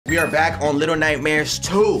We are back on Little Nightmares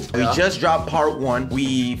 2. We just dropped part 1.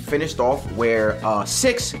 We finished off where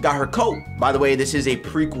 6 got her coat. By the way, this is a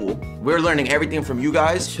prequel. We're learning everything from you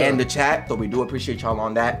guys and the chat, so we do appreciate y'all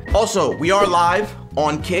on that. Also, we are live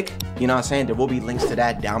on Kick. You know what I'm saying? There will be links to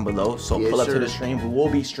that down below. So pull up to the stream. We will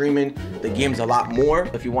be streaming the games a lot more.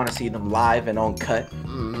 If you want to see them live and uncut,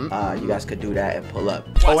 you guys could do that and pull up.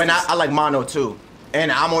 Oh, and I like mono too.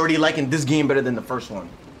 And I'm already liking this game better than the first one.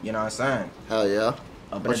 You know what I'm saying? Hell yeah.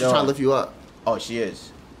 But she's trying to lift you up. Oh, she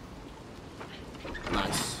is.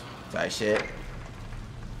 Nice. That shit.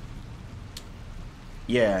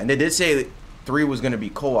 Yeah, and they did say 3 was gonna be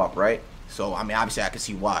co-op, right? So I mean, obviously I can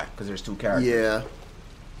see why, because there's 2 characters. Yeah.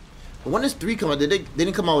 But when does 3 come out? They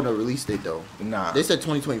didn't come out with a release date though. Nah. They said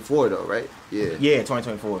 2024 though, right? Yeah. Yeah,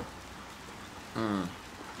 2024.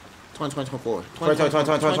 2024.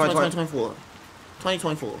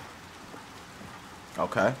 2024.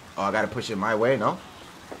 Okay. Oh, I gotta push it my way, no?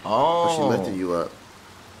 Oh. She lifted you up.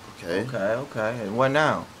 Okay. Okay. And what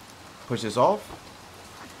now? Push this off?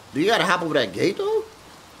 Do you gotta hop over that gate though?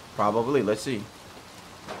 Probably. Let's see.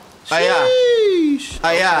 Sheesh.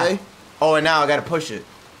 Oh yeah. Oh, and now I gotta push it.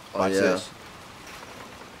 Watch this.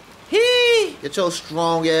 Hee! Get your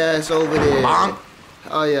strong ass over there. Bonk.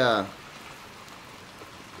 Oh yeah.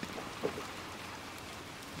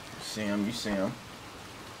 You see him.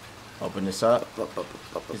 Open this up.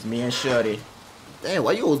 It's me and Shuddy. Damn,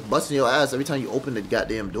 why you always busting your ass every time you open the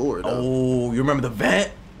goddamn door, though? Oh, you remember the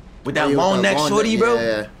vent? With that long neck shorty, bro?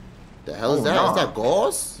 Yeah. The hell is that? Nah. Is that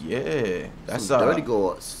gauze? Yeah. That's dirty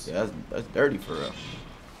gauze. Yeah, that's dirty for real.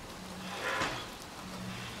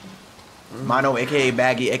 Mono, aka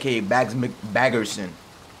Baggy, aka Baggerson.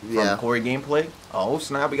 From Corey Gameplay. Oh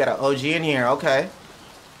snap, we got an OG in here. Okay.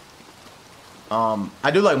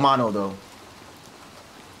 I do like Mono though.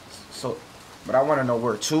 So, but I want to know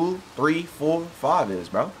where 2, 3, 4, 5 is,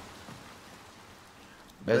 bro.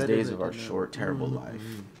 Best days of our short, terrible life.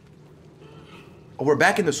 Oh, we're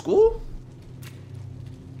back in the school?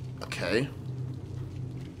 Okay.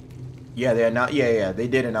 Yeah, yeah, they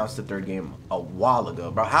did announce the 3rd game a while ago,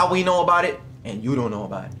 bro. How we know about it and you don't know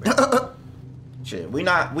about it, bro? Shit, we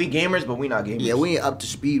gamers, but we not gamers. Yeah, we ain't up to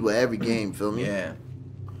speed with every game, feel me? Yeah.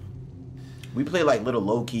 We play like little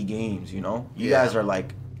low-key games, you know? You guys are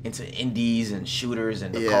like into indies and shooters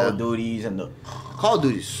and the Call of Duties and the... Call of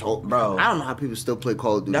Duty's so... Bro. I don't know how people still play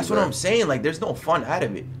Call of Duty. That's what I'm saying. Like, there's no fun out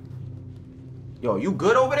of it. Yo, you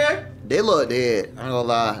good over there? They look dead. I ain't gonna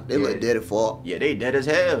lie. They look dead at fault. Yeah, they dead as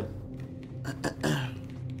hell.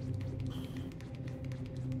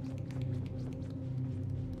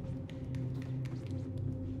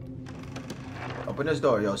 Open this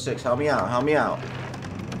door, yo. 6, help me out. Help me out.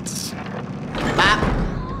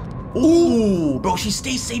 Ooh, bro, she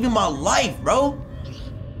stays saving my life, bro.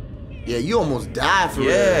 Yeah, you almost died for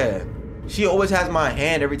real. Yeah. She always has my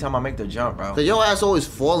hand every time I make the jump, bro. Cause your ass always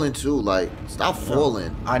falling too. Like, stop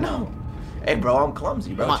falling. I know. Hey, bro, I'm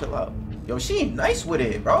clumsy, bro. Chill out. Yo, she nice with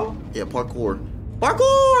it, bro. Yeah, parkour.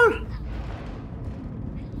 Parkour!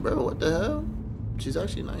 Bro, what the hell? She's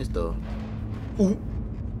actually nice, though. Ooh.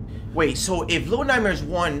 Wait, so if Little Nightmares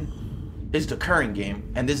 1 is the current game,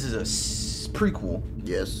 and this is a prequel.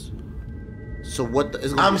 Yes. So what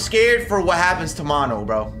is I'm scared for what happens to Mono,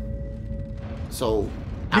 bro. So...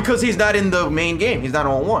 Because he's not in the main game. He's not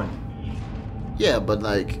on 1. Yeah, but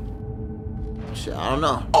like... Shit, I don't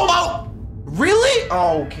know. Oh, no! Really?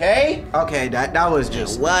 Okay. Okay, that was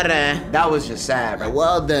just... Well then. That was just sad, bro.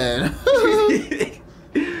 Well then.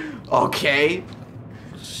 Okay.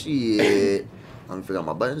 Shit. Let me figure out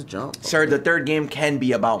my buttons. Jump. Sir, the 3rd game can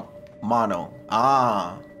be about Mono.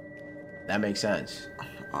 Ah. That makes sense.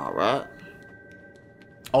 Alright.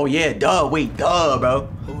 Oh yeah, duh. Wait, duh, bro.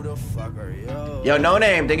 Who the fuck are you? Yo, no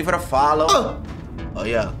name. Thank you for the follow. Oh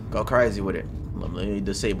yeah, go crazy with it. Let me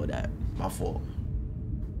disable that. My fault.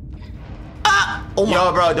 Ah! Oh my.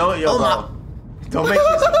 Yo, bro,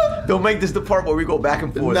 don't make this the part where we go back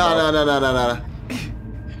and forth. No.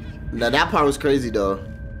 Now that part was crazy though.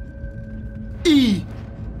 E.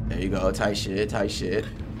 There you go. Tight shit.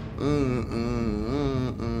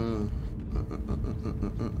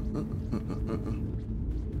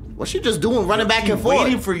 What's she just doing, running back and forth?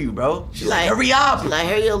 Waiting for you, bro. She's like, hurry up. She's like,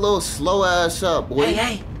 hurry your little slow ass up, boy.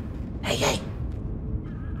 Hey.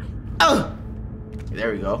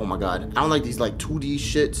 There we go. Oh my god. I don't like these like 2D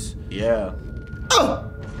shits. Yeah.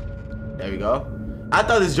 There we go. I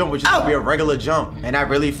thought this jump was just gonna be a regular jump, and I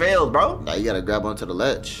really failed, bro. Now you gotta grab onto the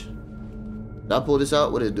ledge. Did I pull this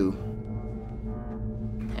out? What did it do?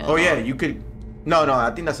 Oh yeah, you could. No,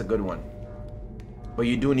 I think that's a good one. But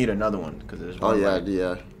you do need another one because there's one. Oh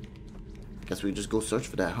yeah. Guess we just go search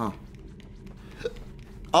for that, huh?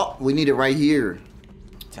 Oh, we need it right here.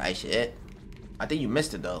 Tight shit. I think you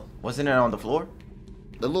missed it though. Wasn't it on the floor?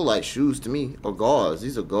 They look like shoes to me. Or gauze.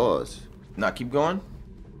 These are gauze. Nah, keep going.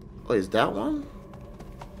 Oh, is that one?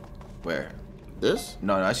 Where? This?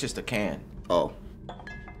 No, that's just a can. Oh.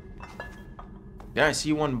 Did I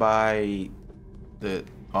see one by the?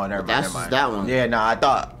 Oh, never mind. That's Never mind. that one. Yeah, nah. I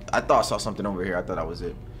thought I saw something over here. I thought that was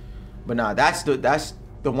it. But nah, that's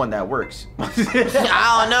the one that works. I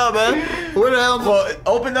don't know, man. Where the hell? Well,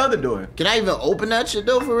 open the other door. Can I even open that shit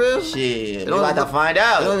though, for real? Shit, don't we about to find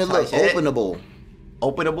out. It don't even look Shit. openable.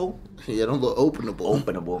 Openable? Yeah, it don't look openable.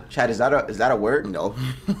 Openable. Chad, is that a word? No.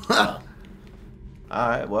 All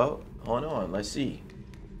right. Well, hold on. Let's see.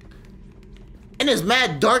 And it's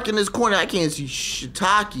mad dark in this corner. I can't see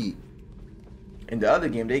shiitake. In the other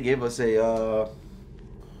game, they gave us a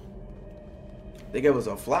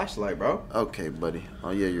flashlight, bro. Okay, buddy. Oh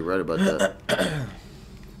yeah, you're right about that.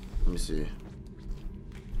 Let me see.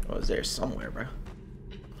 Oh, it's there somewhere, bro.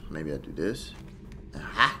 Maybe I do this.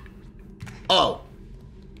 Aha. Oh.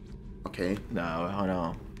 Okay. No, hold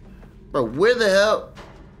on. Bro, where the hell?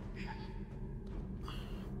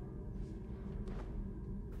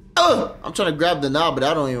 I'm trying to grab the knob, but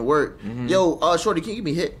that don't even work. Yo, Shorty, can you give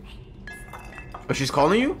me a hit? Oh, she's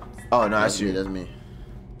calling you? Oh, no, that's you. That's me.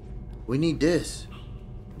 We need this.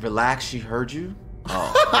 Relax, she heard you?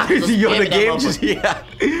 Oh. Yo, the game just, yeah.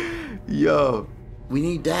 Yo. We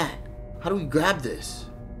need that. How do we grab this?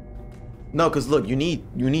 No, because look, you need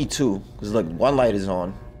two. Because look, one light is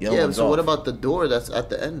on. The other Yeah, one's so off. what about the door that's at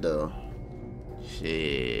the end, though?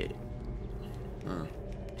 Shit.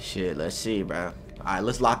 Shit, let's see, bro. Alright,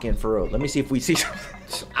 let's lock in for real. Let me see if we see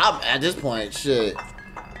something. I'm at this point, shit.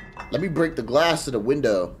 Let me break the glass to the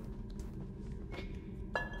window.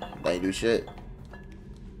 That ain't do shit.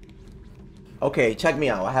 Okay, check me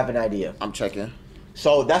out. I have an idea. I'm checking.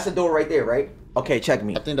 So that's the door right there, right? Okay, check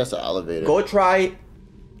me. I think that's the elevator. Go try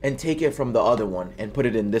and take it from the other one and put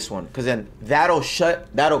it in this one. Because then that'll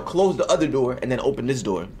close the other door and then open this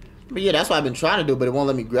door. But yeah, that's what I've been trying to do, but it won't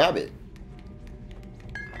let me grab it.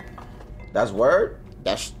 That's word?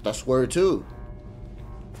 That's word too.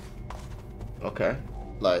 Okay.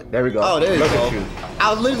 Like, there we go. Oh, there you Look go. at you.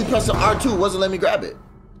 I was literally pressing R2, wasn't letting me grab it.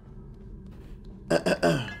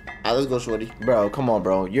 Alright, let's go, Shorty. Bro, come on,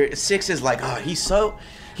 bro. Your 6 is like, he's Bro,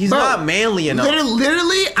 not manly enough.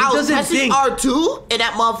 Literally, I was doesn't pressing think. R2 and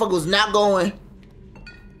that motherfucker was not going.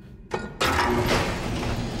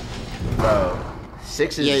 Bro.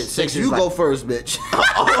 6 is Yeah, 6 you is go like, first, bitch.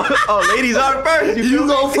 oh, ladies are first. You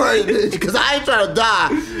go first, bitch, because I ain't trying to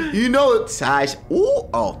die. You know it. Size. Ooh.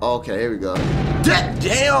 Oh. Okay, here we go.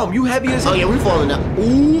 Damn, you heavy as hell. Oh yeah, we falling now.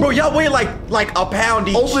 Ooh. Bro, y'all weigh like a pound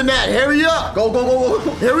each. Open that. Hurry up. Go.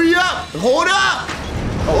 Hurry up. Hold up.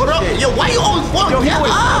 Hold up. Shit. Yo, why you always falling? Yo, he Get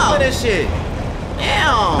was up. doing this shit.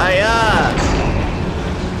 Damn. Hiya.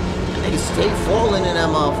 Nigga stay falling in that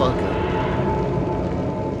motherfucker.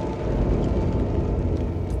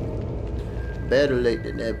 Better late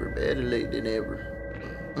than ever. Better late than ever.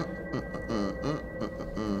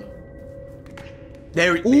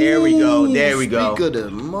 There we go. There we go. Speak of the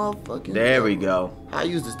motherfucking. There we go. How I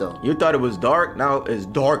use this though? You thought it was dark. Now it's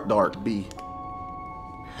dark. B.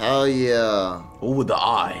 Hell yeah. Ooh, the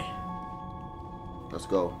eye. Let's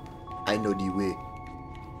go. I know the way.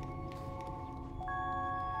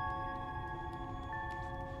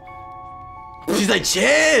 She's like,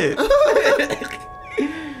 chill.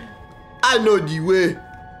 I know the way.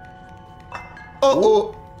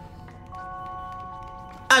 Oh.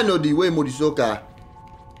 I know the way, Morisoka.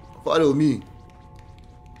 Follow me.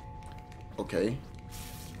 Okay.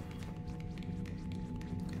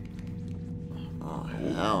 Oh,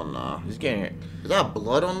 hell no. It's getting Is that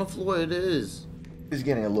blood on the floor? It is. It's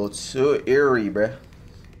getting a little too eerie, bruh.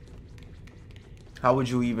 How would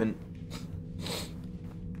you even...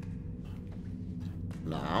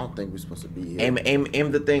 Nah, I don't think we're supposed to be here.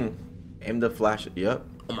 Aim the thing. Aim the flash. Yep.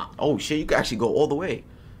 Oh shit, you can actually go all the way.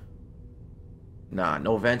 Nah,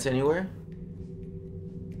 no vents anywhere?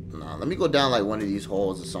 Nah, let me go down like one of these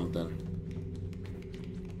halls or something.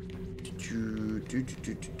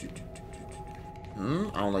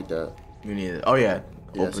 I don't like that. You need it. Oh yeah.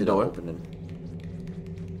 Yeah, Open door. Opening.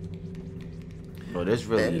 Bro, this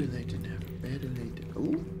really... Better late than never. Better late than...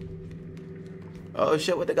 Ooh. Oh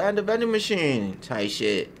shit, with the guy in the vending machine. Tight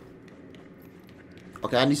shit.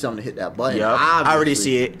 Okay, I need something to hit that button. Yep. I already obviously.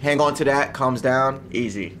 see it. Hang on to that. Comes down.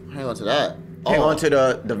 Easy. Hang on to that. Hang on to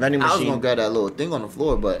the vending I was machine. gonna grab that little thing on the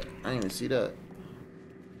floor, but I didn't even see that.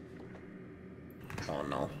 Oh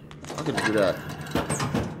no. I could do that.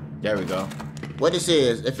 There we go. What this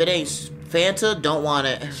is, if it ain't Fanta, don't want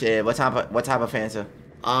it. Shit, what type of Fanta?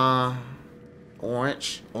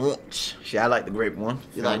 Orange. Orange. Shit, I like the grape one.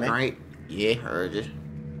 You like grape? Yeah. Heard you.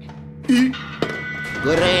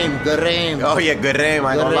 Good aim, good aim. Oh yeah, good aim.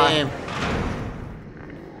 I ain't gonna lie.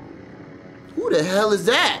 Who the hell is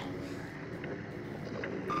that?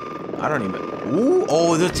 I don't even. Ooh,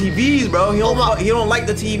 oh, the TVs, bro. He don't like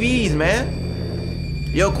the TVs, man.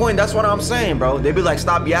 Yo, Quinn, that's what I'm saying, bro. They be like,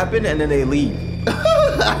 stop yapping, and then they leave.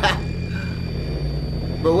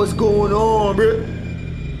 Bro, what's going on, bro?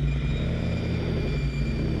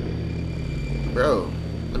 Bro,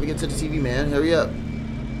 let me get to the TV, man. Hurry up.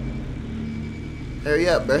 Hurry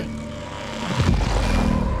up, bro.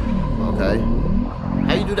 Okay.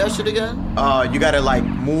 How you do that shit again? You gotta like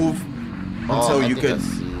move until you could.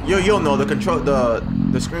 You'll know the control.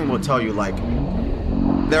 The screen will tell you like.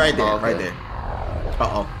 They're right there, right there.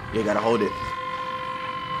 You gotta hold it.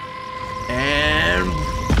 And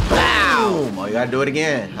boom! Oh, you gotta do it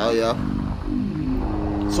again. Hell yeah.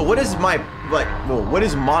 So what is my what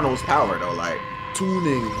is mono's power though? Like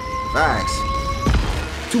tuning. Facts.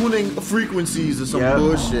 Tuning frequencies or some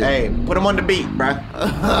bullshit. Hey, put him on the beat,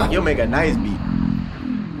 bruh. You'll make a nice beat.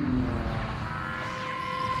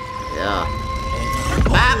 Yeah.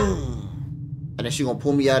 And then she gonna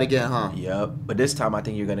pull me out again, huh? Yep. But this time I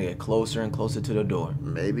think you're gonna get closer and closer to the door.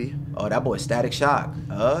 Maybe. Oh, that boy's Static Shock.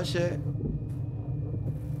 Oh shit.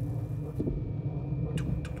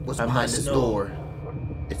 What's behind this door?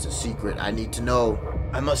 It's a secret. I need to know.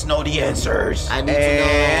 I must know the answers. I need to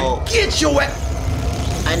know. Get your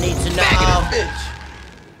I need to know. Bitch.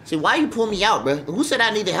 See, why you pull me out, bro? Who said I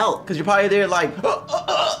needed help? Cause you're probably there like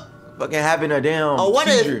fucking having a damn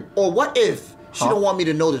seizure. What if she don't want me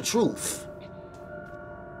to know the truth?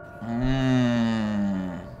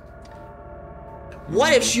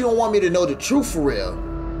 What if she don't want me to know the truth for real?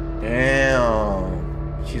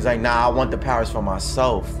 Damn. She's like, nah, I want the powers for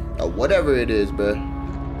myself. Or whatever it is, bro.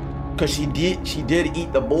 Cause she did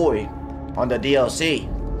eat the boy on the DLC.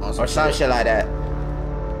 Or some shit like that.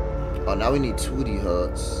 Oh, now we need 2D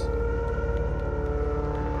huts.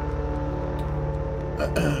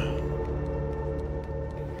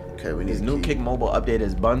 Okay, we need this new Kick Mobile update.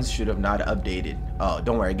 As buns should have not updated. Oh,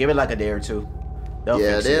 don't worry. Give it like a day or two. They'll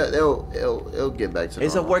get back to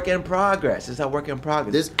It's a work in progress. It's a work in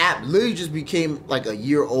progress. This app literally just became like a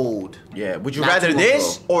year old. Yeah. Would you rather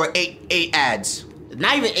this or eight ads?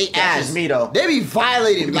 Not even 8 ads. Just me though. They be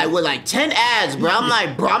violating like with like 10 ads, bro. I'm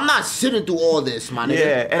like, bro, I'm not sitting through all this, my nigga.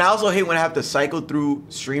 Yeah, and I also hate when I have to cycle through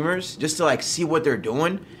streamers just to like see what they're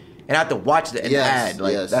doing, and I have to watch the ad.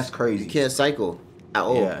 Like that's crazy. You can't cycle at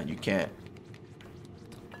all. Yeah, you can't.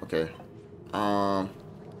 Okay.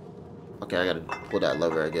 Okay, I gotta pull that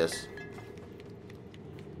lever, I guess.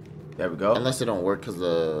 There we go. Unless it don't work because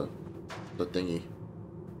the thingy.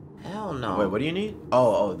 Hell no. Wait, what do you need?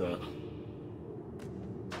 Oh, the.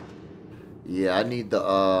 Yeah, I need the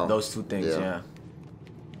those two things. Yeah.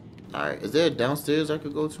 All right. Is there a downstairs I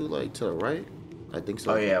could go to, like to the right? I think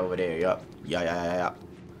so. Oh yeah, over there. Yup. Yeah.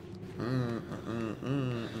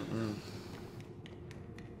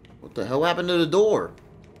 What the hell happened to the door?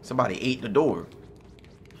 Somebody ate the door.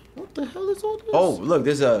 What the hell is all this? Oh, look,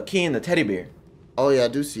 there's a key in the teddy bear. Oh yeah, I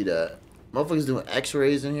do see that. Motherfuckers doing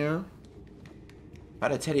X-rays in here.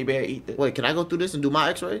 How'd a teddy bear eat this? Wait, can I go through this and do my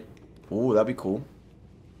X-ray? Ooh, that'd be cool.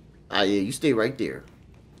 Ah, yeah, you stay right there.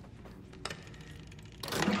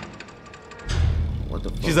 What the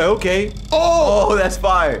fuck? She's like, okay. Oh, that's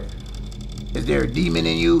fire. Is there a demon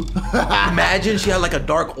in you? Imagine she had like a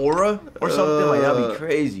dark aura or something. Like, that'd be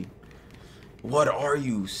crazy. What are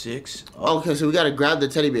you, 6? Oh. Okay, so we gotta grab the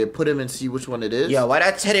teddy bear, put him and see which one it is. Yeah, why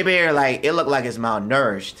that teddy bear, like, it looked like it's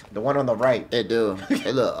malnourished. The one on the right. It do.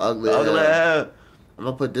 It look ugly. Ugly. I'm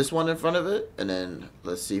gonna put this one in front of it, and then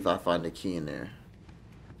let's see if I find the key in there.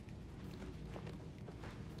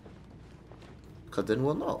 Cause then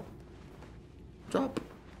we'll know. Drop.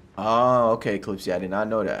 Oh, okay, Clipsy. I did not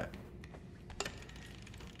know that.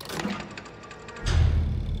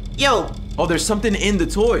 Yo. Oh, there's something in the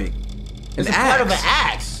toy. It's a part of an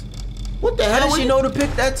axe. What the hell? How did she know to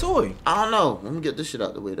pick that toy? I don't know. Let me get this shit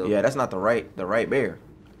out the way though. Yeah, that's not the right bear.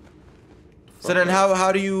 So then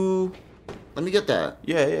how do you? Let me get that.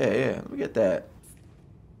 Yeah. Let me get that.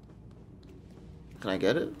 Can I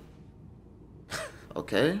get it?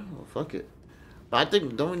 Okay. Well, fuck it. But I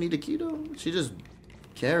think, don't we need a key though? She just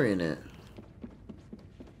carrying it.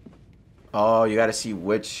 Oh, you gotta see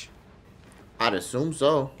which. I'd assume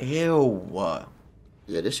so. Ew.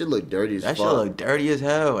 Yeah, this shit look dirty as fuck. That shit look dirty as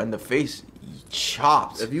hell, and the face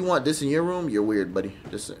chopped. If you want this in your room, you're weird, buddy.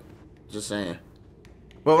 Just saying.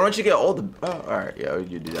 Well, why don't you get all the? Oh, all right, yeah,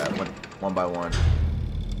 you do that one by one.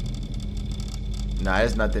 Nah,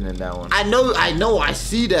 there's nothing in that one. I know. I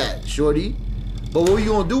see that, shorty. But what are you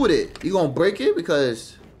gonna do with it? You gonna break it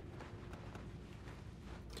because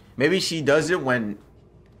maybe she does it when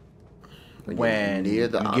near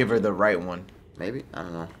the you give her the right one. Maybe, I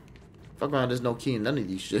don't know. Fuck around, there's no key in none of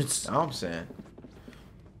these shits. Know what I'm saying.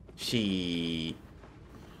 She.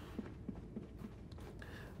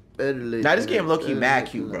 Now this game low-key mad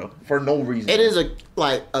cute, bro. For no reason. It is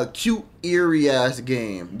a cute, eerie ass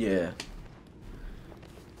game. Yeah.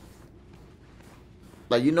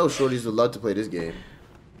 Like, you know shorties would love to play this game.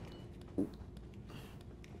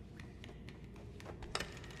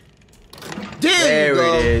 There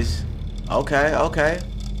it is. Okay, okay.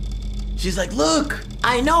 She's like, look.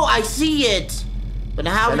 I know, I see it. But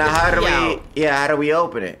now how do we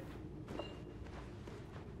open it?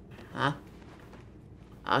 Huh?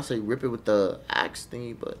 I'll say rip it with the axe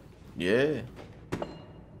thingy, but yeah.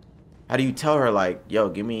 How do you tell her, like, yo,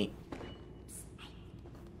 give me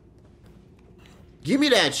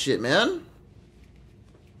that shit, man?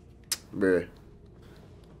 Bruh.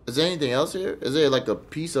 Is there anything else here? Is there like a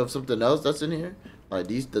piece of something else that's in here? Like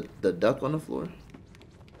the duck on the floor?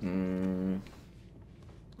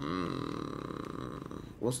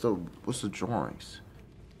 What's the drawings?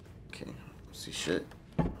 Okay, let's see shit.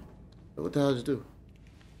 What the hell did you do?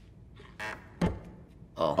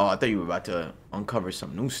 Oh, I thought you were about to uncover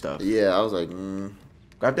some new stuff. Yeah, I was like,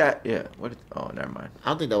 grab that. Yeah. What? Oh, never mind. I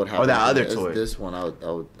don't think that would happen. Oh, that other toy. This one, I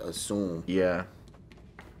would assume. Yeah.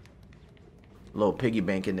 Little piggy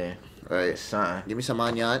bank in there. Right. Son. Give me some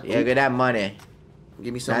onion. Yeah, get that money.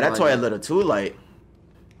 Give me some. Nah, that toy a little too light.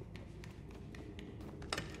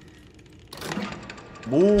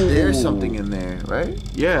 Ooh. There's something in there, right?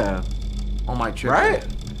 Yeah. On my trip. Right?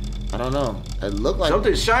 I don't know. It looked like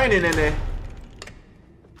something's shining in there.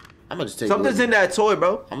 I'm gonna just take something's it in that toy,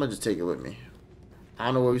 bro. I'm gonna just take it with me. I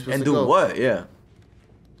don't know where we're supposed and to go. And do what? Yeah.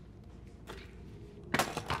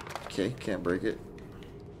 Okay, can't break it.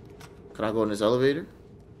 Can I go in this elevator?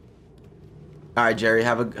 All right, Jerry,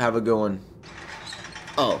 have a good one.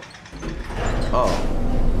 Oh. Oh.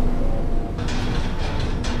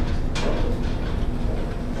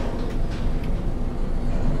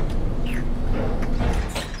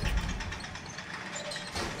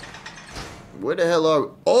 Where the hell are we?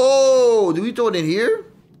 Oh, do we throw it in here?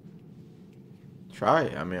 Try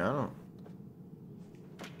it. I mean, I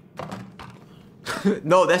don't.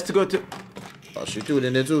 No, that's to go to. Oh, she threw it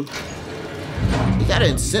in there too. Is that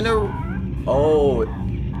an incinerator? Oh.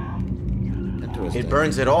 Interesting. It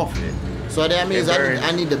burns it off it. So that means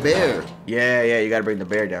I need the bear. Yeah, you gotta bring the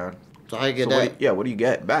bear down. So I get that. What do you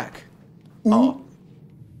get back? Ooh.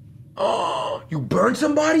 Oh, you burned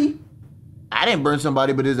somebody? I didn't burn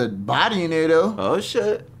somebody, but there's a body in there though. Oh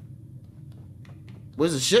shit.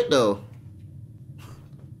 Where's the shit though?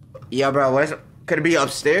 Yeah, bro. Could it be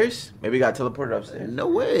upstairs? Maybe got teleported upstairs. No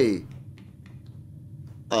way.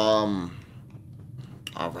 All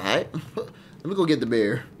right. Let me go get the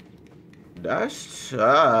bear. That's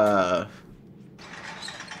tough.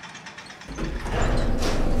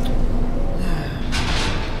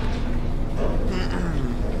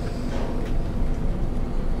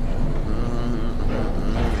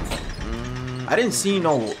 I didn't see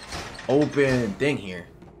no open thing here.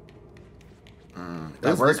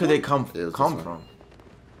 Like, where could they come from?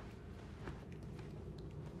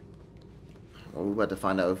 Well, we're about to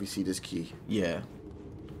find out if we see this key. Yeah.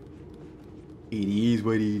 It is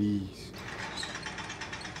what it is.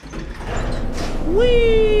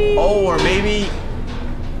 Whee! Oh, or maybe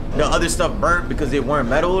the other stuff burnt because they weren't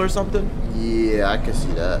metal or something? Yeah, I can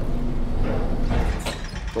see that.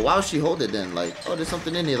 But why would she hold it then? Like, oh, there's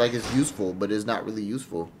something in here, like it's useful, but it's not really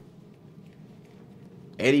useful.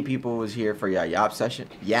 80 people was here for your yap session.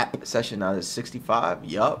 Yap session, now it's 65.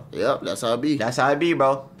 Yup. Yep, that's how it be. That's how it be,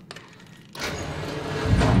 bro.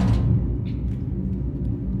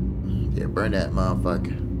 Yeah, burn that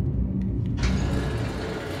motherfucker.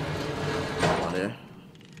 On there.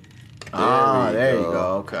 There you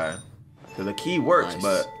go. Okay. So the key works, Nice.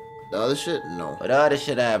 but the other shit, no. what other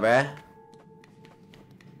shit at, bruh?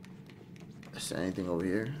 Is there anything over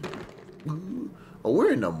here? Oh,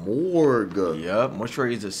 we're in the morgue. Yup.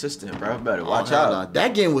 Mortuary's assistant, bro. Better watch out. Nah.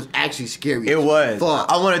 That game was actually scary. It was. Fuck.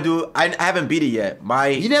 I want to do. I haven't beat it yet.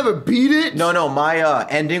 You never beat it? No. My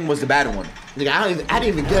ending was the bad one. Nigga, I didn't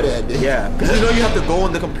even get it. Nigga. Yeah, because you know you have to go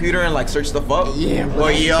on the computer and like search stuff up. Yeah, bro.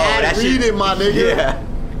 Well, yo, that shit. Read it, my nigga. Yeah.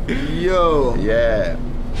 Yo. Yeah.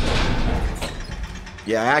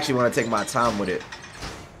 Yeah, I actually want to take my time with it.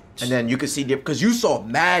 And then you can see because you saw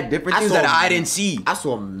mad different things that I didn't see. I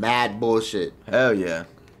saw mad bullshit. Hell yeah.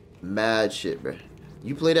 Mad shit, bro.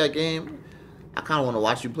 You play that game? I kind of want to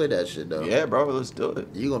watch you play that shit, though. Yeah, bro, let's do it.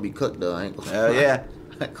 You gonna be cooked, though. I ain't gonna Hell yeah.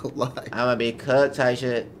 not gonna lie. I'ma be cooked type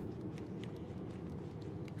shit.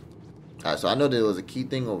 Alright, so I know there was a key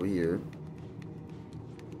thing over here.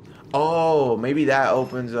 Oh, maybe that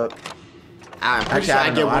opens up. I'm pretty sure I I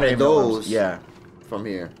don't get know. one of didn't know. those. Yeah. From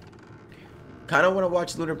here. Kind of want to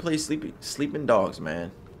watch Lunar play Sleeping Dogs,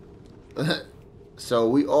 man. So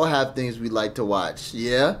we all have things we like to watch.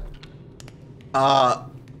 Yeah.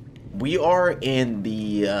 We are in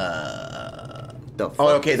the.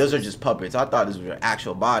 Oh, okay. Those are just puppets. I thought these were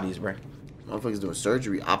actual bodies, bro. Motherfuckers doing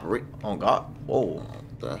surgery, operate. Oh God. Whoa.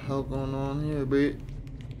 What the hell going on here, bitch?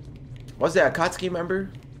 What's that? Akatsuki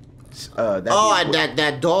member?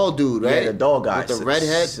 That doll dude, right? Yeah, the doll guy. With the red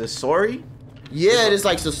head. Sasori? Yeah, it's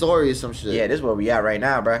like Sasori or some shit. Yeah, this is where we at right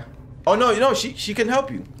now, bruh. Oh no, she can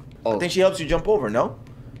help you. Oh. I think she helps you jump over. No?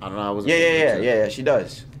 I don't know. I wasn't. Yeah. She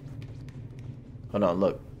does. Hold on,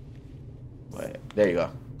 look. Wait, there you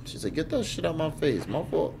go. She's like, get that shit out my face. My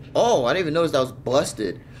fault. Oh, I didn't even notice that was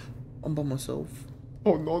busted. I'm by myself.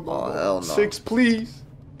 Oh no. Oh hell no. 6, please.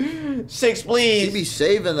 6, please. She be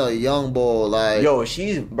saving a young boy, like. Yo,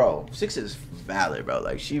 bro. 6 is valid, bro.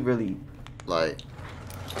 Like she really. Like.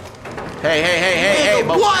 Hey,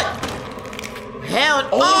 but what? Hell.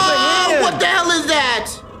 Oh, what the hell is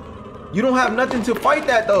that? You don't have nothing to fight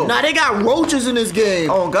that though. Nah, they got roaches in this game.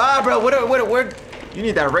 Oh God, bro. What? You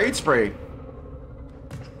need that raid spray.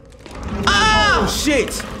 Ah! Oh shit.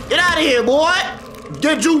 Get out of here, boy.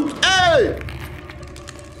 Get you. Hey.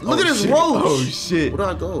 Look at this shit. roach. Oh shit. Where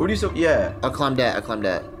do I go? Where do you yeah. I climbed that.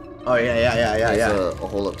 Oh yeah. There's a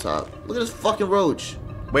hole up top. Look at this fucking roach.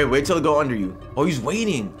 Wait till it go under you. Oh, he's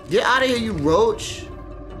waiting. Get out of here, you roach.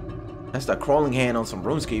 That's the crawling hand on some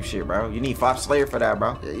RuneScape shit, bro. You need 5 Slayer for that,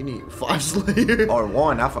 bro. Yeah, you need 5 Slayer. Or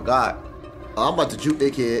 1, I forgot. Oh, I'm about to juke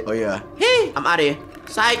that kid. Oh yeah. Hey, I'm out of here.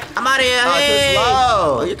 Psych, I'm out of here. Oh, hey. too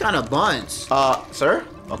slow. Oh, you're kind of bunched. Sir?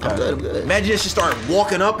 Okay. I'm good. Imagine if she started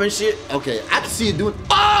walking up and shit. Okay, I can see it doing.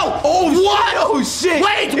 Oh, what? Oh shit.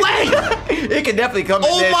 Wait. It can definitely come in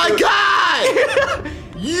Oh there, my too. God.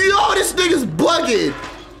 Yo, this nigga's bugging.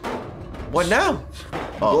 What now?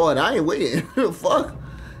 Boy, I ain't waiting. Fuck.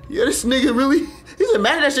 Yeah, this nigga really. He said,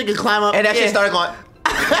 man, that shit can climb up. And that shit started going.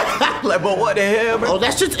 Like, but what the hell, bro? Oh,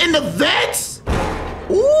 that shit's in the vents?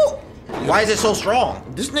 Ooh. Why is it so strong?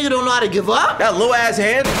 This nigga don't know how to give up? That little ass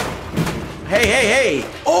hand. Hey.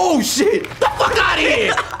 Oh shit. The fuck out of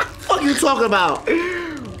here. Fuck you talking about?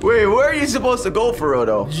 Wait, where are you supposed to go for real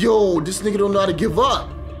though? Yo, this nigga don't know how to give up.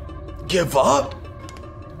 Give up?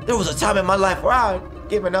 There was a time in my life where I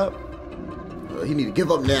given up. He need to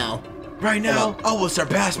give up now. Right now, I will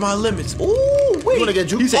surpass my limits. Ooh, wait. You wanna get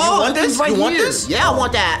juked? You said you want this this? right You want here. this? Yeah, I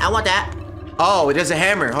want that. Oh, it is a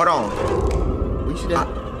hammer. Hold on. What you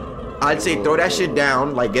done? I'd say throw that shit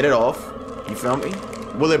down, like get it off. You feel me?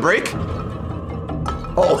 Will it break?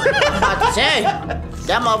 Oh. I'm about to say,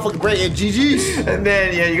 that motherfucker breaking GG's. And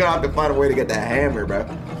then, yeah, you're gonna have to find a way to get that hammer, bro.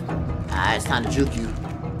 Alright, it's time to juke you.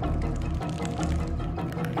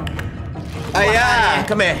 Oh, yeah.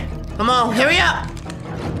 Come here. Come on, hurry up.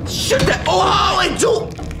 Shoot that. Oh, wait,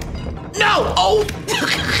 juke. No. Oh.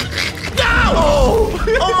 No.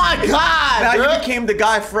 Oh my God. Now bro. you became the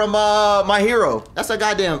guy from My Hero. That's a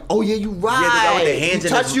goddamn. Oh yeah, you right. Yeah, the guy with the hands he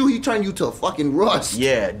in touch his- you, he turn you to a fucking rust.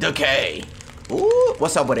 Yeah, decay. Ooh,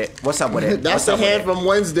 what's up with it? That's What's the up with hand it? from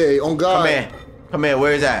Wednesday. On God. Come here.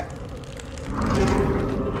 Where is that?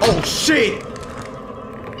 Oh shit!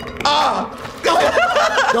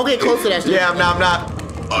 Don't get close to that shit. Yeah, I'm not.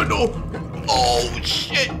 Oh no! Oh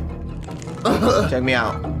shit! Check me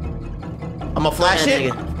out. I'ma flash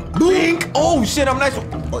it. Blink! Oh shit! I'm nice.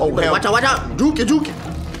 Oh hell! Watch out! Juke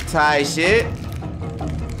it. Tie shit.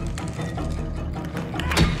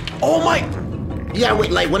 Oh my! Yeah,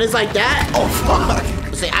 wait, like when it's like that. Oh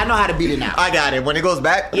fuck! Say, I know how to beat it now. I got it. When it goes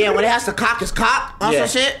back. Yeah, when it has to cock its cock on Yeah.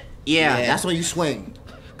 some shit. Yeah, that's when you swing.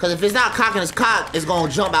 Cause if it's not cocking its cock, it's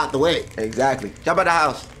gonna jump out the way. Exactly. Jump out the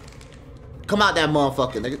house. Come out that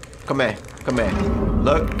motherfucker, nigga. Come here.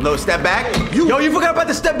 Look, step back. Yo, you forgot about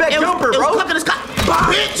the step back jumper, it bro. was cocking its cock.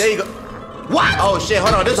 Bah! Bitch. There you go. What? Oh shit!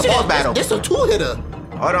 Hold on. This is a boss battle. This a 2-hitter.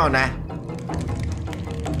 Hold on now.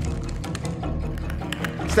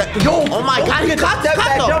 Yo! Oh my God, he get cocked that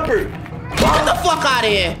back though. jumper. Get the fuck out of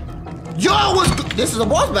here. Yo, this is a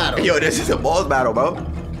boss battle. Yo, this is a boss battle, bro.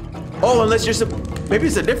 Oh, unless you're maybe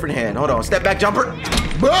it's a different hand. Hold on. Step back jumper.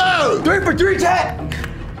 Bro, 3 for 3 tap.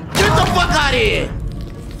 get the fuck out of here.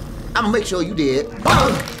 I'm gonna make sure you did.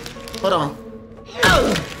 Hold on.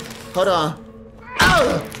 Hold on.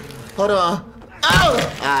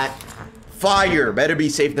 Alright. Fire. Better be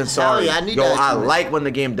safe than sorry. yeah, I need Yo, that I too. like when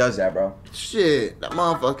the game does that, bro. Shit, that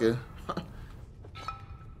motherfucker.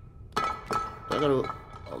 I gotta.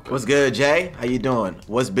 Okay. What's good, Jay? How you doing?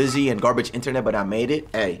 Was busy and garbage internet, but I made it.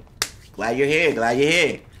 Hey, glad you're here. Glad you're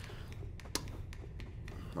here.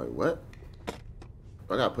 Wait, what?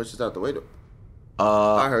 I gotta push this out the way though.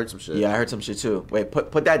 I heard some shit. Yeah, I heard some shit too. Wait,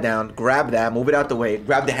 put that down. Grab that. Move it out the way.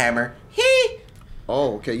 Grab the hammer. Hee.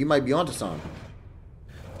 Oh, okay. You might be onto something.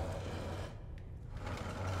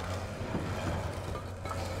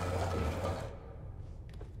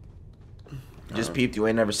 Just peeped. You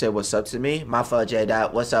ain't never said what's up to me. My fault, J.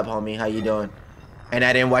 Dot. What's up, homie? How you doing? And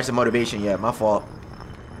I didn't watch the motivation yet. My fault.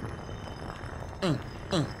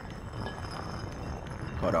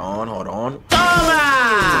 Hold on. Hold on.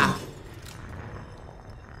 Ah!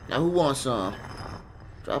 Now who wants some?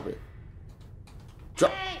 Drop it.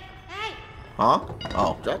 Drop. Huh?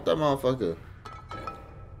 Oh. Drop that motherfucker.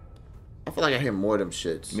 I feel like I hear more of them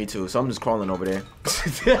shits. Me too. So I'm just crawling over there.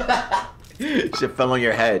 Shit fell on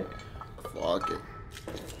your head. Fuck it.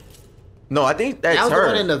 No, I think that's that was her. the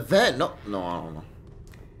one in the vent. No, I don't know.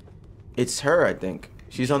 It's her, I think.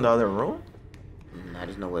 She's on the other room? Nah,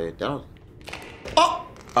 there's no way. That don't...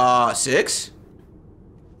 Oh! 6?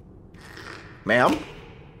 Ma'am?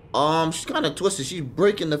 She's kind of twisted. She's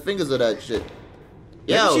breaking the fingers of that shit.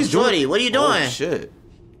 Maybe Yo, she's Jordy, what are you doing? Oh, shit.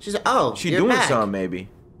 She's like, oh, She you're doing back. something, maybe.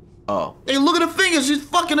 Oh. Hey, look at the fingers. She's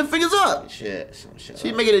fucking the fingers up. Shit. Some shit.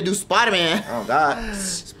 She's making it do Spider-Man. Oh, God.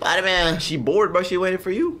 Spider-Man. She bored, but she waiting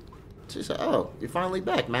for you. She said, oh, you're finally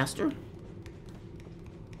back, master.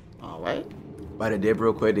 All right. By the dip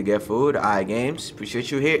real quick to get food. Alright, games. Appreciate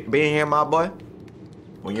you being here, my boy.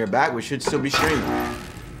 When you're back, we should still be streaming.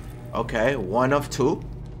 Okay, 1 of 2.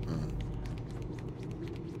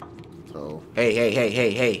 So.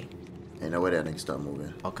 Hey. Ain't no way that nigga start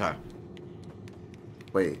moving. Okay.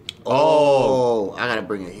 Wait. Oh. I gotta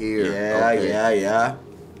bring it here. Yeah, okay. yeah.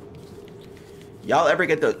 Y'all ever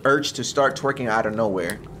get the urge to start twerking out of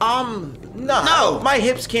nowhere? No. My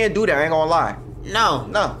hips can't do that, I ain't gonna lie. No.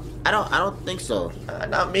 I don't think so.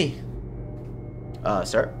 Not me.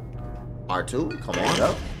 Sir? R2, come There on. you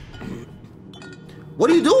go. What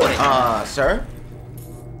are you doing? Sir?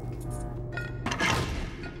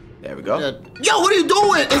 There we go. Yo, what are you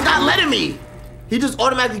doing? It's not letting me. He just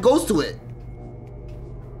automatically goes to it.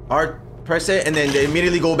 Press it and then they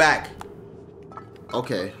immediately go back.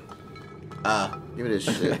 Okay. Give me this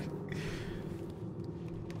shit.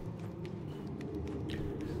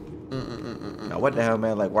 Now what the hell,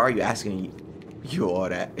 man? Like, why are you asking you all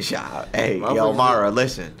that? Hey, yo, Mara,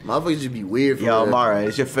 listen. Motherfuckers just be weird for Yo, real. Mara,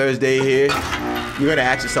 it's your first day here. You're gonna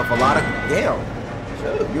ask yourself a lot of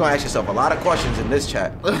you're gonna ask yourself a lot of questions in this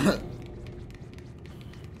chat.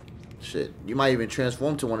 Shit, you might even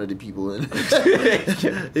transform to one of the people.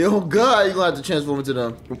 Yo, God, you gonna have to transform into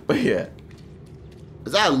them. Yeah.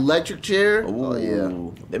 Is that an electric chair? Ooh, Oh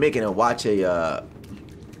yeah. they're making her watch A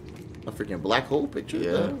freaking black hole picture?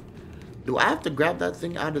 Yeah. Do I have to grab that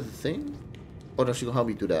thing out of the thing? Or no, she gonna help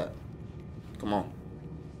me through that? Come on.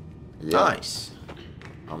 Yeah. Nice.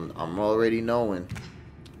 I'm already knowing.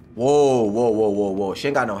 Whoa. She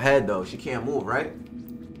ain't got no head though. She can't move, right?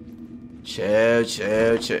 Chill.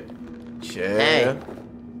 Hey,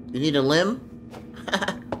 you need a limb?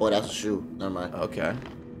 Oh, that's a shoe. Never mind. Okay.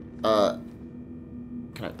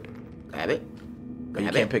 Can I grab it? But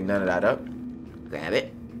you can't pick none of that up. Grab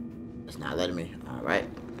it. It's not letting me. All right.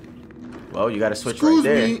 Well, you gotta switch Excuse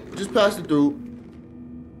right there. me. Just pass it through.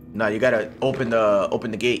 No, you gotta open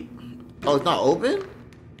the gate. Oh, it's not open?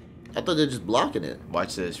 I thought they're just blocking it.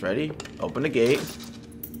 Watch this. Ready? Open the gate.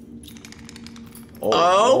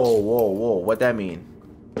 Oh. Whoa. What that mean?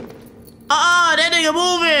 That nigga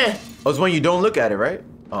moving. Oh, it's when you don't look at it, right?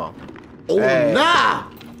 Oh. Oh, Hey. nah.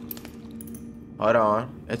 Hold on.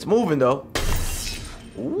 It's moving though.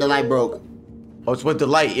 The light broke. Oh, it's with the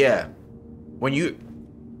light, yeah. When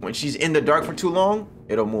she's in the dark for too long,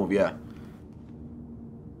 it'll move, yeah.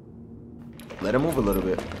 Let it move a little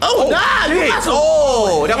bit. Oh, nah. You got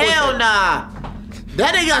some... that Hell nah.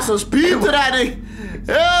 That nigga got some speed to that nigga.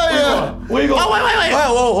 Hell yeah. Where you going? Oh, wait.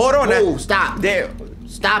 Whoa, hold on. Oh, stop. There.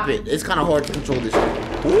 Stop it. It's kind of hard to control this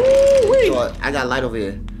shit. Woo-wee. So I got light over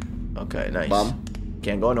here. Okay, nice. Bum.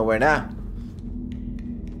 Can't go nowhere now.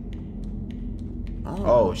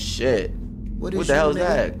 Oh shit. What the hell is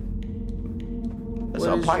that? That's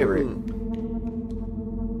What a is pirate.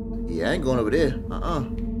 you? Yeah, I ain't going over there.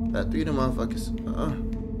 Got 3 of them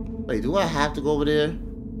motherfuckers. Wait, do I have to go over there?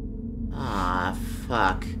 Ah,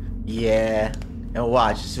 fuck. Yeah. And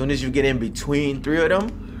watch, as soon as you get in between 3 of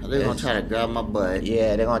them, They're gonna try to grab my butt.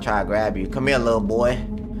 yeah, they're gonna try to grab you. Come here, little boy.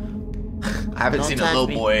 I haven't Don't seen a touch little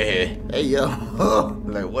me. boy here. Hey, yo.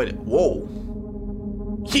 Like what? Whoa.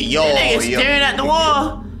 Yo, That nigga staring at the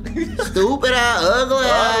wall. Stupid ass, ugly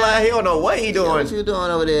ass. He don't know what he doing. Yo, what you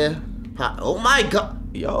doing over there? Oh my god.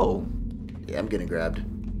 Yo. Yeah, I'm getting grabbed.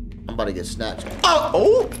 I'm about to get snatched.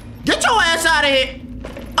 Oh. Get your ass out of here.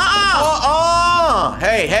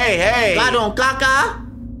 Hey. Gadon caca.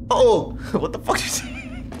 Oh. What the fuck you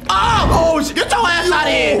saying? Oh, get your ass out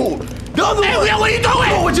of here. Don't do Hey, what are you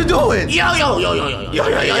doing? Oh, what you doing? Yo,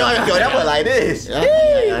 That went like this.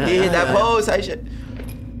 Yeah. He hit that pose, type shit.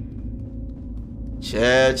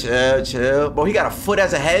 Chill. Bro, he got a foot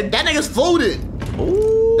as a head. That nigga's floated.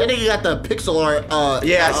 Ooh. That nigga got the pixel art.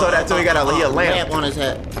 Yeah, I saw that too. He got a lamp on his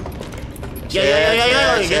head.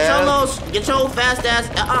 Yeah. Get your fast ass.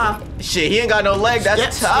 Shit, he ain't got no leg.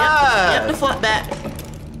 That's tough. Step the fuck back.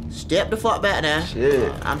 Step the fuck back now.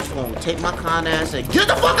 Shit. I'm just gonna take my con ass and get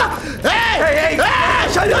the fuck up. Hey!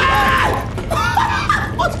 Shut up!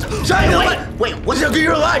 Shut up! Wait, what's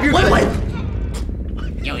You're alive. You're Wait.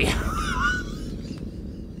 Yo.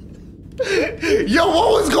 Yo,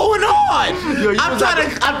 what was going on? Yo, I'm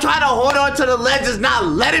trying to hold on to the ledge. It's not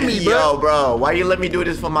letting me, bro. Yo, bro, why you let me do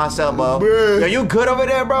this for myself, bro? Yo, you good over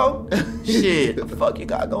there, bro? Shit, the fuck you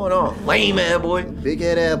got going on? Lame man, boy. Big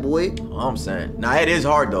head ass boy. All I'm saying. Nah, it is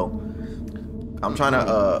hard though. I'm trying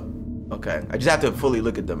to okay. I just have to fully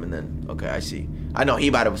look at them and then okay, I see. I know he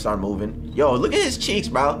about to start moving. Yo, look at his cheeks,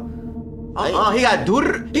 bro. He got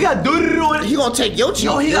durr. He got durr on it. He gonna take your cheek.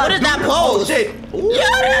 Yo, he what got is that durr. pose? Oh, shit. Ooh.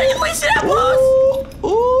 Yeah, you see that pose?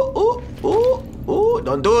 Ooh.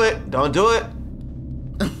 Don't do it.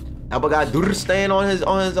 That boy got durr stain on his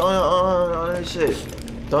shit.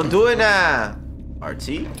 Don't do it now. RT?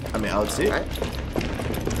 I mean LT. Right.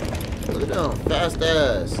 Look at them, fast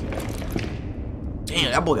ass.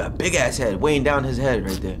 Damn, that boy got a big ass head, weighing down his head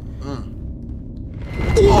right there.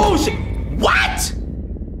 Oh shit! What?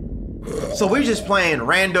 So we're just playing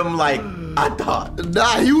random, like I thought.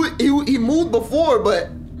 Nah, he moved before, but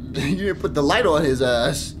you didn't put the light on his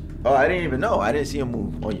ass. Oh, I didn't even know. I didn't see him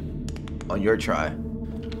move on your try.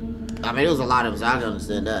 I mean, it was a lot of us. I can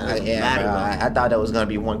understand that. I thought that was gonna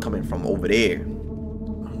be one coming from over there.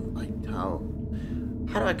 Like how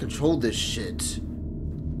do I control this shit?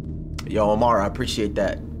 Yo, Omar, I appreciate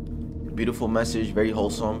that. Beautiful message, very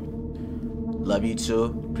wholesome. Love you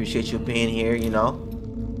too. Appreciate you being here. You know.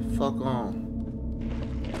 Fuck on.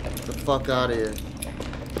 Get the fuck out of here.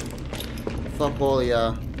 Fuck all of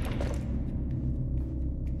y'all.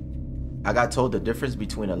 I got told the difference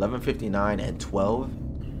between 11:59 and 12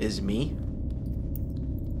 is me.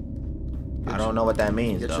 I don't know what that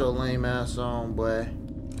means. Get though. your lame ass on, boy.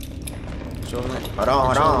 Hold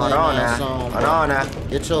on now.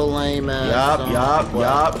 Get your lame ass on.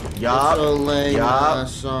 Yup. Get your lame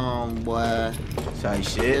ass on, boy. Tight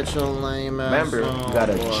shit. Get your lame ass Remember, on, you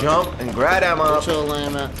gotta boy. jump and grab that up. Get your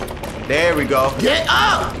lame ass. There we go. Get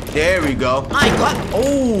up! There we go. My God.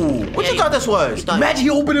 Oh, what you thought this was? Imagine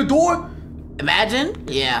you open the door. Imagine?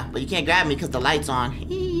 Yeah, but you can't grab me because the light's on.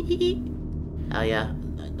 Hell yeah.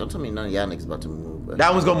 Don't tell me none of y'all niggas about to move. Bro.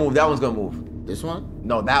 That one's gonna move. This one?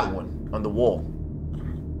 No, that one. On the wall.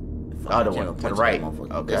 The other one. To the right.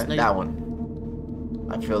 Okay, that one.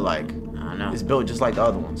 I feel like I don't know. it's built just like the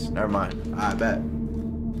other ones. Never mind. I bet.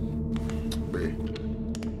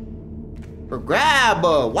 Grab,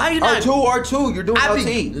 why you not? R2. You're doing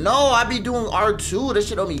LT. I be doing R2. This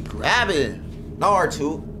shit don't be grabbing. No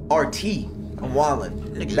R2. RT. I'm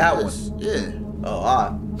wildin'. That one. Yeah. Oh,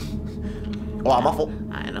 alright. Oh, my fault.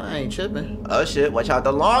 I know, I ain't tripping. Oh shit, watch out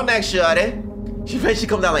the long neck, shorty. She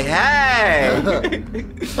come down like, hey!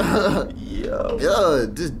 Yo,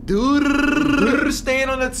 this dude staying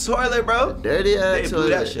on the toilet, bro. Dirty ass they blew toilet.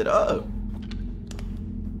 that shit up.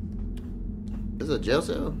 This is a jail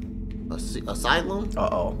cell? Asylum?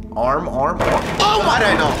 Uh-oh. Arm. Oh, I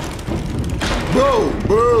didn't know. Bro.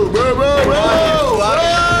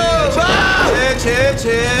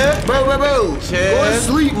 Chill. Bro. Chill. Go to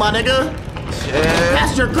sleep, my nigga. Chill.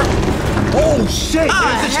 That's your Oh, shit.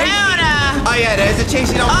 Oh, There's a chase. hell nah. Oh, yeah, there's a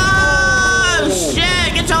chasing on. Oh,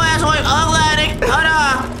 shit. Get your ass away. Ugly, nigga. Hold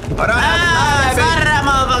on. Side of that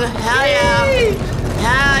motherfucker. Hell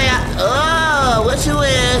yeah. Oh, what you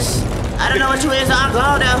is? I don't know what you is. I'm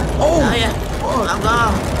gone, though. Oh. Hell yeah. I'm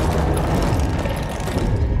gone.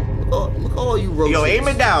 Look all you roaches. Yo, aim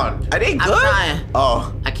it down. Are they good? I'm trying.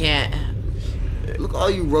 Oh. I can't. Look all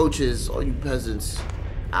you roaches. All you peasants.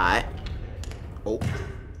 Alright. Oh,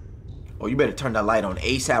 you better turn that light on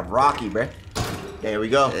ASAP Rocky, bruh. There we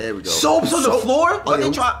go. Soap's on the floor? What Okay,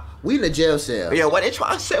 they try? We in the jail cell. Yeah, what they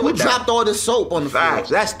trying to say We with that? dropped all the soap on the Facts.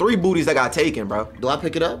 floor. That's 3 booties that got taken, bro. Do I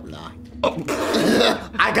pick it up? Nah. Oh.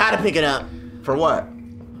 I gotta pick it up. For what?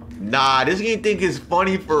 Nah, this game think is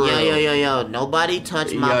funny for real. Yo. Nobody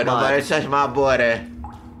touch my butt. Nobody touch my boy there.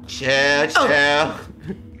 Chill.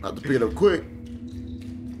 Have to pick it up quick.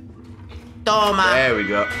 Toma. There we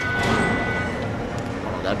go.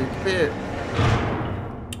 Gotta be prepared.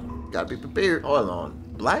 Gotta be prepared. Hold on.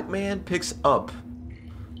 Black man picks up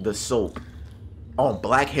the soap on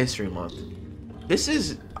Black History Month. This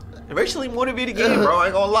is a racially motivated game, bro. I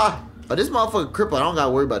ain't gonna lie. But this motherfucker crippled. I don't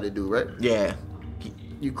gotta worry about it, dude, right? Yeah.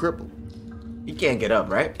 You crippled. He can't get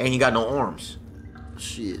up, right? And he got no arms.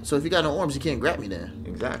 Shit. So if you got no arms, you can't grab me then.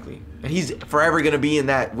 Exactly. And he's forever gonna be in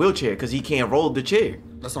that wheelchair because he can't roll the chair.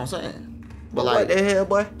 That's what I'm saying. But like, what the hell,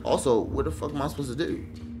 boy? Also, what the fuck am I supposed to do?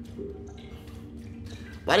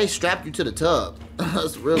 Why they strap you to the tub?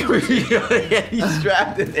 That's real crazy. Yeah, he's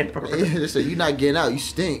strapped in there. Bro. They say you're not getting out. You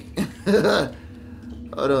stink.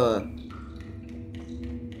 Hold on.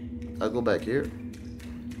 I'll go back here.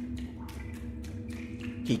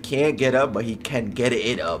 He can't get up, but he can get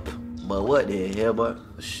it up. But what the hell, boy?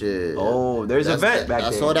 Shit. Oh, there's a vent back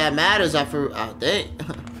there. That's all that matters. I think.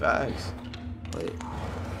 Facts. Wait.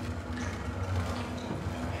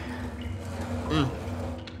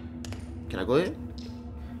 Can I go ahead?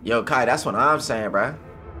 Yo, Kai, that's what I'm saying, bro.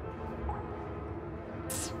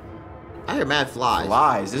 I hear mad flies.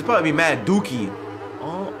 Flies. This probably be mad dookie.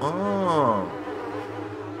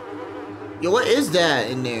 Yo, what is that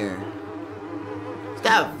in there? Is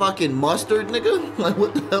that fucking mustard, nigga? Like,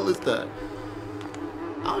 what the hell is that?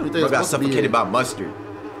 I don't even think Bro it's got supposed to be suffocated in. by mustard.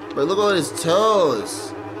 But look at his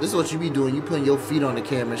toes. This is what you be doing. You putting your feet on the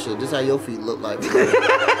camera and shit. This is how your feet look like. I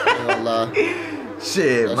ain't gonna lie.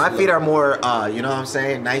 Shit, That's my feet look- are more, you know what I'm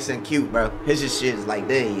saying? Nice and cute, bro. His just shit is like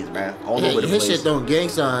these, bro. All over the His place. shit don't gang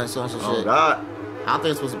signs on some Oh, shit. God. I don't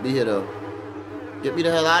think it's supposed to be here, though. Get me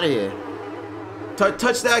the hell out of here.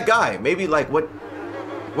 Touch that guy. Maybe, like, what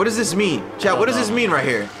does this mean? Chat, what does this mean right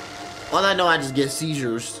here? All I know, I just get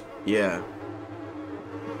seizures. Yeah.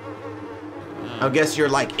 I guess you're,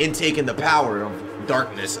 like, intaking the power of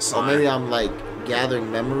darkness or Or something. maybe I'm, like,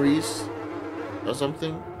 gathering memories or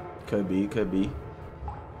something. Could be.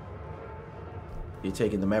 You're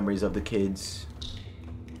taking the memories of the kids.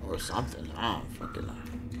 Or something. I don't fucking know.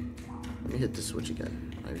 Let me hit this switch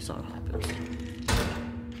again. Maybe something happens.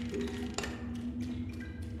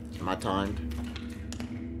 Am I timed?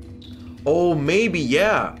 Oh, maybe,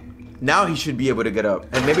 yeah. Now he should be able to get up.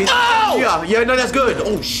 And maybe... Oh! Yeah, no, that's good.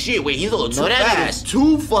 Oh, shit, wait, he's a little too No, that nigga's fast.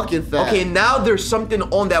 too fucking fast. Okay, now there's something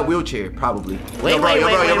on that wheelchair, probably. Wait, Yo, bro. wait,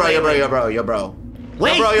 Chill.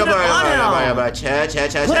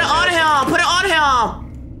 put it on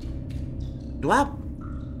him. Do I?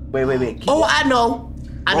 Wait. Oh, I know.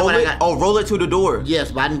 I know Roll what I it. got. Oh, roll it to the door.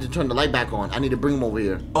 Yes, but I need to turn the light back on. I need to bring him over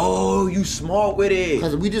here. Oh, you smart with it.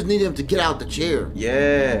 Because we just need him to get out the chair.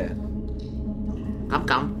 Yeah.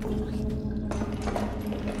 Come.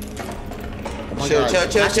 Oh my Chill.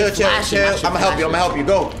 God. I'ma help you.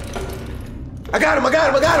 Go. I got him.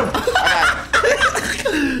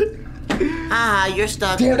 Ah, you're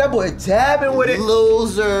stuck. Damn, that boy tabbing with it.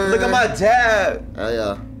 Loser. Look at my tab. Oh,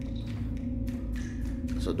 yeah.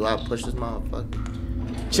 So do I push this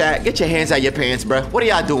motherfucker? Chat, get your hands out your pants, bro. What are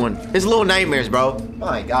y'all doing? It's little nightmares, bro.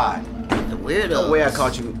 My God. The weirdos. No way I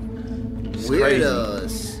caught you. It's crazy.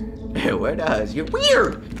 Weirdos. Weirdos. You're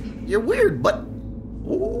weird. You're weird, but...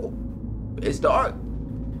 Ooh, it's dark.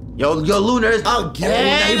 Yo, Lunar is Again? Oh,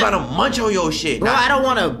 now he about to munch on your shit. Bro, Nah, I don't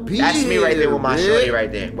want to be that's me right there with my bitch. shorty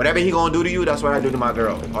right there. Whatever he gonna do to you, that's what I do to my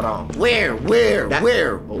girl. Hold on. Where? That- Look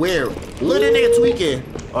at that nigga tweaking.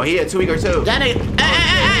 Oh, he a tweaker too. That nigga.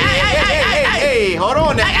 Hey, hold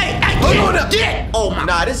on now. Hold on now. Oh my.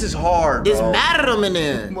 Nah, this is hard, bro. It's mad at him in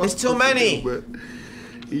there. It's too many.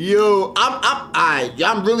 Yo,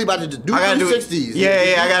 I'm really about to just do I gotta do 360s.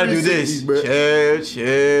 Yeah, I gotta do this. 360s,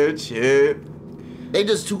 bro. Chill. They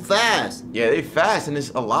just too fast. Yeah, they fast, and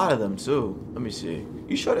there's a lot of them too. Let me see.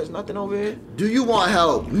 You sure there's nothing over here? Do you want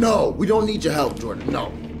help? No, we don't need your help, Jordan. No.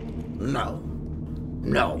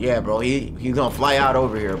 Yeah, bro. He's gonna fly out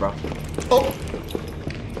over here, bro. Oh.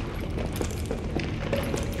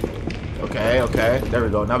 Okay. There we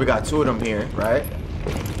go. Now we got two of them here, right?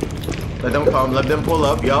 Let them come. Let them pull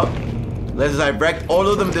up. Yup. Let's direct all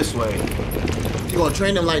of them this way. You gonna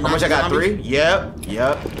train them like How much I got? zombies? 3?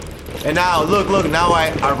 Yep. And now look. Now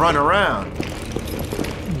I run around.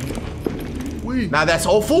 Now that's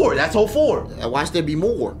all 4. And watch there be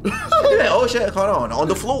more. Yeah, oh shit, hold on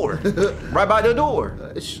the floor. Right by the door.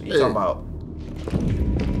 What you talking about?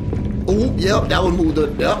 Ooh, yep, that one moved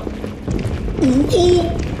up. Yep. Ooh.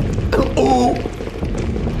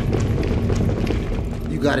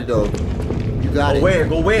 You got it though. You got it.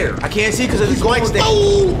 Go where? I can't see because of this light stick.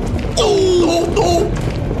 Oh!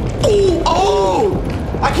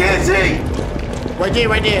 I can't see. Right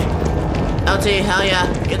there. LT, hell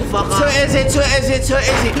yeah. Get the fuck To on. exit, to exit, to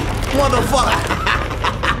exit. Motherfucker.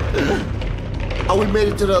 Oh, we made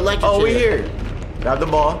it to the electric Oh, we chair. here. Grab the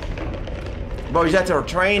ball. Bro, you have to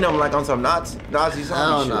train them like on some Nazi I zombie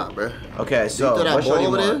don't shit. know, bro. Okay, You so throw that what show ball you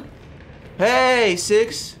over want? there? Hey,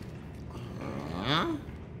 6. I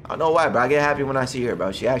don't know why, but I get happy when I see her,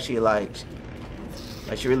 bro. She actually like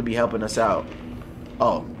she really be helping us out.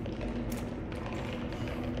 Oh.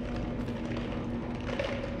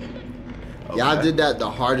 Y'all Okay. did that the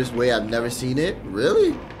hardest way I've never seen it.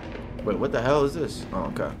 Really? Wait, what the hell is this?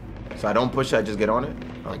 Oh, okay. So I don't push it, I just get on it?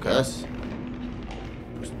 I Okay. guess.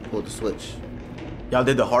 Just pull the switch. Y'all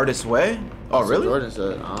did the hardest way? Oh, That's what really? Jordan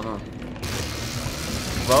said. I don't know.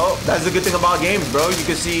 Well, that's the good thing about games, bro. You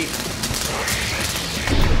can see.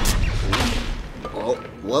 Oh,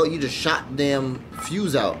 well, you just shot damn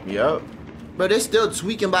fuse out. Yep. Bro, they're still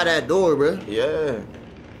tweaking by that door, bro. Yeah.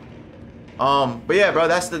 But yeah, bro,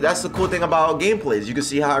 that's the cool thing about gameplays. You can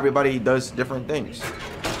see how everybody does different things.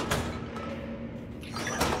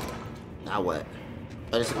 Now what?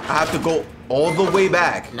 Oh, this- I have to go all the way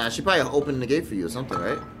back. Nah, she probably opened the gate for you or something,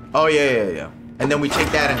 right? Oh yeah. And then we take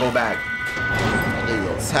that and go back. There you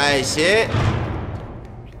go. Tight shit.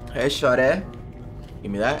 Hey, shorty.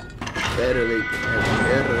 Give me that. Better late than never.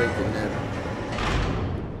 Better late than never.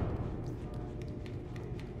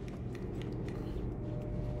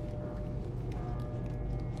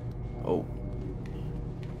 Oh.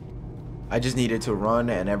 I just needed to run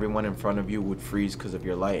and everyone in front of you would freeze because of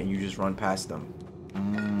your light and you just run past them.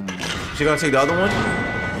 She gonna take the other one?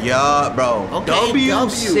 Yeah, bro. Okay,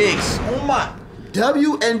 W6. Oh my.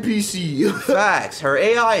 WNPC. Facts. Her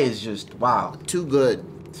AI is just, wow. Too good.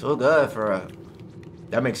 So good for a...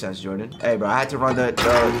 That makes sense, Jordan. Hey, bro, I had to run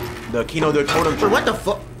the Kino del Totem. Bro, what the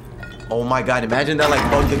fuck? Oh my god, imagine that like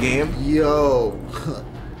bugged the game. Yo.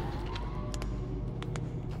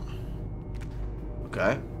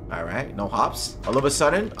 Okay. Alright. No hops. All of a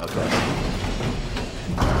sudden. Okay.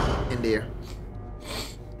 In there.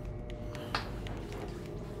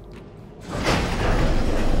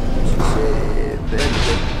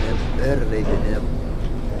 Better late than never.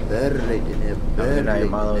 Better late than never. Have a Better good night, late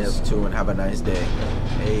than Milos, never. too, and have a nice day.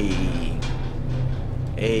 Hey.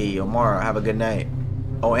 Hey, Omar, have a good night.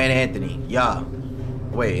 Oh, and Anthony. Yeah.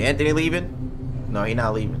 Wait, Anthony leaving? No, he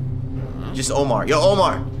not leaving. Just Omar. Yo,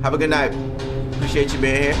 Omar, have a good night. Appreciate you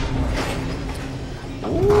being here.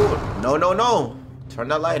 Ooh, no. Turn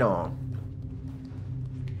that light on.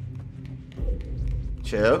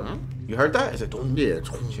 Chill. You heard that? Is it? Yeah.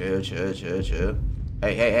 Chill.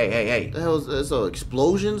 Hey. The hell is that? So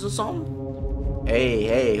explosions or something?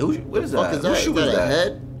 Hey, what is Fuck that? is that? Who Is shoe that was a that?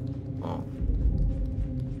 head? Oh.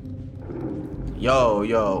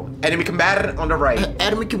 Yo. Enemy combatant on the right.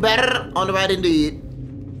 Enemy combatant on the right indeed.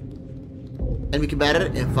 Enemy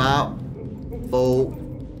combatant in 5, 4,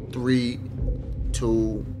 3,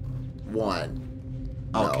 2, 1.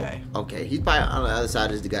 No. Okay. Okay. He's probably on the other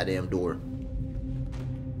side of the goddamn door.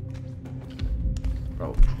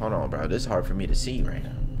 Bro, hold on, bro. This is hard for me to see right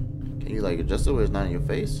now. Can you like adjust it where it's not in your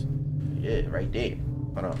face? Yeah, right there.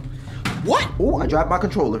 Hold on. What? Oh, I dropped my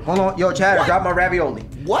controller. Hold on. Yo, Chad, I dropped my ravioli.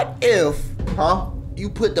 What if Huh? you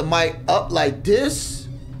put the mic up like this?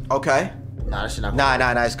 Okay. Nah, that shit not.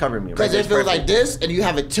 Nah, it's covering me. Because Right if it was like this and you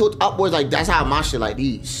have it tilt upwards, like that's how my shit like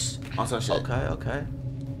these. On some shit. Okay.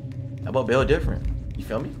 How about build different? You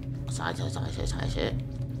feel me? Side shit.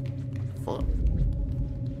 Fuck.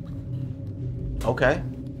 Okay.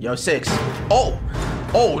 Yo, 6. Oh,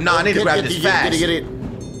 nah, I need to grab this fast. Get it.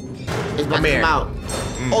 It's about Come to here. come out.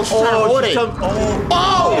 Oh, she's trying to hold it.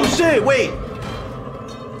 Oh, shit, wait.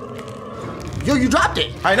 Yo, you dropped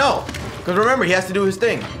it. I know. Because remember, he has to do his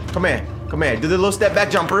thing. Come here. Do the little step back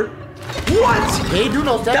jumper. What? He ain't do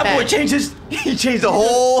no step That back. boy he changed the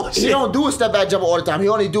whole He shit. don't do a step back jumper all the time. He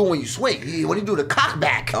only do it when you swing. When he do the cock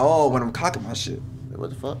back. Oh, when I'm cocking my shit. Wait, what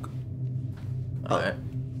the fuck? Alright.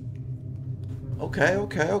 Okay.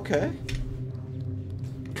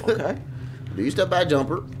 Do you step back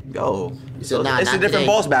jumper? Yo. He said, So nah, it's a not different today.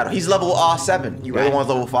 boss battle. He's level 7. You The other right. one's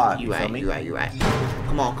level 5. You You feel right, me? you right.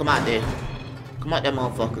 Come on, come out there. Come out that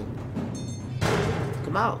motherfucker.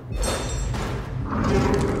 Come out.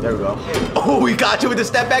 There we go. Oh, we got you with the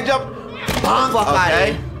step back jump. Fuck out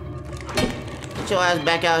Okay. here. Get your ass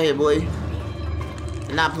back out here, boy.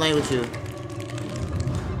 I'm not playing with you.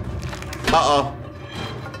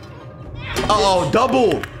 Uh-oh,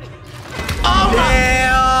 double. Oh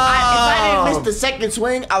Damn. If I didn't miss the second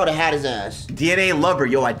swing, I would have had his ass. DnA lover.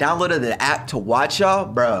 Yo, I downloaded the app to watch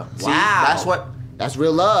y'all, bruh. See, Wow. that's what. That's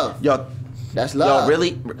real love. Yo, That's love. Yo,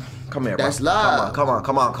 really? Come here, bro. That's love. Come on.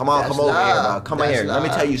 Come over here, bro. Come That's here. Let me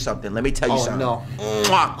love. tell you something. No.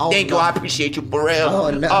 Mwah. Oh, Thank you. no. I appreciate you for real. Oh,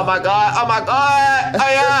 no. Oh my God.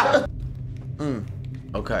 Oh yeah.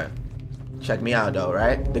 Okay. Check me out though,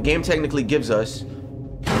 right? The game technically gives us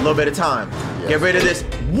a little bit of time. Yes. Get rid of this.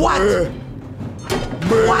 What?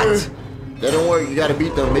 What? That don't work. You gotta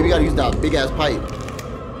beat them. Maybe you gotta use that big ass pipe.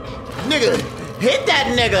 Nigga, hit that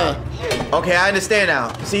nigga. Okay, I understand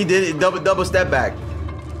now. See, did it double step back.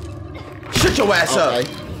 Shut your ass up.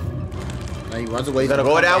 Now he runs away. He's gonna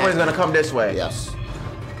go that way. He's gonna come this way. Yes.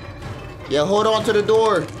 Yeah, hold on to the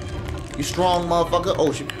door. You strong motherfucker.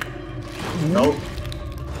 Oh shit. Nope.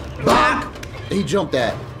 Bop. He jumped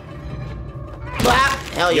that. Bop.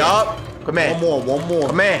 Hell yeah. Yup. Come in. One more.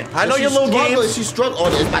 Come in. I know your little games. She's struggling.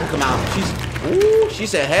 Oh, it's about to come out. Ooh, she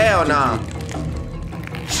said hell nah.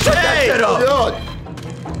 Shut that shit up. God.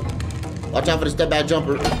 Watch out for the step back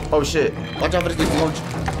jumper. Oh shit. Watch out for the step.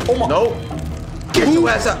 Oh my. Nope. Get your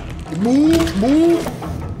ass up.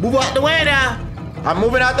 Move out the way now. I'm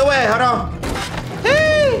moving out the way. Hold on.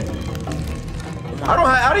 Hey.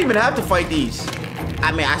 I don't even have to fight these.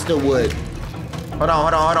 I mean, I still would. Hold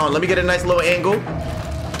on. Let me get a nice little angle.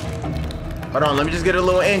 Hold on, let me just get a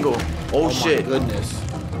little angle. Oh shit. My goodness.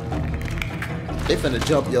 They finna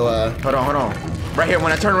jump your ass. Hold on. Right here,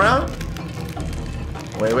 when I turn around.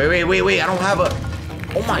 Wait. I don't have a.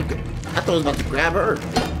 Oh my god. I thought I was about to grab her.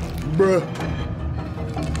 Bruh.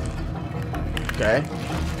 Okay.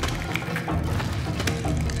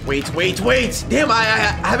 Wait. Damn, I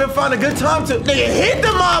haven't found a good time to. Nigga, hit the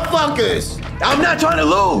motherfuckers. I'm not trying to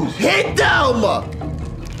lose. Hit them.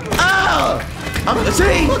 I'm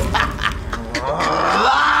see.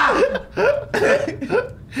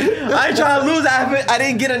 I ain't trying to lose. I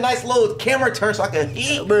didn't get a nice little camera turn so I could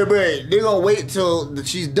hit. Bruh. They gonna wait till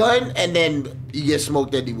she's done and then you get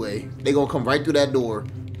smoked anyway. They gonna come right through that door.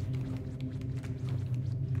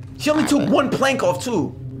 She only took one plank off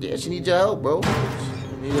too. Yeah, she needs your help, bro.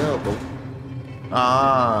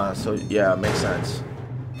 Ah, so yeah, makes sense.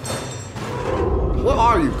 Where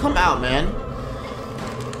are you? Come out, man.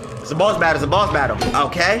 It's a boss battle.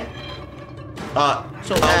 Okay.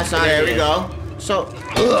 So ass out there here. we go. So,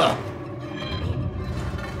 ugh.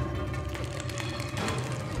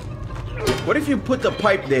 What if you put the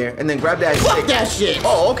pipe there and then grab that Fuck stick? that shit.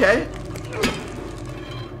 Oh, okay.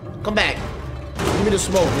 Come back. Give me the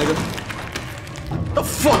smoke, nigga. The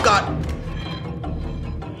fuck out.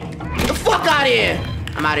 Get the fuck out of here.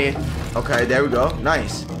 I'm out of here. Okay, there we go.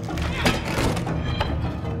 Nice.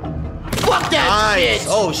 Fuck that Nice. shit.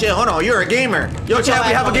 Oh shit, hold on. You're a gamer. Yo, chat,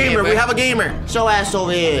 we have a gamer. We have a gamer. Show ass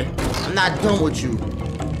over here. I'm not done with you.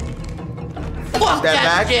 Fuck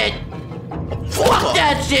that shit. Fuck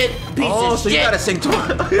that shit. Piece Oh, of so shit. you gotta sing twice.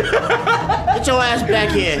 Get your ass back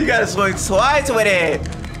here. You gotta swing twice with it.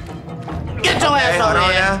 Get your ass Hold over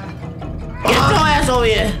on here. now. Get your ass over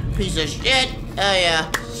here. Piece of shit. Hell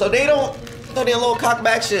yeah. So they don't do their little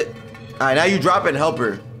cockback shit. All right, now you drop it and help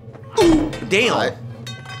her. Ooh, damn. All right.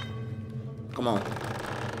 Come on.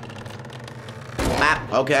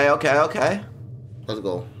 Map. Okay. Let's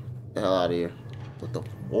go. The hell out of here. What the?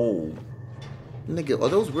 Whoa. Nigga, are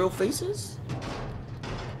those real faces?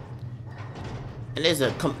 And there's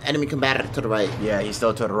a enemy combatant to the right. Yeah, he's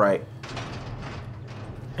still to the right.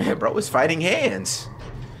 Bro, it's fighting hands.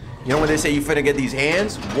 You know when they say you finna get these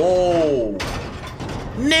hands? Whoa.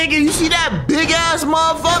 Nigga, you see that big ass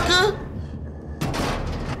motherfucker?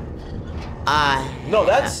 No,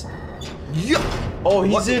 that's. Yeah. Oh,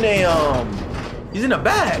 he's in a he's in a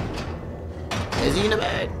bag. Is he in the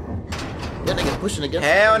bag? That nigga pushing against.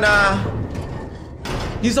 Hell nah.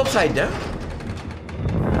 He's upside down.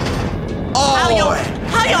 Oh,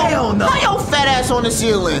 hell no. How your fat ass on the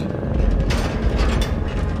ceiling?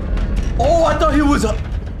 Oh, I thought he was.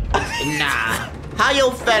 Nah. How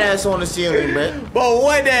your fat ass on the ceiling, man? But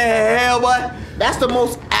what the hell, boy? That's the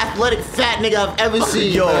most athletic fat nigga I've ever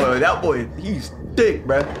seen. Yo, man. that boy, he's thick,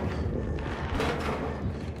 bruh.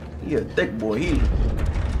 He a thick boy.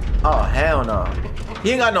 Oh, hell no.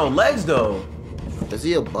 He ain't got no legs, though. Is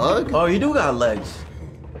he a bug? Oh, he do got legs.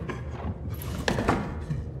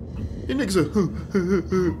 You niggas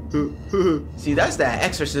are. See, that's that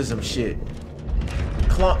exorcism shit.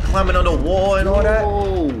 Climbing on the wall and all that.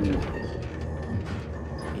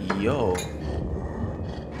 Yo.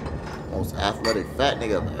 Most athletic fat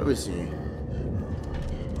nigga I've ever seen.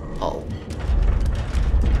 Oh.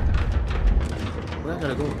 Where I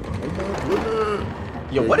gotta go?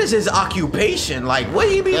 Yo, what is his occupation? Like, what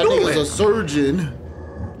he be That doing? nigga's a surgeon.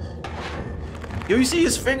 Yo, you see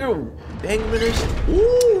his finger hanging in his.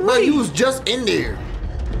 Ooh, But he was just in there.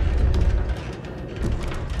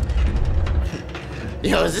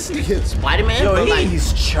 Yo, is this nigga Spider-Man? Yo, But, like,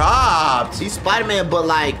 he's chopped. he's Spider-Man, but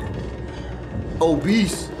like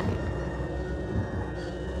obese.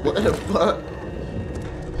 What the fuck?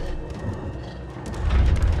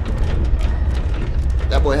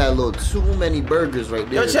 That boy had a little too many burgers right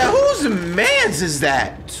there. Yo, chat, whose mans is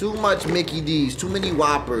that? Too much Mickey D's, too many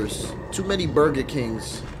Whoppers, too many Burger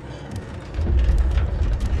Kings.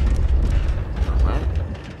 Alright.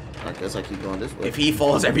 I guess I keep going this way. If he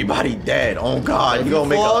falls, everybody dead. Oh God, If he he gonna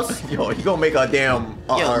make falls- a he gonna make a damn.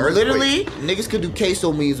 Yo, earthquake. literally, niggas could do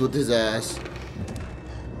queso memes with his ass.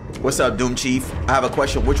 What's up, Doom Chief? I have a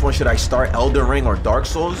question. Which one should I start, Elden Ring or Dark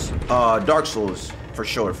Souls? Dark Souls for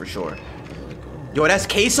sure, for sure. Yo, that's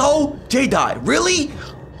queso. Jay died. Really?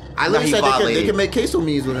 I Nah, literally he said they violated. can make queso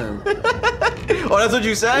memes with him. Oh, that's what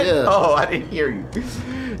you said? Yeah. Oh, I didn't hear you.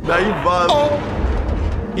 Now you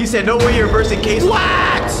violated. He said no way you're versing queso.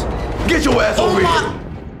 What? Get your ass over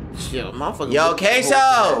here. Yo, motherfucker. Yo,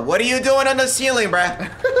 queso, what are you doing on the ceiling, bruh?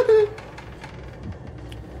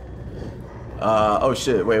 Oh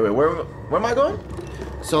shit. Wait, where am I going?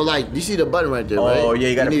 So like, you see the button right there, right? Oh, yeah,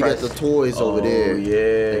 you gotta need press. to get the toys over Oh, there.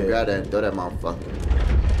 yeah. And grab that and throw that motherfucker.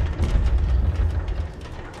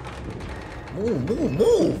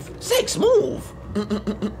 Move. Six, move.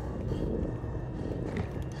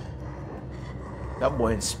 That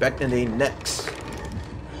boy inspecting their necks.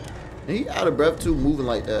 And he out of breath too, moving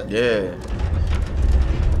like that. Yeah.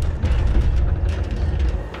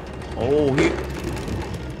 Oh, he.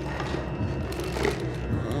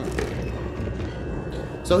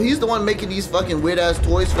 So he's the one making these fucking weird ass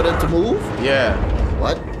toys for them to move? Yeah.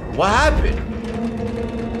 What? What happened?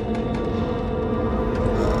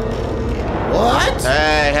 What?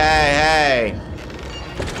 Hey.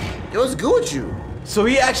 Yo, what's good with you? So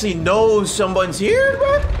he actually knows someone's here,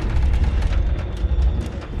 bro?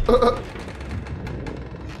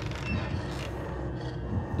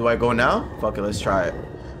 Do I go now? Fuck it, let's try it.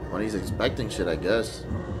 When he's expecting shit, I guess.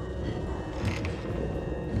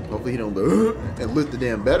 Hopefully he don't go and lift the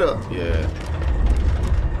damn bed up. Yeah.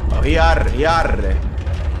 Oh, he are.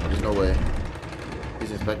 There's no way.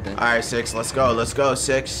 He's expecting. Alright, 6, let's go,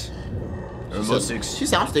 6. Rainbow 6. She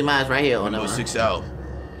said, I'm staying mine right here. Oh, Rainbow no. 6 out.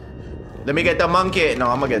 Let me get the monkey. No,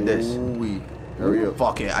 I'm gonna get this. Ooh-wee. Hurry up.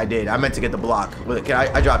 Fuck it, I did. I meant to get the block. Wait, can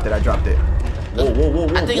I dropped it. Whoa.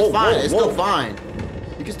 I think it's fine. It's still fine.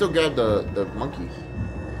 You can still grab the monkey.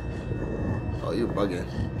 Oh, you're bugging.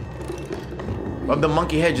 But the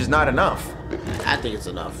monkey head is not enough. I think it's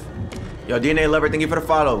enough. Yo, DnA Lover, thank you for the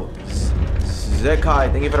follow.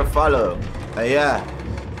 Zekai, thank you for the follow. Yeah.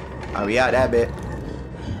 I'll be out that bit.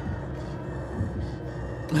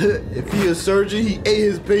 If he a surgeon, he ate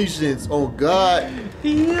his patients. Oh God.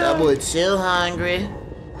 Yeah. That boy chill hungry.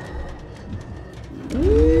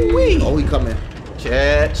 Wee. Oh, he coming.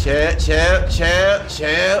 Chill.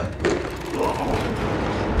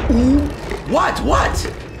 Ooh. What?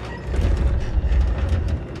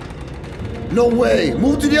 No way.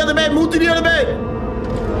 Move to the other bed.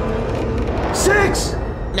 6.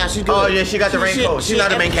 Now she's good. Oh, yeah, she got the raincoat. She's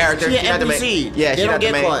not the main character. She's She's not the main- NPC. Yeah, they she's don't not the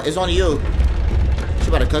get main- caught. It's on you. She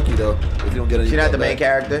about to cuck you though. If you don't get any. She's not the main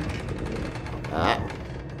character. Alright.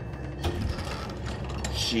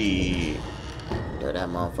 She. Yo, that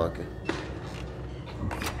motherfucker.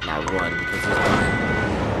 Now run because he's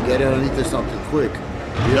dying. Get underneath or something quick.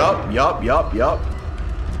 Yup.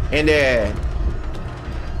 And then.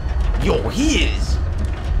 Yo, he is.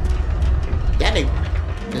 That nigga.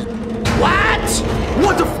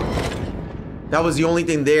 What the f? That was the only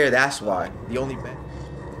thing there, that's why. The only bet.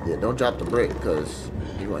 Yeah, don't drop the brick because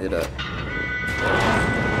you gonna hit that.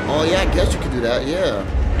 Oh yeah, I guess you could do that. Yeah.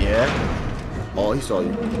 Yeah. Oh, he saw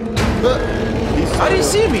you. How did he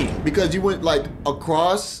see me? Because you went like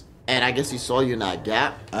across, and I guess he saw you in that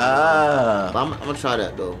gap. But I'm gonna try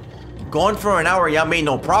that though. Going for an hour, y'all made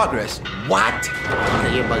no progress. What?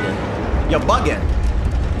 Okay, you're bugging. You're bugging.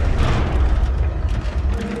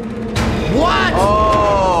 What?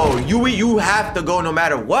 Oh, you have to go no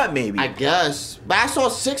matter what, maybe. I guess. But I saw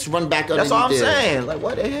 6 run back underneath. That's all I'm there. saying. Like,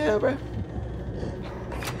 what the hell, bro?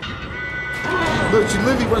 Look, she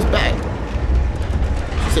literally runs back.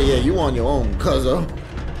 She said, yeah, you on your own, cuzzo.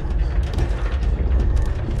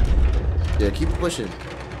 Yeah, keep it pushing.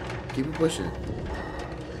 Keep it pushing.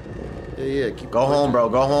 Yeah, keep it Go pushing. home, bro.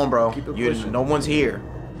 Go home, bro. Keep it pushing. No one's here.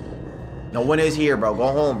 No one is here, bro. Go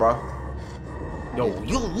home, bro. Yo,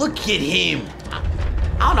 you look at him.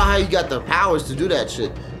 I don't know how you got the powers to do that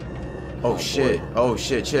shit. Oh shit. Oh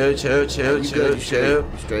shit. Chill. You good, you straight. You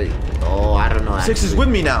straight. Oh, I don't know. 6 is actually. with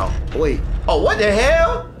me now. Wait, Oh, what the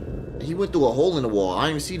hell? he went through a hole in the wall. I didn't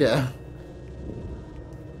even see that.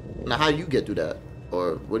 Now, how you get through that?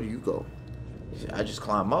 Or where do you go? I just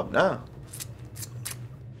climb up now.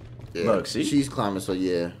 Yeah, Look, see? She's climbing, so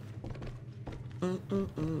yeah.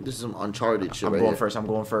 This is some Uncharted shit. I'm right going here. first. I'm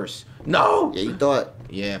going first. No. Yeah, you thought.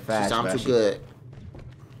 Yeah, She fast. sound fast. too good.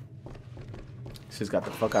 Sis got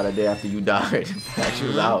the fuck out of there after you died. She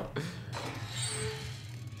was out.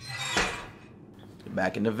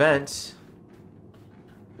 Back in the vents.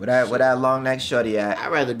 Where that long neck shorty at?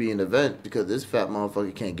 I'd rather be in the vent because this fat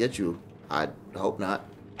motherfucker can't get you. I hope not.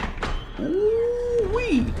 Ooh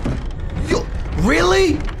wee. Yo,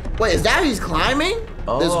 really? Wait, is that how he's climbing? There's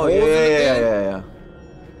Oh holes in the thing? yeah.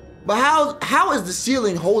 But how is the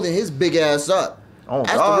ceiling holding his big ass up? Oh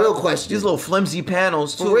That's God. the real question. These little flimsy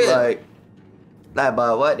panels For too. real. Like,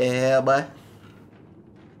 but what the hell, boy?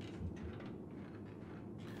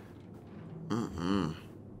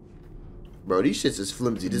 Bro, these shits is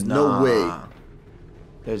flimsy. There's no way.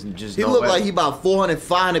 There's just He no look way. like he about 400,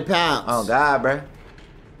 500 pounds. Oh God, bruh.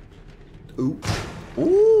 Oop.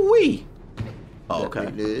 Ooh wee. Oh, okay.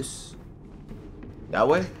 Like this. That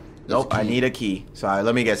way? Nope. I key. need a key. Sorry.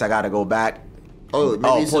 Let me guess. I gotta go back. Oh, maybe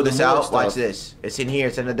Oh, it's pull in the this morgue out. stuff. Watch this. It's in here.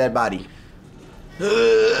 It's in the dead body.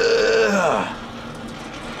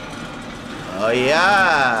 Oh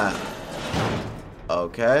yeah.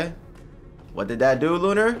 Okay. What did that do,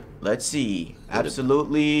 Lunar? Let's see.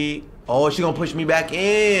 Absolutely. Oh, she gonna push me back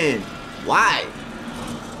in. Why?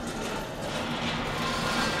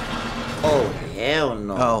 Oh, hell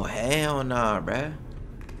no. Oh, hell nah, bruh.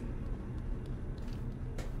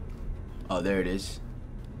 Oh, there it is.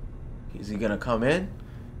 Is he gonna come in?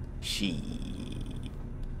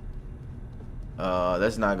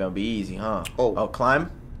 That's not gonna be easy, huh? Oh.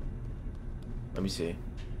 Climb? Let me see.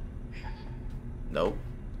 Nope.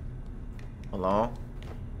 Along?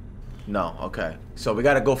 No, okay. So we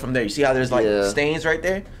gotta go from there. You see how there's like Yeah. stains right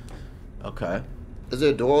there? Okay. Is there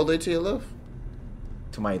a door all the way to your left?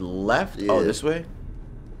 To my left? Yeah. Oh, this way?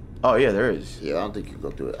 Oh, yeah, there is. Yeah, I don't think you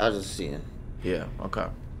go through it. I was just seeing. Yeah, okay.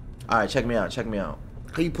 Alright, check me out, check me out.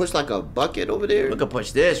 Can you push like a bucket over there? We could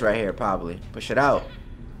push this right here, probably. Push it out.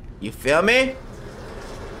 You feel me?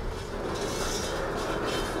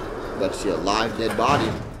 But see a live dead body.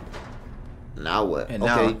 Now what? And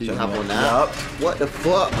okay, now, do you check hop me on out. that? Yup. What the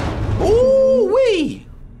fuck? Ooh wee!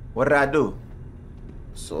 What did I do?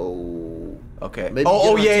 So Okay. Maybe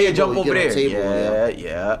Oh, get on yeah, table, jump you over get on there. table,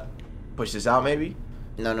 Yeah. Push this out, maybe?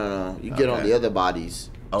 no. You get on Okay. the other bodies.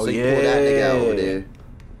 Oh, so you pull that nigga out over yeah. there.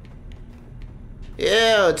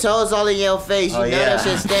 Yeah, toes all in your face. You Oh, know yeah. that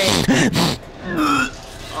shit stink.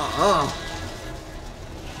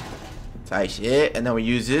 Tight shit. And then we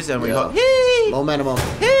use this and we Yeah. go, hey! Momentum.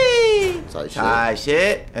 Hey! Tight shit. Tight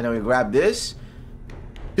shit. And then we grab this.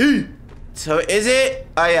 Hey. So is it?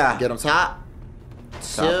 Oh, yeah. Get on top.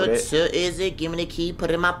 Top with So it. is it? Give me the key. Put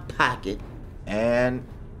it in my pocket. And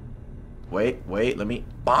wait, let me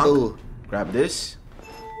bonk. Ooh. Grab this.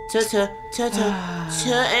 So is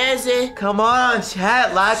it? Come on,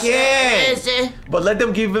 chat, lock in. Is it? But let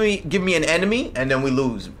them give me an enemy, and then we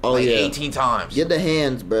lose. Oh, like yeah. 18 times. Get the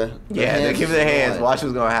hands, bruh. Yeah, they give me the hands. Watch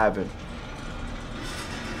what's gonna happen.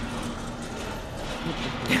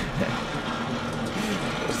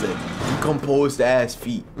 What's that? Decomposed ass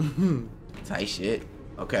feet. Tight shit.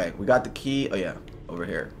 Okay, we got the key. Oh yeah, over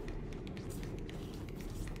here.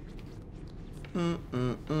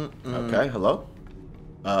 Okay, hello.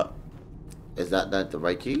 Is that the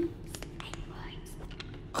right key?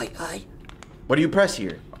 Aye. What do you press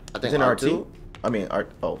here? I think Isn't it R2? I mean R.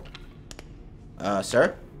 Oh.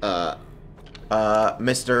 Sir.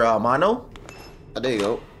 Mr. Mano. Oh, there you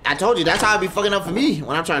go. I told you that's how it be fucking up for me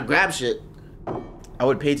when I'm trying to grab shit, I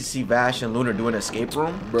would pay to see Vash and Lunar do an escape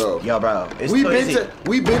room. bro. Yo, bro. It's we too been easy.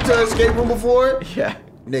 to an escape room before, Yeah.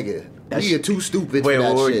 nigga. That We shit- are too stupid Wait, for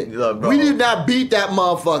that wait, shit. look, bro. We did not beat that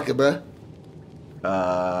motherfucker,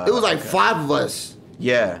 bruh. It was like okay. 5 of us.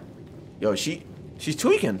 Yeah. Yo, she's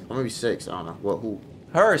tweaking. Or maybe 6. I don't know. What? Who?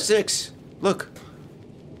 Her 6. Look.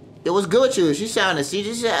 It was good with you. She sounded. She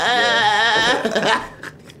just said.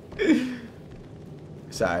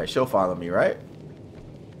 Sorry, she'll follow me, right?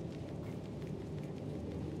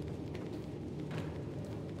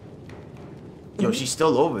 Yo, she's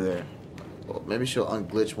still over there. Well, maybe she'll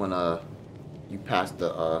unglitch when you pass the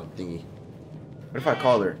thingy. What if I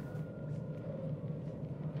call her?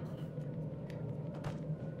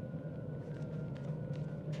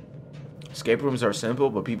 Escape rooms are simple,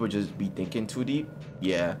 but people just be thinking too deep.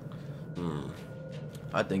 Yeah.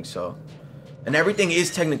 I think so. And everything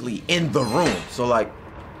is technically in the room. So like,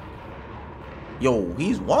 yo,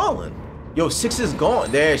 he's walling. Yo, 6 is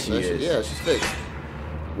gone. There she is. Yeah, she's fixed.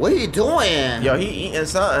 What are you doing? Yo, he eating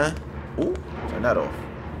something. Ooh, turn that off.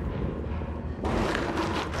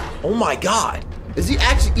 Oh my God. Is he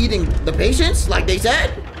actually eating the patients like they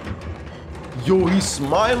said? Yo, he's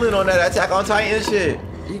smiling on that Attack on Titan shit.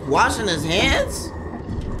 He's washing his hands?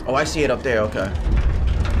 Oh, I see it up there. Okay.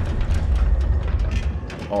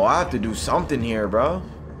 Oh, I have to do something here, bro.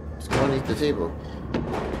 Let's go underneath the table.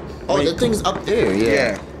 Oh, Wait. the thing's up there,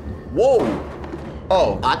 yeah. Whoa.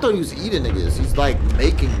 Oh. I thought he was eating niggas. He's like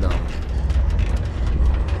making them.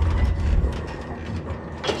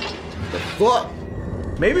 The fuck?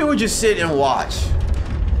 Maybe we'll just sit and watch.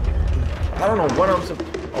 I don't know what I'm supposed.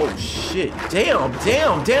 Oh shit. Damn.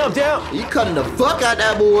 You cutting the fuck out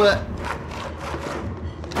that boy.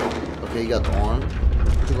 Okay, you got the arm.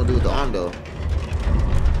 What you gonna do with the arm though?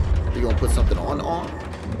 You gonna put something on the arm?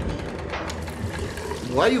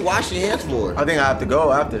 Why are you washing your hands for? I think I have to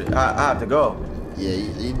go after. I have to go. Yeah,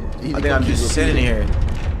 I think I'm just sitting here.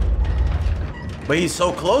 But he's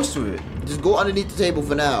so close to it. Just go underneath the table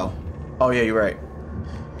for now. Oh yeah, you're right.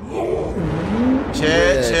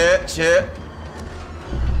 Chip.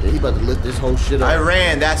 Yeah, he about to lift this whole shit up. I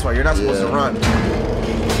ran, that's why. You're not supposed to run.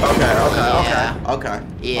 Okay.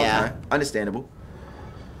 Yeah. Okay. Understandable.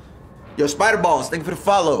 Yo, Spider Balls, thank you for the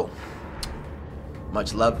follow.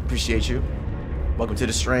 Much love, appreciate you. Welcome to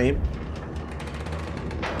the stream.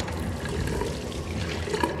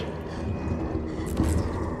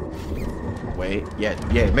 Wait, yeah,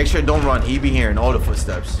 make sure don't run. He be hearing all the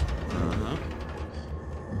footsteps.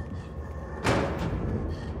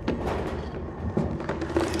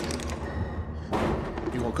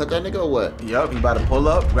 Cut that nigga or what? Yup, you about to pull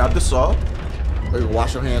up, grab the saw. Or you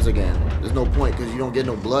wash your hands again. There's no point because you don't get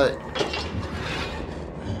no blood.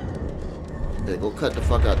 Yeah, go cut the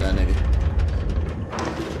fuck out that nigga.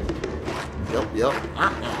 Yup.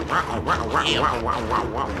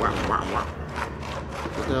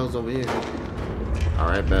 What the hell's over here?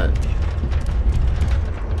 Alright, bet.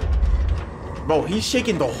 Bro, he's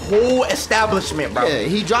shaking the whole establishment, bro. Yeah,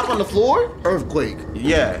 he dropped on the floor? Earthquake.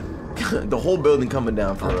 Yeah. The whole building coming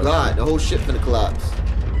down for us. Oh God, the whole shit finna collapse.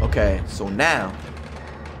 Okay, so now,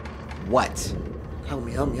 what? Help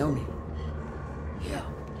me. Yeah.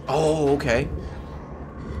 Oh, okay.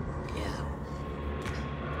 Yeah.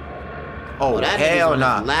 Oh, that hell nigga's on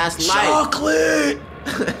nah. his last life. Chocolate!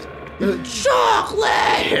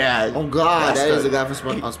 Chocolate! Yeah. Oh God, that's that is the guy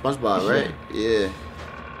from on SpongeBob, right? Yeah.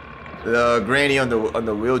 The granny on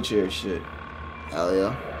the wheelchair shit. Hell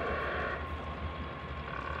yeah.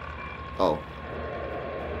 Oh.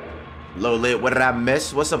 Low lit, what did I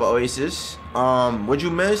miss? What's up, Oasis? What'd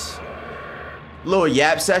you miss? Little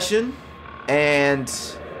yap session. And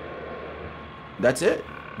that's it.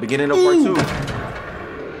 Beginning of part 2.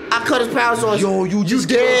 I cut his power source. Yo, you just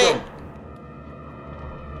dead. killed him.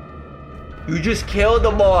 You just killed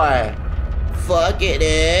the boy. Fuck it,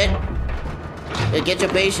 dude. Hey, get your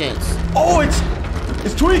patience. Oh, it's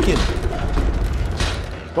tweaking.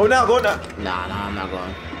 Go now. Nah, I'm not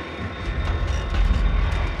going.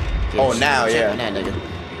 Oh, now, yeah. That nigga.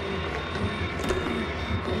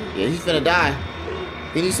 Yeah, he's finna die.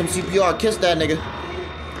 He needs some CPR. Kiss that nigga.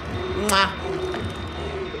 Mwah.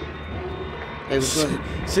 Hey, what's good?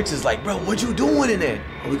 Six is like, bro, what you doing in there?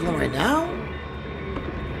 Are we going right now?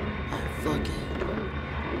 Oh, fuck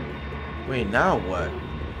it. Wait, now what?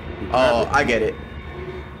 Oh, I get it.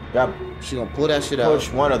 Got She gonna pull that shit out. push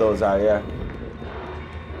one of those out, yeah.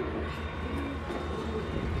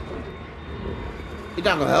 You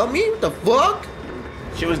not gonna help me? What the fuck?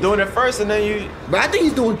 She was doing it first, and then you. But I think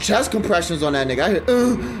he's doing chest compressions on that nigga. I hear,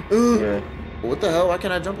 Yeah. What the hell? Why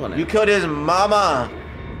can't I jump on that? You killed his mama.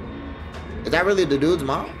 Is that really the dude's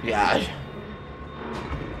mom? Yeah.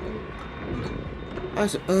 I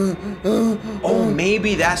said, Oh,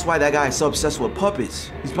 maybe that's why that guy is so obsessed with puppets.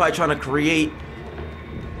 He's probably trying to create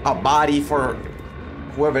a body for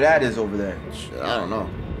whoever that is over there. I don't know.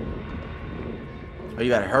 Oh, you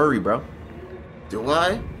gotta hurry, bro. Do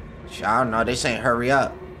I? I don't know. They saying hurry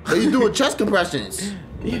up. But he's doing chest compressions.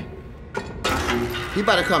 Yeah. He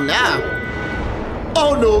about to come now.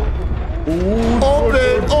 Oh no.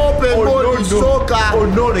 Open, Oh, no. Soka. Oh,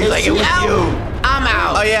 no, they Is like she it was out? you. I'm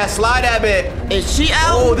out. Oh yeah, slide that bit. Is she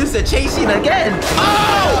out? Oh, this is a chase scene again.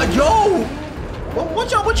 Oh, yo.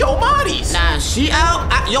 What's up with your bodies? Nah, she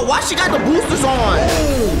out? Yo, why she got the boosters on?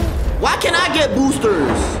 Why can't I get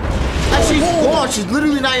boosters? Like she's gone. She's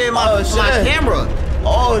literally not in my camera.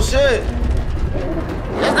 Oh shit.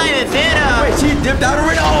 That's not even fair though. Wait, she dipped out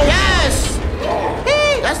already? Oh. Yes.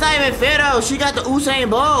 That's not even fair though. She got the Usain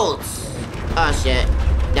Bolts. Oh shit.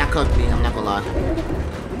 That cooked me. I'm not gonna lie.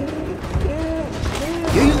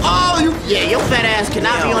 Yeah, your fat ass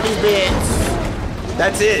cannot be on these beds.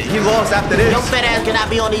 That's it. He lost after this. Your fat ass cannot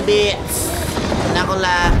be on these beds. I'm not gonna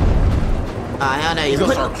lie. Hell no. He's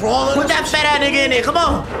gonna start crawling. Put that fat ass nigga in there. Come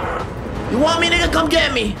on. You want me, nigga? Come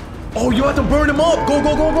get me. Oh, you have to burn him up. Go,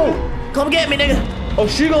 go, go, go. Come get me, nigga. Oh,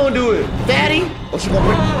 she gonna do it. Fatty. Oh, she gonna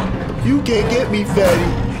break. You can't get me,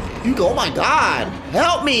 fatty. You go. Oh my God.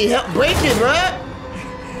 Help me. Break it, bruh.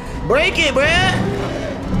 Break it, bruh.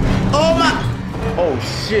 Oh my. Oh,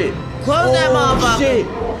 shit. Close that motherfucker. Shit.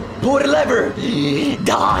 Pull the lever.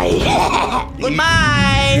 Die.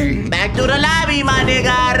 Goodbye. Back to the lobby, my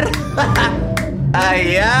nigga.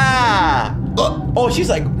 Yeah. Oh, she's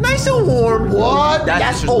like, nice and warm. What?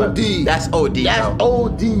 That's disrespect. OD. That's OD. That's bro.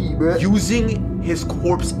 OD, bro. Using his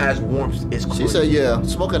corpse as warmth is crazy. She said, yeah,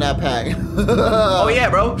 smoking that pack. Oh, yeah,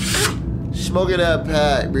 bro. Smoking that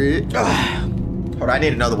pack, bro. Hold on, I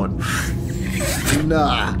need another one.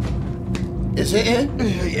 Nah. It's hitting?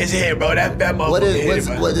 It's here, bro. That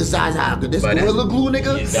motherfucker. What is size how? This But gorilla glue,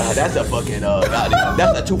 nigga? Nah, that's a fucking,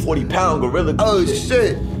 that's a 240-pound gorilla glue. Oh,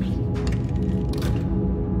 shit.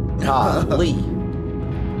 Golly.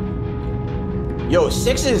 Yo,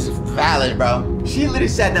 6 is valid, bro. She literally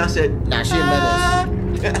sat down and said, Nah, she a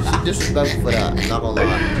menace. She disrespectful for that. I'm not gonna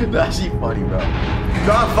lie. nah, she funny, bro.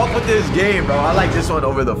 No, I fuck with this game, bro. I like this one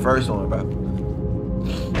over the first one, bro.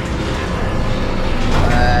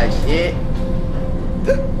 Shit.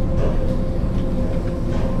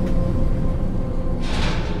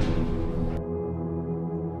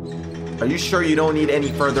 Are you sure you don't need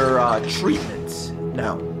any further treatments?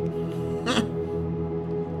 No.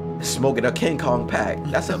 Smoking a King Kong pack.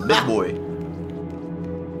 That's a big boy.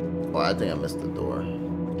 Oh, I think I missed the door.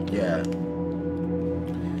 Yeah.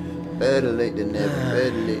 Better late than never.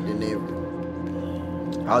 Better late than never.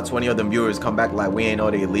 How 20 of them viewers come back like we ain't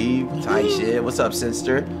know they leave. Tight shit. What's up,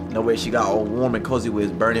 sister? No way she got all warm and cozy with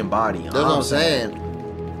his burning body. That's what I'm saying.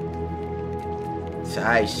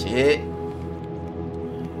 Tight shit.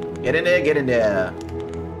 Get in there, get in there.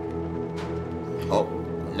 Oh,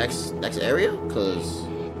 next area? Cause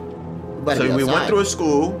So we went through a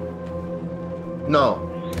school. No.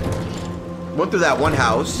 Went through that one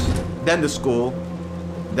house, then the school,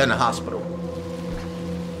 then the hospital.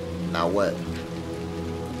 Now what?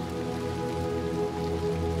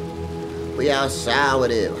 We outside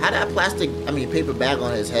with it. How that paper bag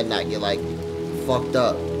on his head not get like fucked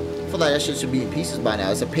up? I feel like that shit should be in pieces by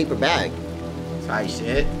now. It's a paper bag. Tight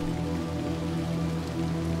shit.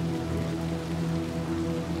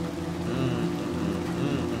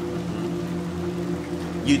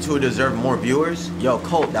 You two deserve more viewers. Yo,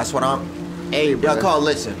 Colt, that's what I'm. Hey, bro. Yo, Colt,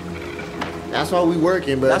 listen. That's why we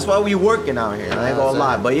working, bro. That's why we working out here. I ain't gonna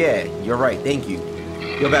lie, but yeah, you're right. Thank you.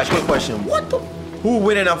 Yo, Bash, quick question. What the? Who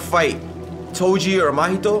win in a fight, Toji or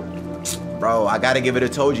Mahito? Bro, I gotta give it to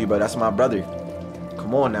Toji, bro. That's my brother.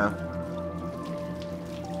 Come on now.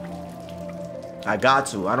 I got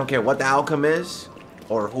to. I don't care what the outcome is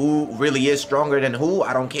or who really is stronger than who.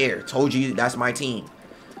 I don't care. Toji, that's my team.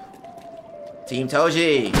 Team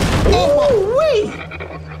Toji. Oh, wait.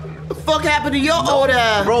 The fuck happened to your old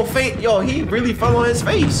ass? Bro, yo, he really fell on his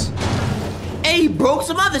face. Hey, he broke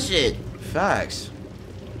some other shit. Facts.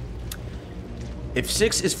 If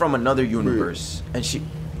 6 is from another universe and she...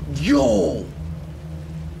 Yo!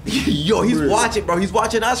 Yo, he's watching, bro. He's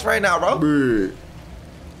watching us right now, bro.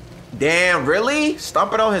 Damn, really?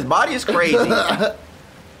 Stomping on his body is crazy.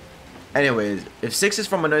 Anyways, if 6 is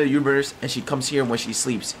from another universe and she comes here when she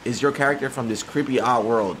sleeps, is your character from this creepy odd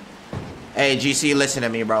world? Hey, GC, listen to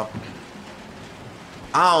me, bro.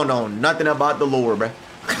 I don't know nothing about the lore, bro.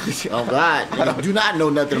 Oh God, I do not know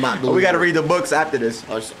nothing about the lore. We gotta read the books after this.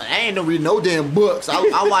 I ain't no read no damn books.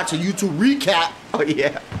 I watch a YouTube recap. Oh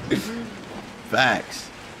yeah. Facts.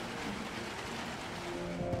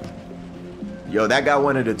 Yo, that guy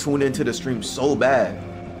wanted to tune into the stream so bad.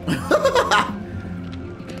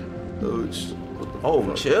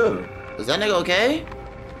 Oh, chill. Is that nigga okay?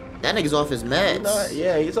 That nigga's off his meds.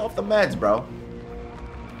 Yeah, he's off the meds, bro.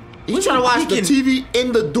 He trying to watch the TV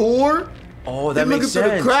in the door? Oh, that makes sense. Looking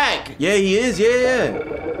through the crack. Yeah, he is.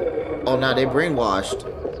 Yeah. Oh, nah, they brainwashed.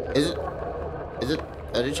 Is it?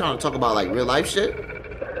 Are they trying to talk about like real life shit?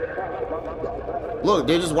 Look,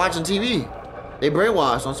 they're just watching TV. They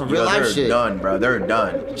brainwashed on some real life shit. They're done, bro. They're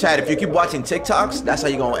done. Chad, if you keep watching TikToks, that's how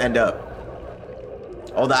you gonna end up.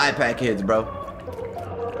 All the iPad kids, bro.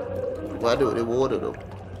 What I do with the water though?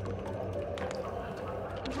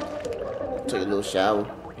 Take a little shower.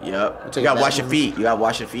 Yep. You gotta wash your feet. You gotta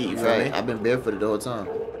wash your feet. You feel me? I've been barefooted the whole time.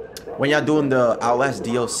 When y'all doing the Outlast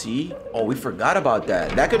DLC, oh, we forgot about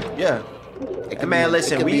that. That could, yeah. It Man,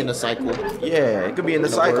 listen, it could be in the cycle. Yeah, it could be in the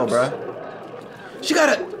cycle, bro. She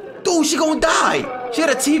got a, dude. She gonna die. She had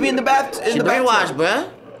a TV in the bath. She brainwashed, bruh.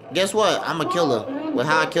 Guess what? I'm a killer. Well,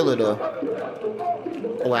 how I kill her though?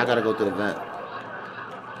 Oh, I gotta go through the vent.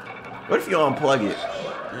 What if you unplug it?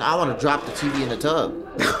 I want to drop the TV in the tub.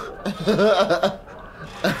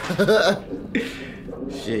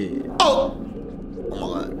 Shit. Oh!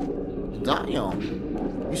 Oh my god.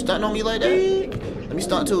 Damn. You stunting on me like that? Let me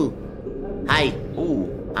stunt too. Hi.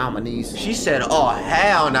 Ooh. On my knees. She said, oh,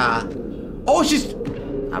 hell nah. Oh, she's...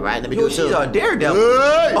 Alright, let me Yo, do it she's too. a daredevil.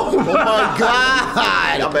 Hey! Oh Oh my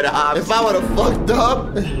god! Y'all better hop. If I would have fucked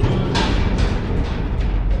up.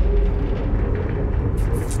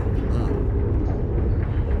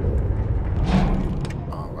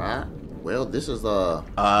 Alright. Well, this is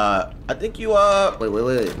I think you,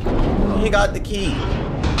 Wait. he got the key.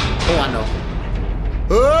 Oh, I know.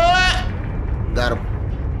 Got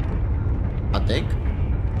him. I think.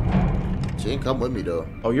 She ain't come with me though.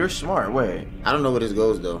 Oh, you're smart. Wait. I don't know where this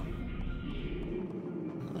goes though.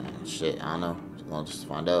 Shit, I don't know. We'll just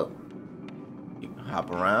find out. Hop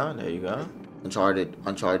around. There you go. Uncharted.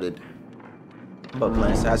 I'm about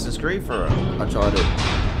playing Assassin's Creed for her. Uncharted.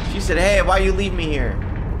 She said, hey, why you leave me here?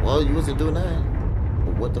 Well, you wasn't doing that.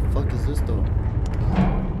 But what the fuck is this though?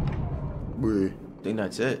 Bruh. I think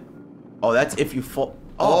that's it. Oh, that's if you fall.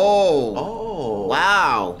 Oh. Oh.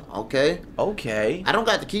 Wow. Okay. Okay. I don't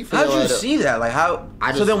got the key for How'd you that. see that? Like how?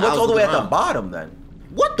 So then what's all the way at the bottom then?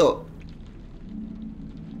 What the?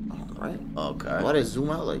 Alright. Okay. Why did it zoom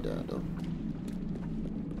out like that though?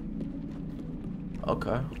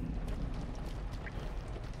 Okay.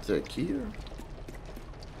 Is there a key here?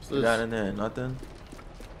 You got in there, nothing?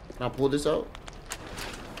 Can I pull this out?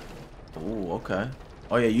 Ooh, okay.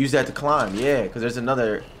 Oh yeah, use that to climb, yeah, because there's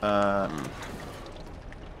another, right?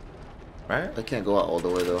 I can't go out all the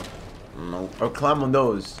way though. No. Or climb on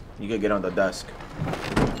those. You could get on the desk.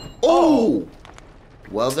 Oh!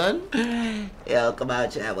 Well then. Yo, come on,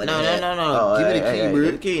 chat. No. Give me the key, Get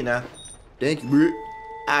bro. the key now. Thank you, bro.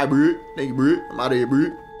 Alright, bro. Thank you, bro. I'm out of here,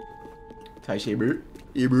 bro. Tight shit, bro.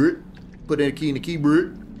 Yeah, bro. Put in the key in the key,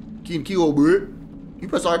 bro. Key in the keyhole, bro. You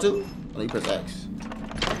press R2? Oh, you press X.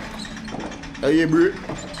 Oh yeah, bro.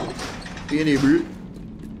 Be in here, bro.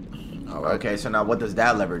 Alright. Okay, so now what does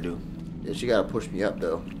that lever do? Yeah, she gotta push me up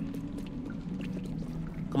though.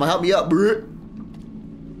 Come on, help me up, bro.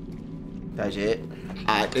 Tight shit.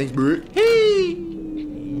 Alright, thanks, bro. Hey.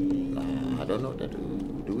 I don't know what that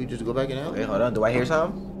do. Do we just go back in the Wait, alley? hold on. Do I hear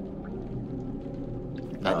something?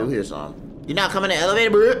 I do hear something. You not coming in the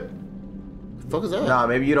elevator, bro? The fuck is that? Nah,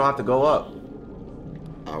 maybe you don't have to go up.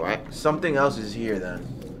 Alright. Something else is here then.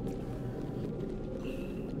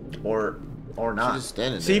 Or not. just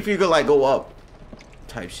standing See there. if you could like go up.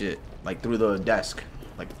 Type shit. Like through the desk.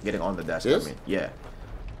 Like getting on the desk. This? I mean. Yeah.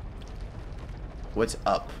 What's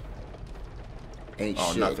up? Ain't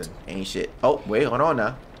Oh, shit. nothing. Ain't shit. Oh, wait, hold on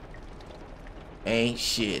now. Ain't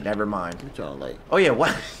shit. Never mind. You trying to like... Oh yeah,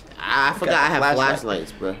 what? I forgot I have flashlight.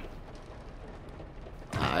 flashlights, bro.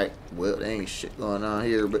 Alright. Well, there ain't shit going on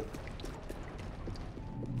here, but...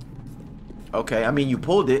 Okay, I mean you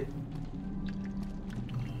pulled it.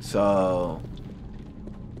 So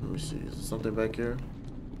Let me see. Is there something back here?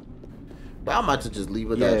 But I'm about to just leave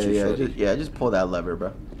yeah, without you, shorty. just pull that lever,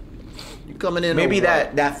 bro. You coming in? Maybe or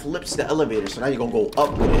what? that flips the elevator, so now you're gonna go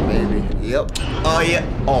up with it. Maybe. Yep. Oh yeah.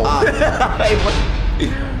 Oh.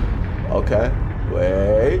 Okay.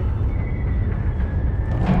 Wait.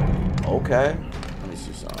 Okay. Let me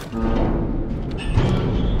see something.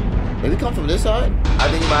 Maybe come from this side? I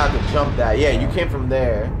think you might have to jump that. Yeah, you came from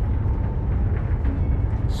there.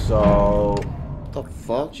 So What the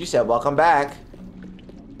fuck? she said, "Welcome back."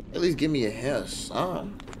 At least give me a hint,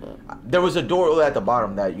 son. There was a door at the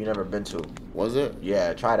bottom that you never been to. Was it?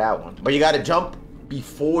 Yeah, try that one. But you gotta jump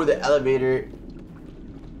before the elevator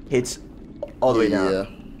hits all the way down. Yeah.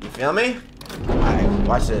 You feel me? Alright,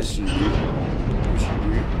 watch this.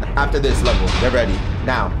 After this level, they're ready.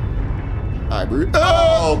 Now. Alright, bro.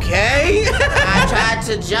 Okay. I tried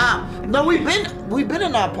to jump. No, we've been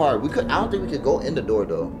in that part. I don't think we could go in the door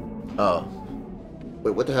though. Oh.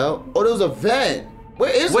 Wait, what the hell? Oh, there was a vent. Where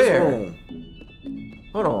is Where? this room?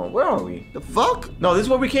 Hold on, where are we? The fuck? No, this is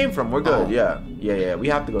where we came from. We're good. Oh. Yeah. We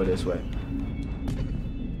have to go this way.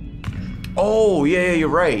 Oh, yeah, you're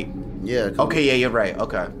right. Yeah. Okay, yeah, you're right.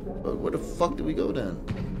 Okay. But where the fuck did we go then?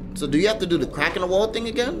 So do you have to do the crack in the wall thing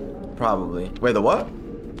again? Probably. Wait, the what?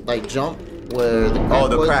 Like jump where the crack Oh,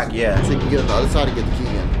 the was, crack, yeah. So you can get on the other side and get the key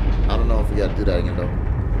in. I don't know if we gotta do that again though.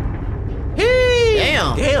 Hey!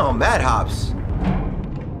 Damn. Mad hops.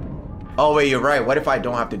 Oh, wait, you're right. What if I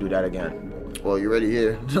don't have to do that again? Well, you're already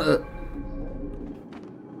here.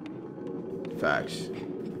 Facts.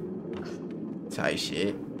 Tight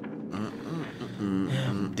shit.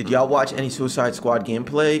 Did y'all watch any Suicide Squad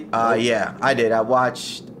gameplay? Yeah, I did. I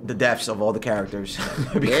watched the deaths of all the characters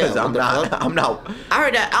because Yeah, I'm not. I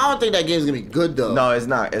heard that. I don't think that game's gonna be good though. No, it's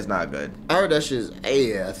not. It's not good. I heard that shit's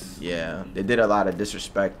AF. Yeah, they did a lot of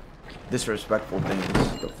disrespectful things.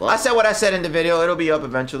 The fuck? I said what I said in the video. It'll be up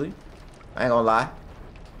eventually. I ain't gonna lie.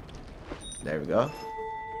 There we go.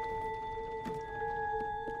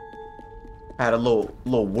 I had a little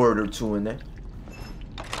word or two in there.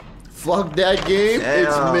 Fuck that game.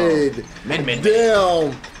 Damn. It's Mid.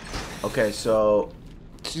 Damn. Okay, so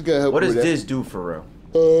She's gonna help what me does with this do for real?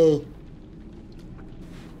 that.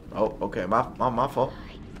 Oh, okay, my fault.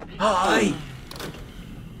 Hi.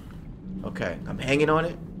 Okay, I'm hanging on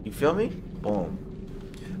it. You feel me? Boom.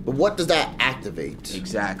 But what does that activate?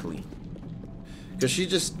 Exactly. Cause she's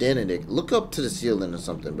just standing there. Look up to the ceiling or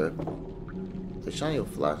something, bro. Like shine your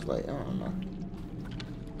flashlight. I don't know.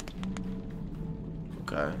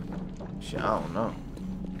 Okay. Shit, I don't know.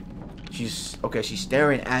 She's okay. She's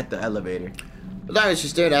staring at the elevator, But not even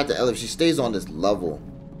she's staring at the elevator. She stays on this level.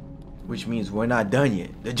 which means we're not done yet.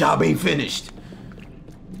 The job ain't finished.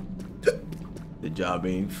 The job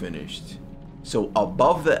ain't finished. So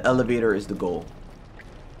above the elevator is the goal.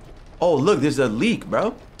 Oh, look, there's a leak,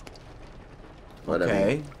 bro. What I Okay.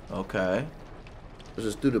 mean. Okay. It's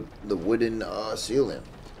just through the wooden ceiling.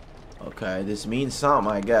 Okay. This means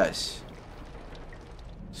something, I guess.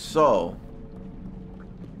 So.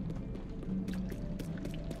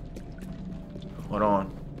 Hold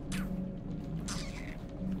on.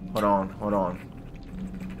 Hold on.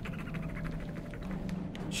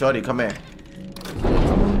 Shorty, come here.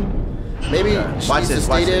 Maybe Okay. she Watch needs this, to stay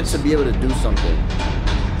watch there this. to be able to do something.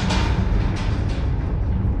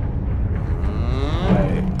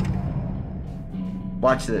 Wait.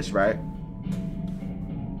 Watch this, right?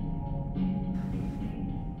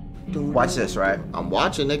 Watch this, right? I'm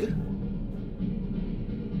watching, nigga.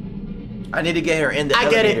 I need to get her in the I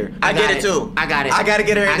get it. elevator. I get got it it. too. I got it. I gotta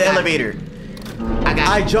get her in I the got it. elevator. I got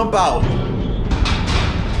I it. jump out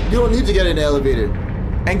You don't need to get in the elevator.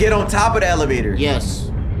 and get on top of the elevator. Yes.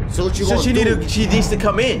 So what you So gonna do? she needs to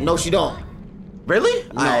come in. No, she don't. Really?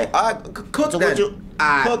 No. I cook So then. what you?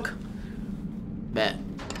 I Cook. Bet.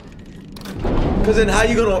 Cause then how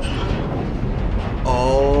you gonna?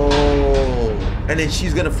 Oh. And then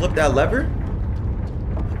she's gonna flip that lever.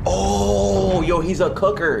 Oh, yo, he's a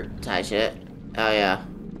cooker. Tight shit. Oh yeah.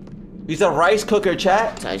 He's a rice cooker,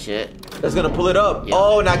 chat. Tight shit. That's gonna pull it up. Yeah.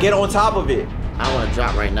 Oh, now get on top of it. I don't want to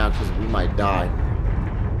drop right now because we might die.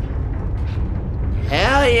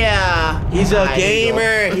 Hell yeah. He's a Alright, here you go.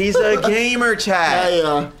 gamer. He's a gamer, chat.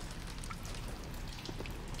 Yeah.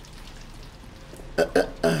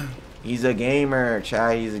 He's a gamer,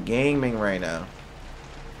 chat. He's gaming right now.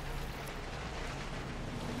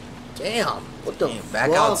 Damn. What the Damn, back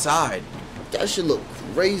fuck? outside. That shit look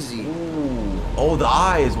crazy. Ooh. Oh, the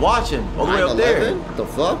eye is watching all the way up there. 9/11? The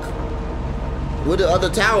fuck? Where the other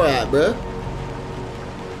tower at, bruh?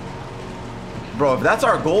 Bro, if that's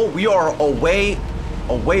our goal, we are away.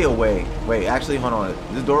 Wait, actually, hold on.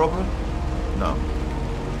 Is this door open? No.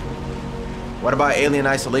 What about Alien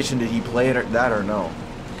Isolation? Did he play that or no?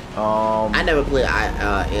 I never played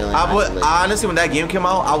Alien Isolation. Honestly, when that game came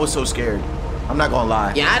out, I was so scared. I'm not gonna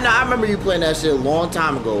lie. Yeah, I know. I remember you playing that shit a long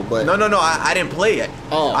time ago, but No. I didn't play it.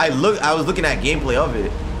 Oh. I was looking at gameplay of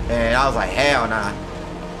it, and I was like, hell nah.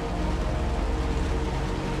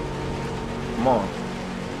 Come on.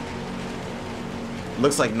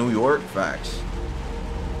 Looks like New York. Facts.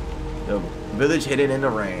 The village hidden in the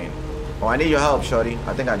rain. Oh, I need your help, shorty.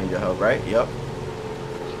 I think I need your help, right? Yep.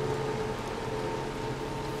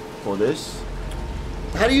 For this.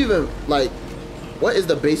 How do you even, like, what is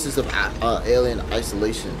the basis of Alien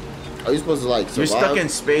Isolation? Are you supposed to, like, survive? You're stuck in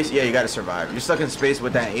space. Yeah, you gotta survive. You're stuck in space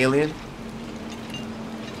with that alien.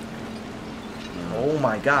 Oh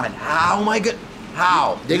my god. How? My god.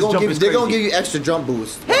 How? They're This gonna jump give is they're gonna crazy. give you extra jump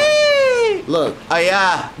boost. Hey! Look, Oh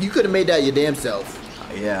yeah. you could have made that your damn self.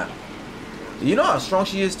 Yeah. You know how strong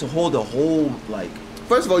she is to hold the whole, like,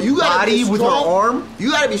 First of all, you gotta body be with her strong. arm?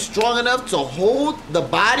 You gotta be strong enough to hold the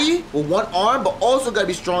body with one arm, but also gotta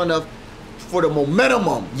be strong enough for the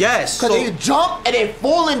momentum. Yes. Cause they jump and they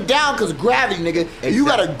falling down cause gravity, nigga. And you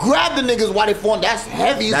gotta grab the niggas while they falling. That's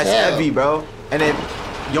heavy as That's hell. heavy, bro. And then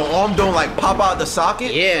your arm don't like pop out the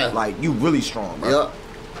socket. Yeah. Like you really strong, bro. Yep.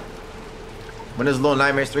 When does Little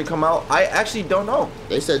Nightmares 3 come out? I actually don't know.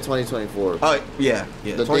 They said 2024. Oh yeah.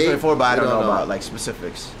 The 2024, date, but I we don't don't know know. about like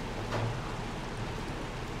specifics.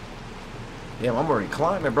 Damn, I'm already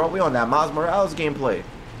climbing, bro. We on that Miles Morales gameplay.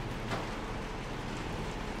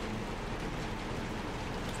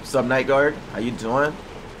 What's up, Night Guard? How you doing?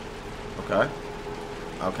 Okay.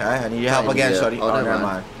 Okay, I need your help I need again, your- shorty. oh, Oh, never never mind.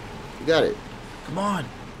 mind. You got it. Come on.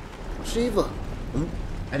 Shiva.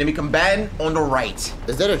 Enemy combatant on the right.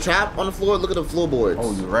 Is that a trap on the floor? Look at the floorboards.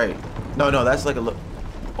 Oh, you're right. No, that's like a look.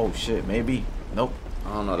 Oh shit, maybe. Nope.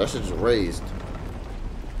 I don't know. That shit just raised.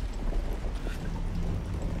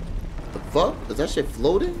 The fuck? Is that shit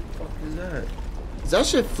floating? What the fuck is that? Is that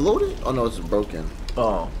shit floating? Oh no, it's broken.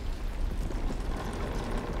 Oh.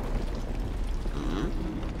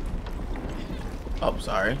 Oh,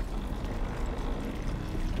 sorry.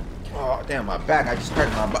 Oh, damn, my back. I just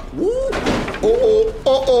cracked my back. Woo!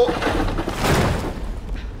 Oh.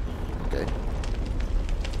 Okay.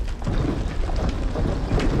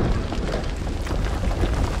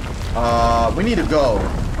 We need to go.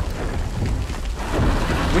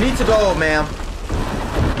 We need to go, ma'am.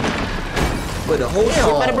 Wait, the whole shit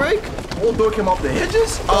about to break? The whole door came off the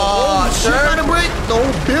hinges? Shit about to break? The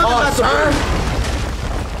whole building about to break?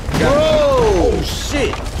 Bro! Oh,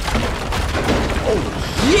 shit. Oh,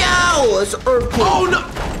 Yo! It's an earthquake. oh no!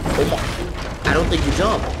 Oh my. I don't think you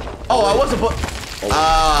jumped. Oh, I wasn't put.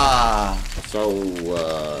 So,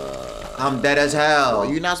 I'm dead as hell.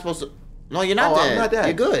 you're not supposed to. No, you're not Oh, dead. I'm not dead.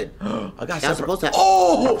 You're good. I got You're supposed to.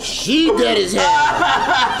 Oh! She dead as hell.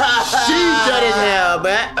 She's dead as hell,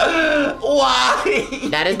 man. Why?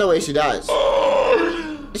 Nah, there's no way she dies.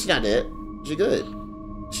 She's not dead. She good.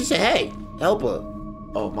 She said, hey, help her.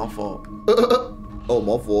 Oh, my fault. Oh,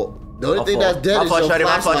 my fault. The only thing that's dead my is fault, your Shorty,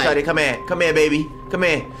 my fault, flashlight. Shorty. Come here, baby. Come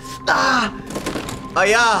here. Ah! Oh,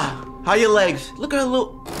 yeah. How your legs? Look at her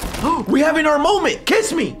little... We having our moment.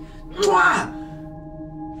 Kiss me. Mwah!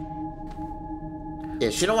 Yeah,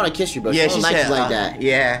 she don't want to kiss you, bro. Yeah, She don't like said, you like that.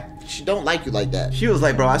 Yeah. She don't like you like that. She was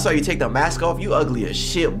like, bro, I saw you take the mask off. You ugly as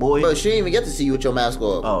shit, boy. Bro, she didn't even get to see you with your mask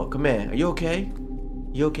off. Oh, come here. Are you okay?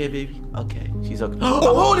 You okay, baby? Okay. She's okay. I'm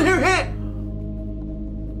holding her hand.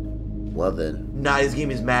 Well, then. Nah, this game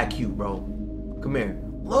is mad cute, bro. Come here.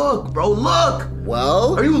 Look, bro, look.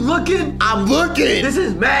 Well? Are you looking? I'm looking. This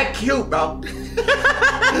is mad cute, bro.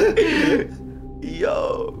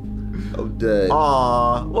 Yo. I'm dead.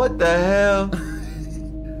 Aw, what the hell?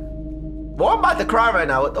 Boy, I'm about to cry right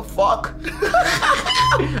now. What the fuck?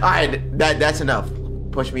 Alright, that's enough.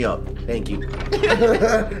 Push me up. Thank you.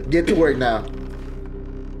 Get to work now.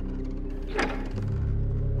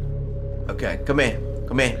 Okay, come here.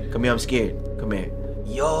 Come here. Come here, I'm scared. Come here.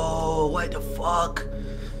 Yo, what the fuck?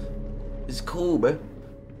 It's cool, bro.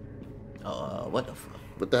 What the fuck?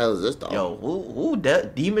 What the hell is this, dog? Yo, who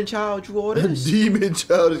that demon child you all this? Demon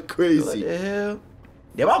child is What crazy. the hell?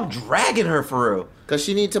 Damn, I'm dragging her for real. Cause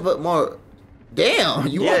she needs to put more. Damn,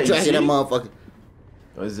 you Yeah, are you dragging that see? motherfucker.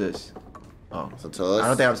 What is this? Oh, So tell us. I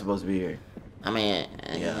don't think I'm supposed to be here. I mean,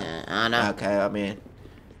 Yeah. I don't know. Okay, I mean,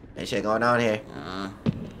 that shit going on here.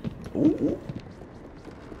 Ooh.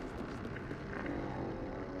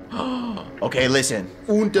 Okay, listen.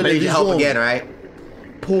 Un I need your help television. again,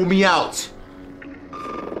 right? Pull me out.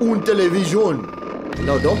 Un television.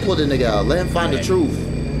 No, don't pull the nigga out. Let him find the truth.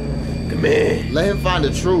 Come here. Let him find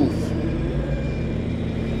the truth.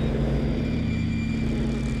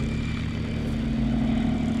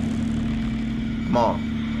 Come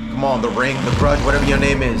on. Come on, the ring, the grudge, whatever your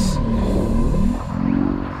name is.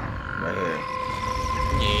 Right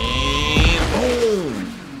here. Boom.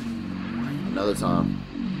 Another time.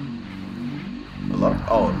 Hello?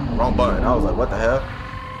 Oh, wrong button. I was like, what the hell?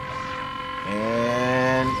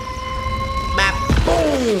 And... Bap.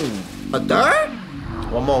 Boom. A third?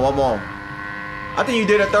 One more. I think you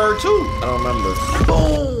did a third too. I don't remember.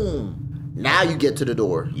 Boom. Now you get to the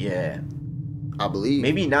door. Yeah. I believe.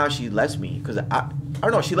 Maybe now she lets me, because I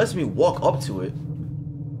don't know, she lets me walk up to it.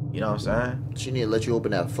 You know what I'm saying? She need to let you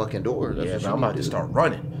open that fucking door. That's Yeah, what but she I'm need about to start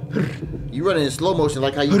running. You running in slow motion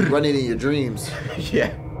like how you running in your dreams.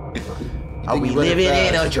 Yeah. Are we you running living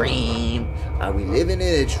in a fast. dream? Are we living in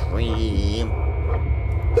a dream?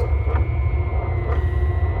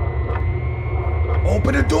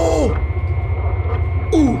 Open the door!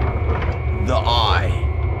 Ooh! The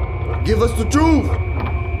eye. Give us the truth!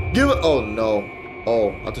 Give it. Oh no. Oh,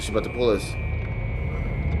 I thought she about to pull us.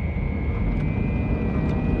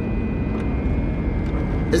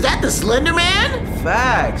 Is that the Slender Man?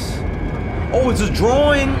 Facts. Oh, it's a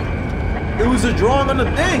drawing. It was a drawing on the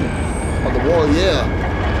thing. On the wall, yeah.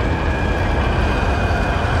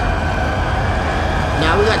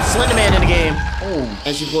 Now we got the Slender Man in the game. Oh,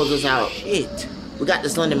 And she pulls us out. shit. We got the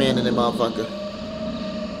Slender Man in the motherfucker.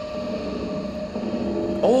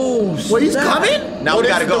 Oh, Wait, he's snap. coming? Now Oh, we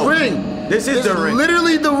this gotta is go. The ring. This is the ring.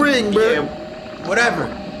 Literally the ring, bro. Yeah, whatever.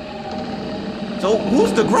 So,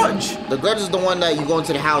 who's the grudge? The grudge is the one that you go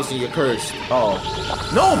into the house and you're cursed. Oh.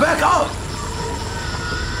 No, back up.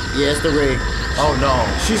 Yeah, it's the ring. Oh,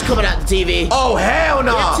 no. She's coming out the TV. Oh, hell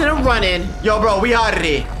no. Get to the running. Yo, bro, we out of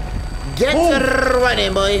there. Get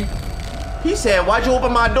running, boy. He said, "Why'd you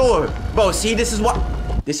open my door, bro?" See, this is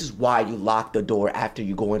why you lock the door after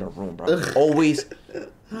you go in a room, bro. Always,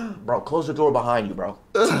 bro. Close the door behind you, bro.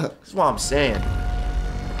 That's what I'm saying.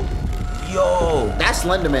 Yo, That's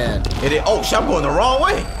Slender Man. it is. Oh, shit, I'm going the wrong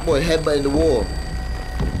way. Boy, headbutting the wall.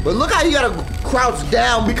 But look how you gotta crouch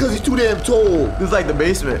down because he's too damn tall. This is like the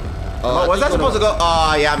basement. I Was I think supposed to go?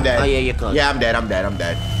 Oh, yeah, I'm dead. Oh, yeah, you're close. Yeah, I'm dead. I'm dead.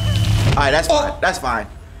 All right, that's fine. That's fine.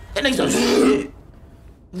 That nigga's so Shit.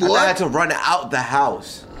 What? I had to run out the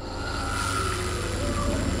house.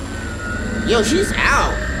 Yo, she's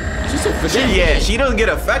out. She's a Yeah, she doesn't get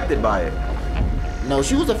affected by it. No,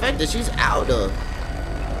 she was affected. She's out though.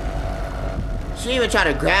 She didn't even try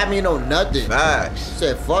to grab me, no nothing. Facts. She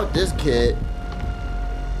said, fuck this kid.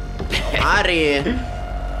 Out of here.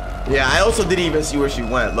 Yeah, I also didn't even see where she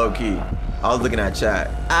went, low key. I was looking at chat.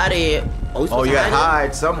 Out of here. Oh, you gotta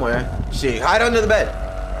hide somewhere. Shit, hide under the bed.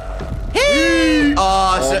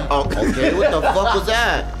 Oh, shit. Oh. Okay, what the fuck was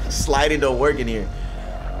that? Sliding don't work in here.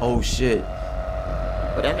 Oh, shit.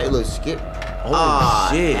 But that nigga look skip. Oh,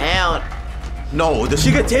 shit. Hell. No, does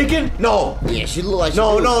she get taken? No. Yeah, she look like she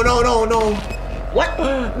No, look- no, no, no, no. What?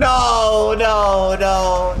 No, no,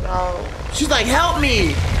 no, no. She's like, help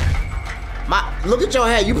me. Look at your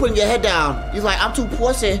head. You putting your head down. He's like, I'm too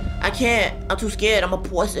pussy. I can't. I'm too scared. I'm a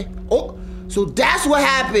pussy. Oh, so that's what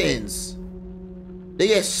happens. They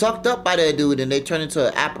get sucked up by that dude and they turn into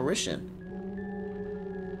an apparition.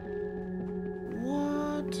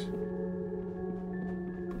 What?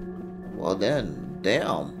 Well then,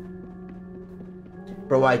 damn.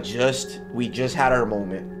 Bro, we just had our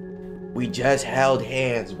moment. We just held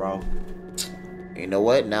hands, bro. You know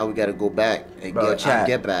what? Now we gotta go back and Bro, chat.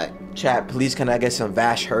 get back. Chat, please can I get some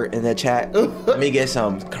Vash hurt in the chat? Let me get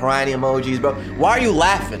some crying emojis, bro. Why are you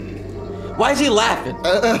laughing? Why is he laughing?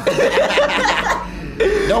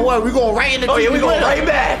 Don't worry, we going right into Oh yeah, we you going with right him.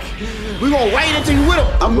 back. We going right into you with him.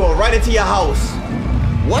 I'm going right into your house.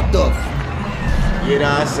 What the? You know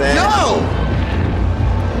what I'm saying? No.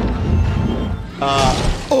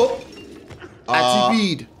 I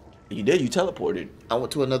TP'd. You did, you teleported. I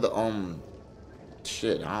went to another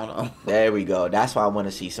shit. I don't know. There we go. That's why I want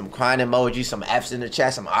to see some crying emojis, some F's in the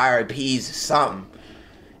chat, some RIPs, something.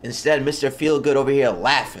 Instead, Mr. Feelgood over here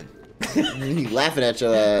laughing. He laughing at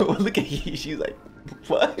your ass. Look at you. She's like,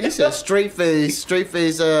 what? He said straight face.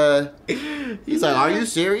 He's like, are you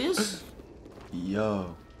serious?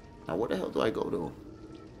 Yo. Now where the hell do I go to?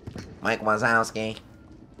 Mike Wazowski.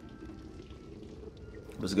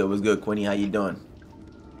 What's good? What's good, Quinny? How you doing?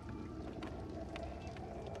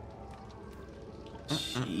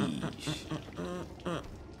 Sheesh.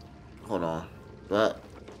 Hold on. But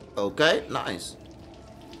okay, nice.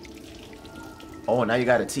 Oh, now you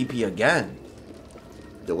got a TP again.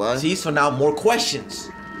 The what? See, so now more questions.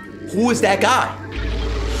 Who is that guy?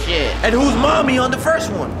 Shit. And who's mommy on the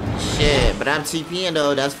first one? Shit. But I'm TPing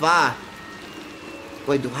though. That's fine.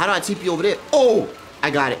 Wait, how do I TP over there? Oh,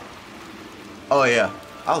 I got it. Oh yeah.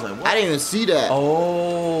 I was like, what? I didn't even see that.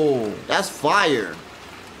 Oh. That's fire.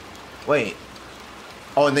 Wait.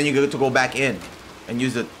 Oh, and then you get to go back in and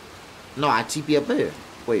use the. No, I TP up here.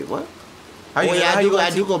 Wait, what? How you? Oh, yeah, how I you do. gonna I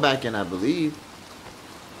do go back in, I believe.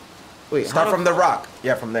 Wait, Start how from the rock.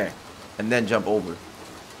 Yeah, from there, and then jump over.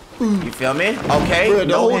 You feel me? Okay. Bro, the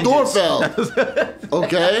no whole door hinges. fell.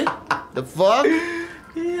 Okay. The fuck?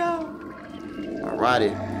 Yeah.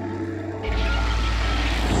 Alrighty.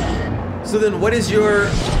 So then, what is your?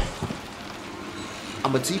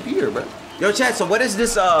 I'm a TP here, bro. Yo, chat. So what is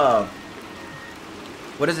this?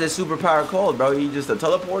 What is this superpower called, bro? You just a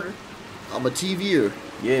teleporter? I'm a TVer.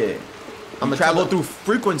 Yeah. I'm You a travel through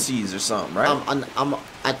frequencies or something, right?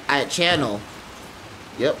 I channel.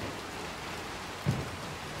 Yep.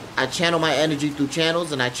 I channel my energy through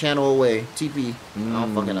channels and I channel away. TP. I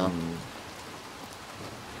don't fucking know.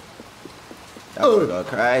 That would go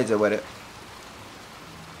crazy with it.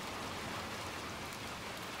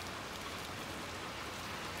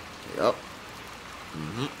 Yep.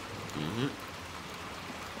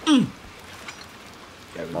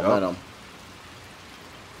 There we Momentum.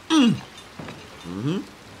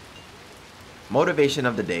 Motivation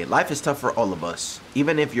of the day. Life is tough for all of us,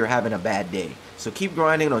 even if you're having a bad day. So keep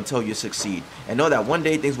grinding until you succeed. And know that one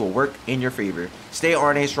day things will work in your favor. Stay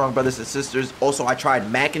RNA strong, brothers and sisters. Also, I tried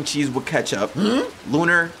mac and cheese with ketchup.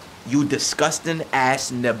 Lunar, you disgusting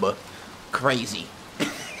ass nibba. Crazy.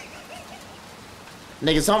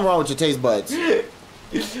 Nigga, something wrong with your taste buds.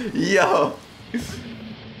 Yo.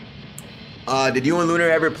 Did you and Lunar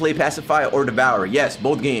ever play Pacify or Devour? Yes,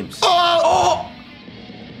 both games. Oh!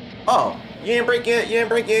 You didn't break your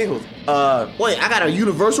ankles. Wait, I got a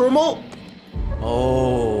universal remote?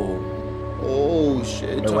 Oh. Oh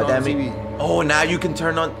shit! And what that mean? Oh, now you can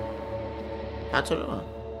turn on. I turn it on.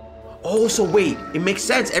 Oh, so wait, it makes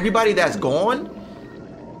sense. Everybody that's gone,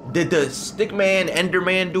 did the Stickman,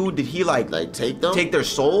 Enderman dude? Did he like take them? Take their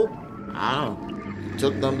soul? I don't know.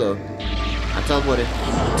 Took them though. I teleported.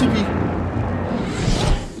 TV.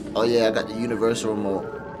 Oh yeah, I got the universal remote.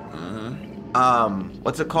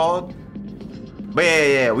 What's it called? But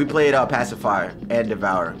yeah, we played Pacifier and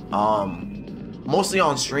Devour. Mostly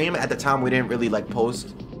on stream. At the time, we didn't really like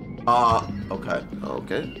post. Okay.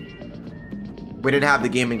 Okay. We didn't have the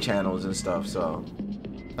gaming channels and stuff, so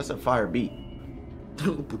that's a fire beat.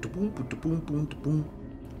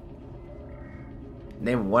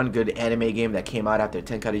 Name one good anime game that came out after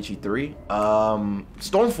Tenkaichi 3.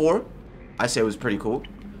 Storm 4. I say it was pretty cool.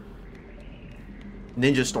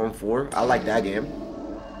 Ninja Storm 4. I like that game.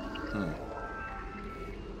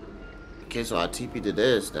 Okay, so I TP to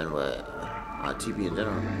this, then what? I TP in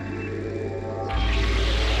general.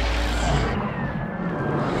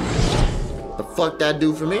 The fuck that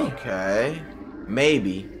do for me? Okay.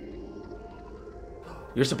 Maybe.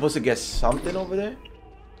 You're supposed to get something over there?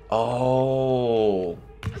 Oh.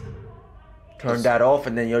 Turn that off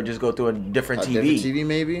and then you'll just go through a different TV. Different TV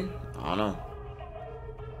maybe? I don't know.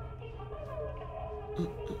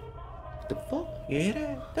 The fuck? You hear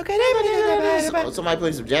that? Look at that. Somebody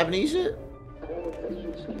playing some Japanese shit?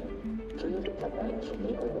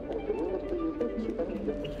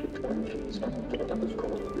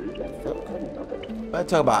 I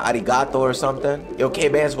talk about arigato or something. Yo,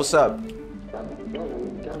 K-Bands, what's up?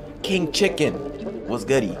 King Chicken, what's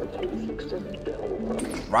goody?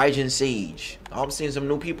 Raijin Sage. Oh, I'm seeing some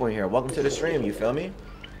new people in here. Welcome to the stream, you feel me?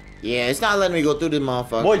 Yeah, it's not letting me go through this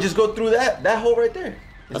motherfucker. Boy, just go through that hole right there.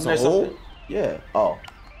 That's a hole? Something? Yeah. Oh.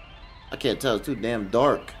 I can't tell. It's too damn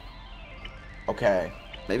dark. Okay.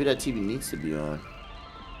 Maybe that TV needs to be on.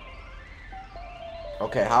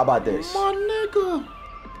 Okay, how about this? My nigga.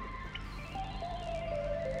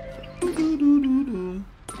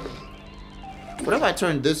 What if I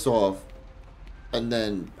turn this off and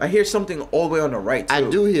then... I hear something all the way on the right, too. I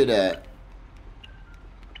do hear that.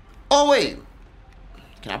 Oh, wait.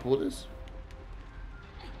 Can I pull this?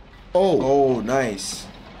 Oh. Oh, nice.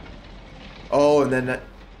 Oh, and then that...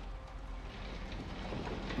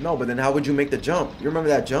 No, but then how would you make the jump? You remember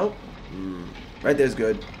that jump? Right there's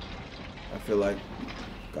good. I feel like...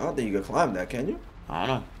 I don't think you can climb that, can you? I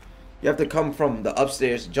don't know. You have to come from the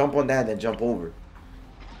upstairs, jump on that, and then jump over.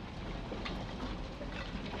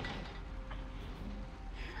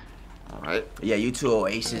 Alright. Yeah, you too,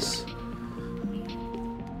 Oasis.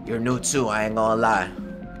 You're new too, I ain't gonna lie.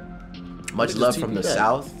 Much love from the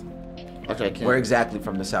south. Okay, I can't. Where exactly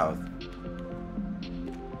from the south?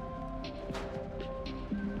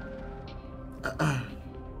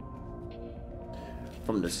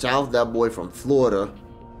 From the south, that boy from Florida.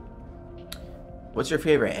 What's your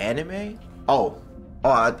favorite anime? Oh,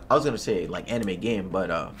 I was gonna say like anime game,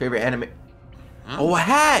 but favorite anime. Oh, a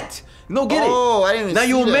hat! No, get it. Oh, I didn't even now see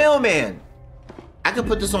you a that. mailman. I could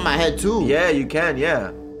put this on my head too. Yeah, you can.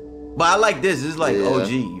 Yeah, but I like this. This is like Yeah. OG.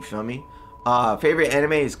 You feel me? Favorite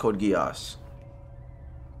anime is Code Geass.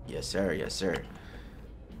 Yes, sir. Yes, sir.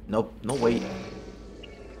 Nope. No way.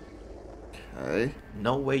 Okay.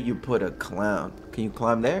 No way you put a clown. Can you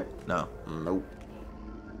climb there? No. Nope.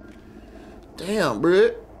 Damn,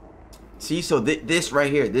 bro. See, so this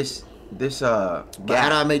right here, this But how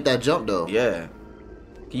do I make that jump though? Yeah.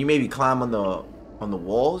 Can you maybe climb on the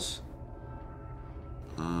walls?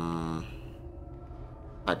 I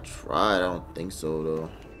tried. I don't think so though.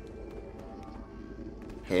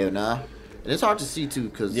 Hell nah. And it's hard to see too,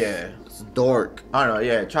 cause Yeah. it's dark. I don't know.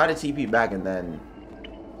 Yeah. Try to TP back and then.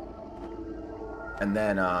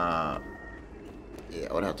 Yeah,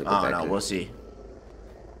 I would have to go I back. don't know. in. We'll see.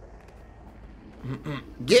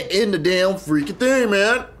 Get in the damn freaking thing,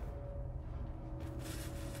 man.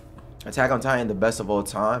 Attack on Titan, the best of all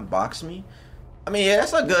time. Box me. I mean, yeah,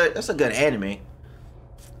 that's a good anime.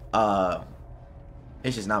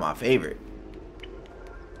 It's just not my favorite.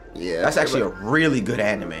 Yeah, That's actually a really good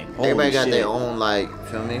anime. Holy everybody got shit. their own, like,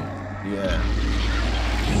 feel me? Yeah.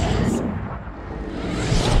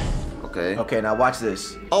 Okay. Okay, now watch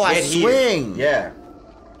this. Oh, I Get here. swing. Yeah.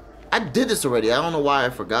 I did this already. I don't know why I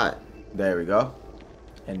forgot. There we go.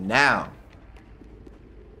 And now.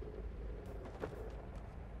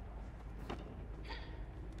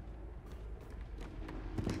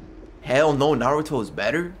 Hell no, Naruto is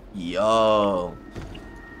better? Yo.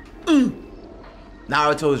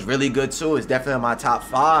 Naruto is really good too. It's definitely in my top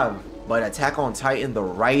 5. But Attack on Titan, the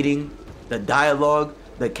writing, the dialogue,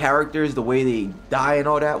 the characters, the way they die and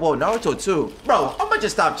all that. Whoa, Naruto too. Bro, I'm gonna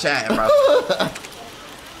just stop chatting, bro.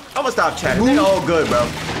 I'm gonna stop chatting. They all good, bro.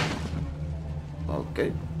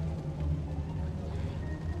 Okay.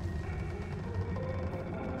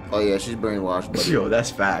 Oh yeah, she's brainwashed, buddy. Yo,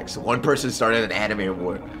 that's facts. One person started an anime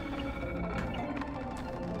war.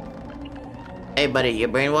 Hey, buddy, you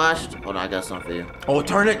brainwashed? Hold on, I got something for you. Oh,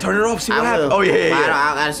 turn it off. See what happens. Oh yeah.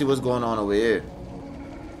 I gotta see what's going on over here.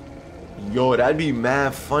 Yo, that'd be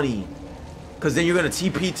mad funny. Cause then you're gonna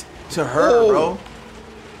TP to her, bro.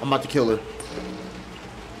 I'm about to kill her.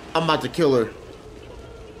 I'm about to kill her.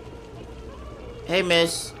 Hey,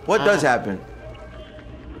 miss. What does happen?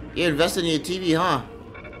 You invested in your TV, huh?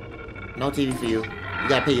 No TV for you. You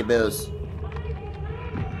gotta pay your bills.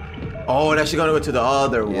 Oh, that's gonna go to the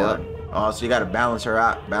other Yeah. one. Oh, so you gotta balance her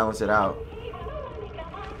out, balance it out.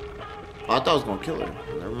 Oh, I thought I was gonna kill her.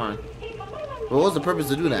 Never mind. But what was the purpose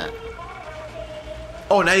to do that?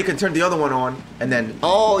 Oh, now you can turn the other one on and then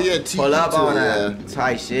Oh yeah, pull up on yeah. that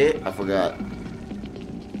tight shit. I forgot.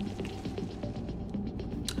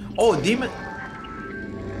 Oh, Demon.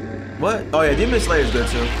 What? Oh yeah, Demon Slayer's good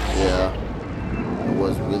too. Yeah. It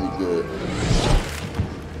was really good.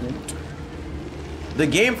 The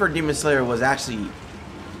game for Demon Slayer was actually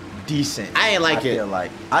decent. I ain't like I it. feel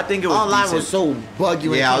like. I think it was Online decent. was so buggy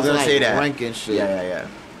when Yeah, I it was came to, gonna say like, that. rank and shit. Yeah.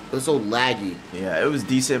 It was so laggy. Yeah, it was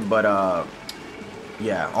decent, but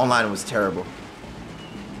yeah, online was terrible.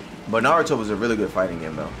 But Naruto was a really good fighting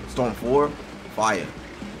game though. Storm 4, fire.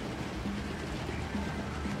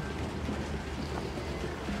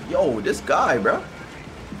 Yo, this guy, bro.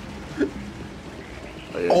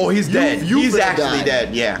 Oh, he's dead. You He's finna actually die.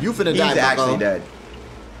 dead. Yeah. You finna he's die, He's actually bucko. dead.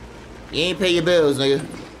 You ain't pay your bills, nigga.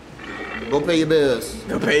 Go pay your bills.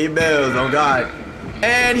 Go pay your bills, oh God.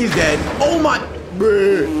 And he's dead. Oh my.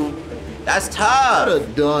 Bruh. That's What tough. a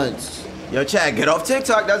dunce. Yo, Chad, get off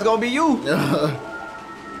TikTok. That's gonna be you.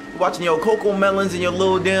 Watching your cocoa melons and your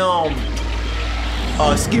little damn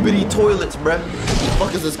skibbity toilets, bruh.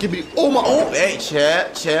 Fuck is a skippy? Oh my. Oh, hey,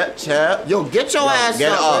 Chad. Yo, get your ass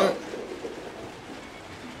get up. up. Man.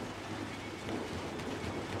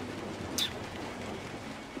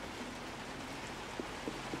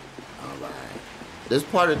 This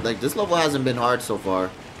part of this level hasn't been hard so far.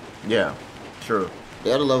 Yeah, true.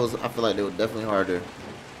 The other levels, I feel like they were definitely harder.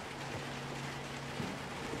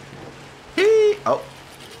 Oh,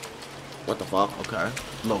 What the fuck? okay.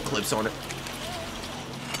 Little clips on it.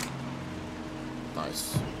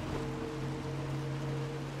 Nice.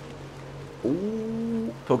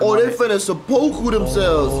 Ooh. Pokemon Oh, they it. finna seppuku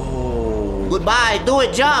themselves. Oh. Goodbye. Do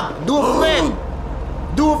it. Jump. Do a flip.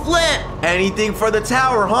 Do a flip. Anything for the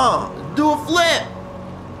tower, huh? Do a flip.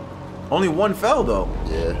 Only one fell though.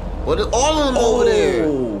 Yeah. Well, there's all of them over there.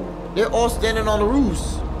 Oh. They're all standing on the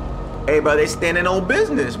roofs. Hey, bro, they standing on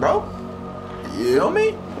business, bro. You feel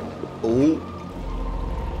me? Ooh.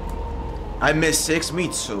 I missed 6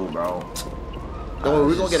 meets too, bro. Don't worry,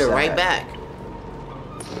 we're gonna get it right Sad. back.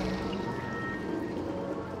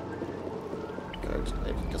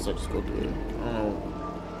 I guess I'll just go through it. I don't know.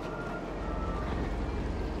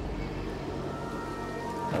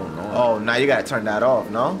 Oh no. Oh, now you gotta turn that off,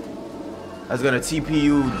 no? That's gonna TP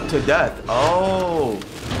you to death. Oh.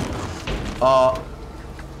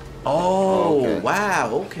 Oh, Okay.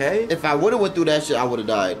 wow, okay. If I would have went through that shit, I would have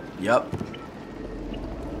died. Yep.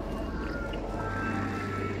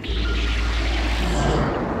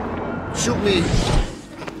 Shoot me.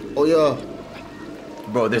 Oh yeah.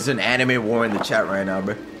 Bro, there's an anime war in the chat right now,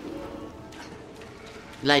 bro.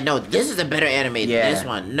 Like, no, this is a better anime Yeah. than this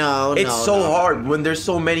one. No, It's no, so no. hard when there's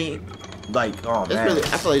so many, like, oh It's man. really,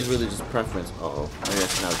 I feel like it's really just preference. Uh-oh. I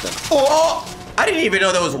guess now it's done. Oh, I didn't even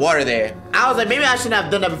know there was water there. I was like, maybe I shouldn't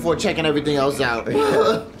have done that before checking everything else out.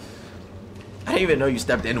 I didn't even know you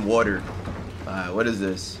stepped in water. What is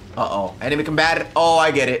this? Uh-oh. Enemy combatant. Oh,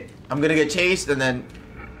 I get it. I'm gonna get chased and then,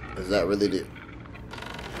 Is that really it?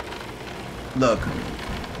 look.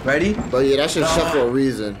 Ready? But yeah, that shit shut for a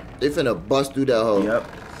reason. They finna bust through that hole. Yep.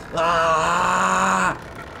 Ah!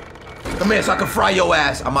 Come here so I can fry your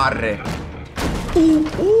ass. I'm out of there.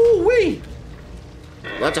 Ooh, wee.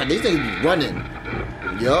 Watch out, these things be running.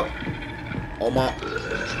 Yup. Oh my.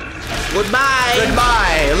 Goodbye.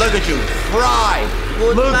 Goodbye. Look at you. Fry. Look at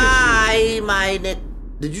you. Goodbye, my nick.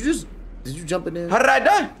 Did you jump in there? How did I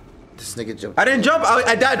die? This nigga jumped. I didn't jump.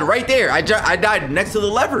 I died right there. I died next to the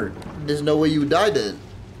lever. There's no way you died then.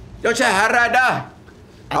 Yo, chat, how did I die?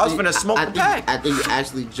 I was think- finna smoke I the think- pack. I think you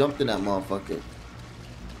actually jumped in that motherfucker.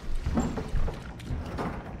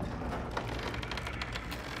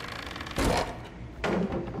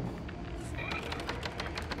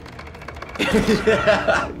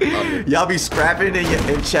 Y'all be scrapping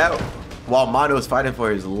in chat while Mono's fighting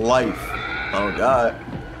for his life. Oh God.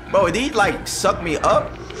 Bro, did he like suck me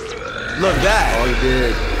up? Look that. Oh, he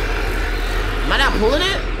did. Am I not pulling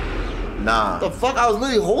it? Nah. The fuck? I was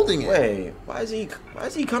literally holding it. Wait, why is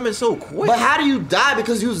he coming so quick? But how do you die?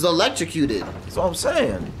 Because he was electrocuted. That's what I'm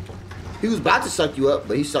saying. He was about to suck you up,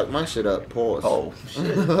 but he sucked my shit up. Pause. Oh, shit.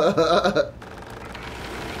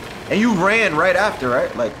 And you ran right after,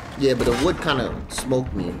 right? Like. Yeah, but the wood kind of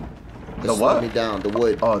smoked me. It The slowed what? me down. The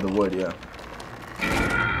wood. Oh, the wood, yeah.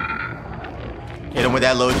 Hit him with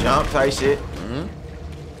that little jump type shit.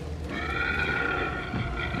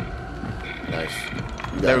 Nice.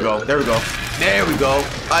 There we go. There we go. There we go.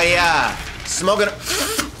 Oh yeah. Smoking.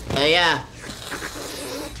 Oh yeah.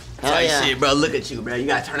 Hell Type yeah. shit, bro. Look at you, bro. You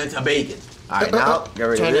gotta turn into bacon. All right, now get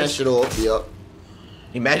rid of Turn that this. shit off. Yup.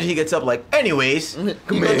 Imagine he gets up like, anyways. You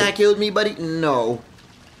Come know here. that killed me, buddy? No.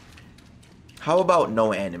 How about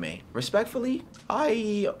no anime? Respectfully,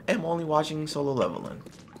 I am only watching Solo Leveling.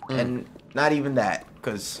 And not even that,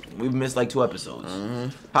 because we've missed like 2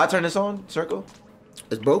 episodes. How I turn this on? Circle?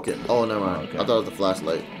 It's broken. Oh, never mind. Okay. I thought it was the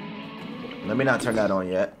flashlight. Let me not turn that on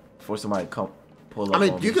yet. Before somebody come pull up I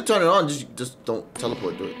mean, on you me. could turn it on. Just don't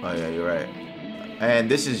teleport through it. Oh yeah, you're right.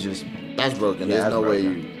 And this is just... That's broken. Yeah, There's that's no way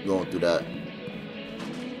broken. you going through that.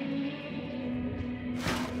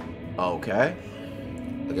 Okay.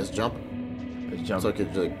 I guess jump. Let's jump. So I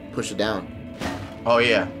could like push it down. Oh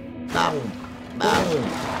yeah. Nah.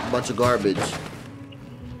 Bunch of garbage.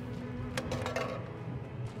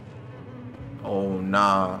 Oh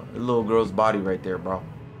nah. The little girl's body right there, bro.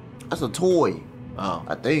 That's a toy. Oh.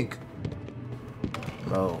 I think.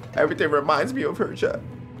 Bro. Everything reminds me of her, chat.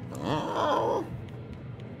 Oh.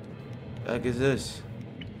 The heck is this?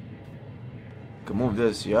 Can move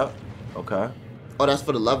this, yep. Okay. Oh, that's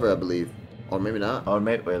for the lever, I believe. Or maybe not. Oh,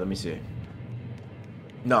 wait, let me see.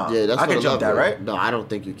 No, Yeah, that's I for can the jump that, lever. right? No, I don't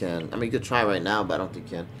think you can. I mean, you could try right now, but I don't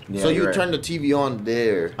think you can. Yeah, so you you're right. turn the TV on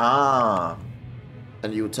there, Ah.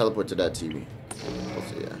 and you would teleport to that TV.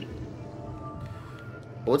 So, yeah.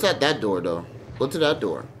 What's at that door, though? Go to that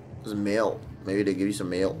door. There's mail. Maybe they give you some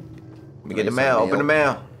mail. Let me get the mail. Open the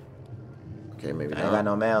mail. Okay, maybe I ain't got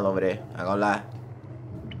not. no mail over there. I ain't gonna lie.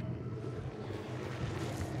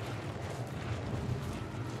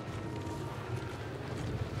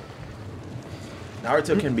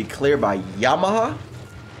 Naruto can be cleared by Yamaha?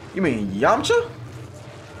 You mean Yamcha?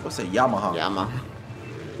 What's a Yamaha? Yamaha.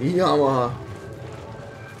 Yamaha.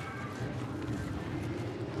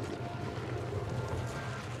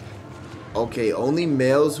 Okay, only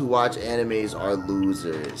males who watch animes are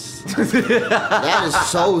losers. That is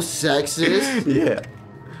so sexist. Yeah.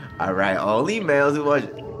 All right. Only males who watch.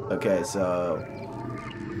 Okay, so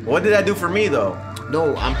what did that do for me though?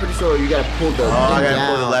 No, I'm pretty sure you gotta pull the. Oh, I thing gotta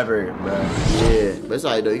pull the down. lever, bro. Yeah, but it's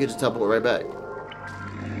alright though. You can just teleport right back.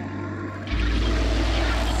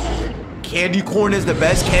 Candy corn is the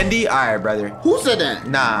best candy. All right, brother. Who said that?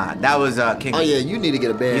 Nah, that was King. Oh yeah, you need to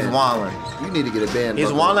get a band. He's wallin'. You need to get a band. He's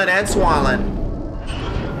buckle. wallin' and swallin'.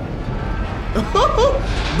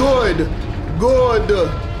 Good. Good.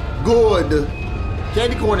 Good.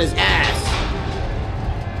 Candy corn is ass.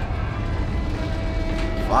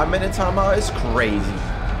 5-minute timeout is crazy.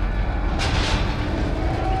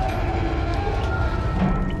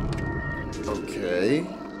 Okay.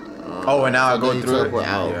 Oh, and now I so go then you through it. teleport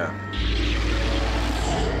out. Yeah.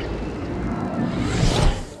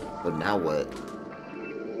 But now what?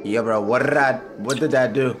 Yeah, bro. What did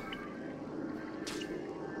that do?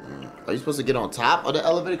 Are you supposed to get on top of the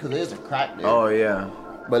elevator? Because there's a crack there. Oh yeah.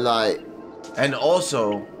 But like, And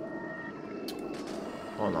also,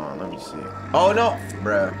 hold on, let me see. Oh no,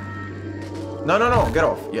 bruh. No, get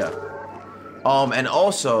off. Yeah. And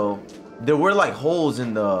also, there were like holes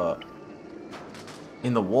in the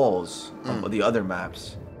walls of the other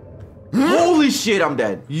maps. Holy shit, I'm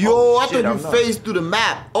dead. yo, Oh, I shit, thought I'm you not. phased through the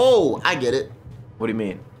map. Oh, I get it. What do you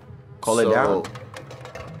mean? Call it down?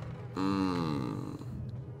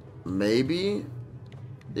 Maybe.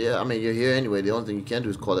 Yeah, I mean, you're here anyway. The only thing you can do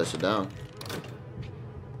is call that shit down.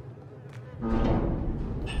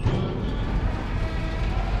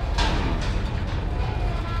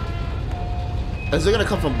 Is it gonna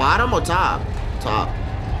come from bottom or top? Top.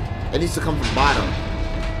 It needs to come from bottom.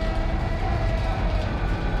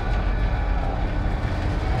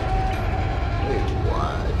 Wait,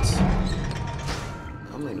 what?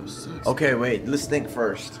 That made no sense. Okay, wait. Let's think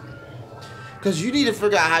first. Because you need to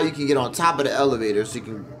figure out how you can get on top of the elevator so you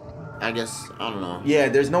can, I guess, I don't know. Yeah,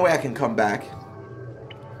 there's no way I can come back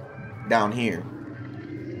down here.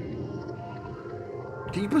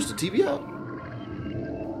 Can you push the TV out?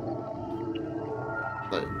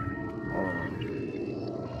 Like,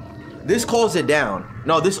 This calls it down.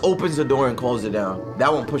 No, this opens the door and calls it down.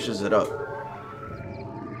 That one pushes it up.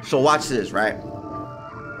 So watch this, right?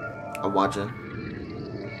 I'm watching.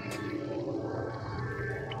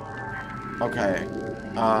 Okay.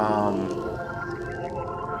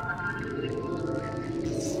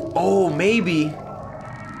 Oh, maybe.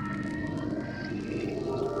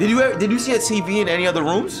 Did you see a TV in any other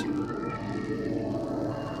rooms?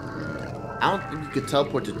 I don't think you could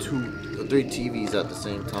teleport to 2 or 3 TVs at the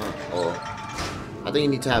same time. Oh, I think you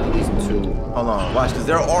need to have at least 2. Hold on, watch, because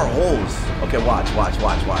there are holes. Okay, watch.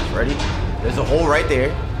 Ready? There's a hole right there.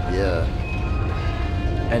 Yeah.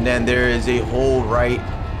 And then there is a hole right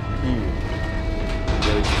here.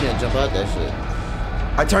 Yeah, you can't jump out that shit.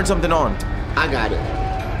 I turned something on. I got it.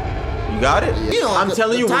 You got it? Yeah. I'm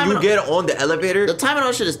telling you, when you get on the elevator. The timing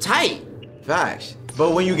on shit is tight. Facts.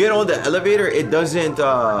 But when you get on the elevator, it doesn't,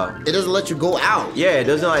 It doesn't let you go out. yeah, it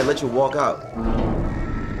doesn't like let you walk out.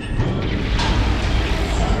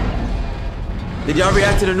 Did y'all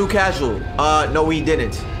react to the new casual? No, we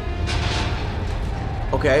didn't.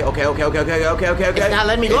 Okay. It's not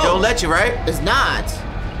letting me go. It don't let you, right? It's not.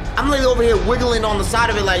 I'm literally over here wiggling on the side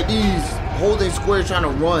of it like these, holding square trying to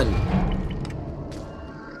run.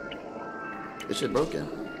 This shit broken.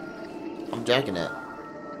 I'm jacking that.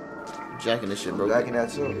 I'm jacking this shit broken. Jacking that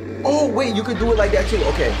too. Oh wait, you could do it like that too.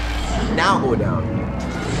 Okay. Now go down.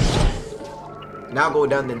 Now go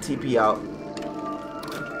down, then TP out.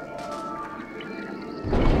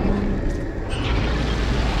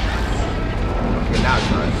 Okay, now it's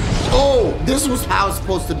not. Oh, this was how it's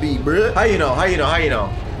supposed to be, bruh. How you know?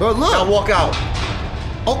 Bro, look. Now walk out.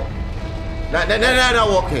 Oh. No,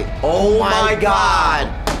 walk. Okay. Oh my god.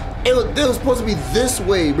 It was supposed to be this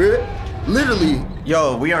way, bruh. Literally.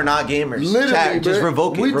 Yo, we are not gamers. Literally, Chad, just bruh.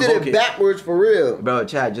 revoke it. We did it backwards for real. Bro,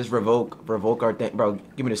 Chad, just revoke our thing. Bro,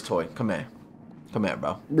 give me this toy. Come here,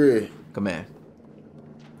 bro. Bruh. Come here.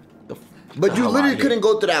 But you literally couldn't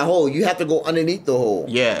go through that hole. You have to go underneath the hole.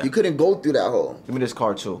 Yeah. You couldn't go through that hole. Give me this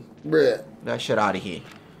card too. Bruh. That shit out of here.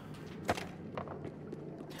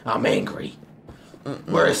 I'm angry.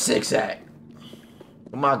 Where's 6 at?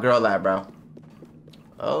 Where my girl at, bro?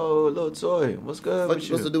 Oh, little toy. What's good? What you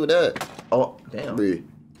supposed to do with that? Oh, damn. Bruh.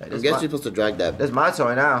 I guess you're supposed to drag that. That's my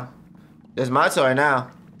toy now.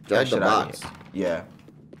 Drag the box. Yeah.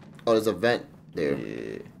 Oh, there's a vent there.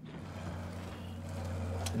 Yeah.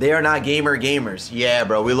 They are not gamers. Yeah,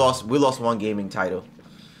 bro. We lost one gaming title.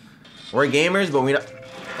 We're gamers, but we not.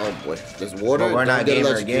 Oh boy, there's water. But we're not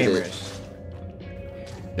gamers.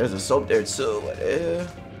 There's a soap there too. What the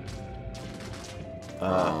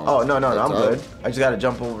hell? Oh no, I'm good. I just gotta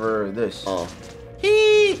jump over this. Oh.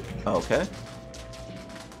 Hee. Okay.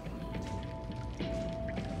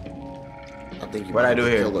 I think you. What I do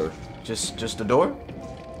here? Killer. Just the door?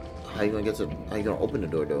 How you gonna open the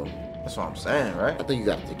door though? That's what I'm saying, right? I think you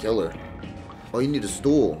got the killer. Oh, you need a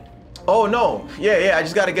stool. Oh no. Yeah. I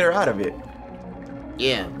just gotta get her out of it.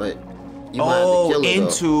 Yeah, but you might have the killer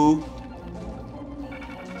into.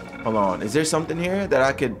 Hold on. Is there something here that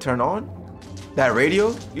I could turn on? That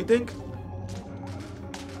radio? You think?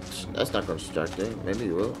 That's not gonna distract it. Maybe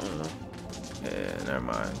you will. I don't know. Yeah, never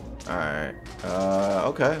mind. All right.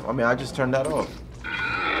 Okay. I mean, I just turned that off.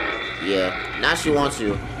 Yeah. Now she wants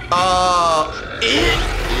you.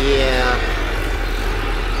 Yeah.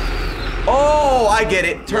 Oh, I get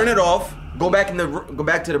it. Turn it off. Go back to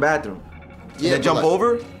the bathroom. Yeah. Then jump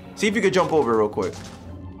over. See if you could jump over real quick.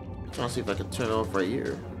 I'm trying to see if I can turn it off right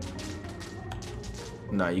here.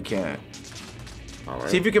 No, you can't. All right.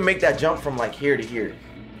 See if you can make that jump from like here to here.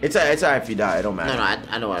 It's alright if you die. It don't matter. No,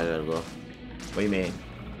 I know where I gotta go. What do you mean?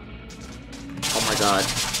 Oh my god.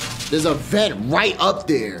 There's a vent right up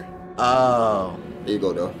there. Oh. There you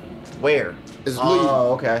go, though. Where? It's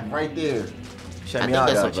oh, okay. Right there. Check me out,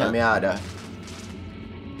 though.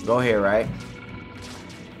 Go here, right?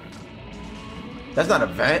 That's not a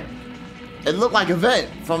vent. It looked like a vent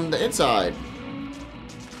from the inside.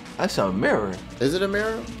 That's a mirror. Is it a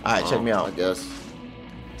mirror? Alright, check me out. I guess.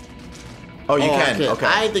 Oh, you can. Okay.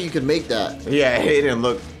 I didn't think you could make that. Yeah, it didn't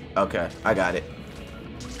look. Okay, I got it.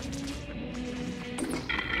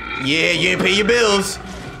 Yeah, you didn't pay your bills.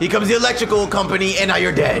 Here comes the electrical company, and now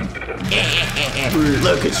you're dead.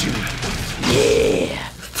 Look at you. Yeah.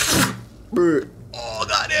 Oh,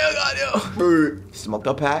 goddamn. Smoked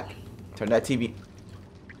up pack. Turn that TV.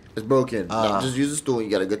 It's broken. No, just use a stool. You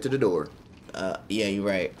gotta get to the door. Yeah, you're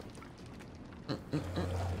right.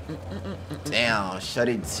 Damn, shut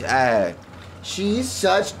it down. She's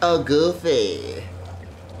such a goofy.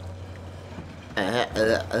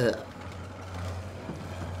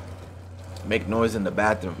 Make noise in the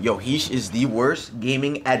bathroom. Yo, Heesh is the worst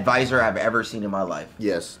gaming advisor I've ever seen in my life.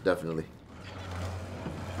 Yes, definitely.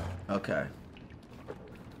 Okay.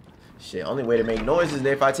 Shit, only way to make noise is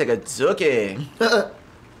if I take a tookie.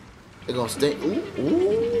 They're gonna stink. Ooh.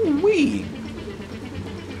 Ooh wee.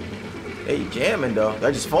 Hey, jamming though. Did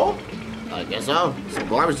I just fall? I guess so. Some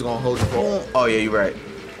garbage is gonna hold you for. Oh yeah, you're right.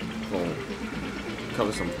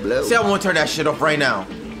 Cover some blood. See, I won't turn that shit off right now.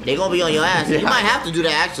 They gonna be on your ass. You might have to do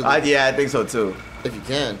that actually. Yeah, I think so too. If you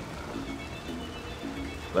can.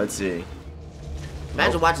 Let's see.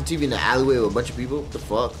 Imagine watching TV in the alleyway with a bunch of people. What the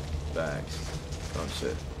fuck? Facts. Oh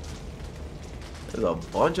shit. There's a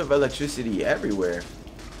bunch of electricity everywhere.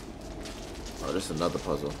 Oh, this is another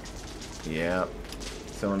puzzle. Yeah.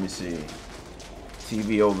 So let me see.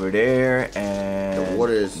 TV over there and The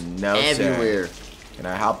water is no everywhere. Sir. Can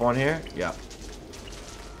I hop on here? Yeah.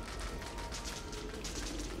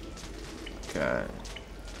 Okay.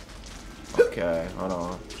 Okay, hold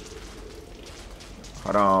on.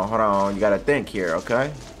 Hold on. You gotta think here,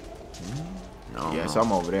 okay? No. Yeah, so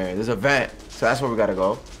I'm over there. There's a vent, so that's where we gotta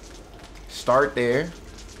go. Start there.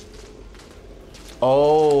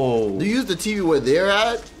 Oh. Do you use the TV where they're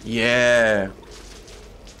at? Yeah.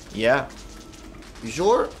 Yeah. You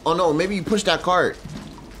sure? Oh no, maybe you push that cart.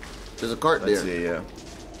 There's a cart Let's there. see, yeah.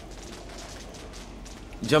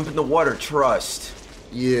 Jump in the water, trust.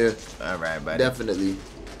 Yeah. Alright, buddy. Definitely.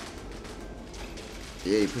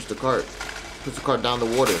 Yeah, you push the cart. Push the cart down the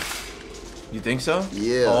water. You think so?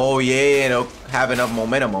 Yeah. Oh, yeah, it'll have enough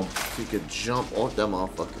momentum. So you could jump off that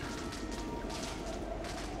motherfucker.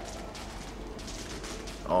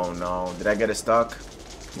 Oh, no. Did I get it stuck?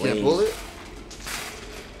 You can't pull it?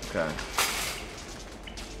 Okay.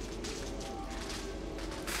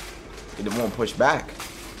 It won't push back.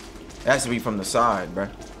 It has to be from the side, bruh.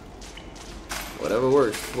 Whatever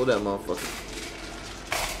works. Pull that motherfucker.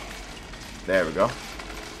 There we go.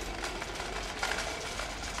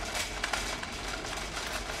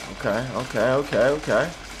 Okay.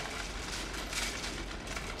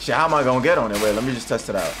 Shit, how am I gonna get on it? Wait, let me just test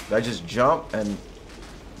it out. Did I just jump and...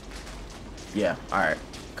 Yeah, alright.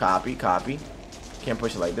 Copy. Can't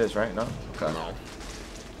push it like this, right? No? Okay. No.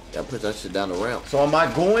 Gotta push that shit down the ramp. So am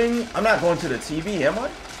I going... I'm not going to the TV, am I?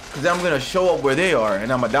 Because I'm gonna show up where they are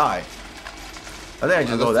and I'm gonna die. I think I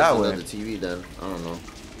just go that way. The TV then. I don't know.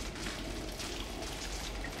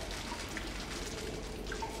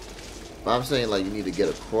 But I'm saying like you need to get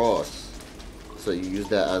across. So you use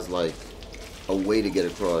that as like a way to get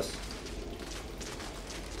across.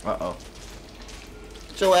 Uh-oh.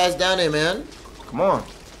 Get your ass down there, man. Come on.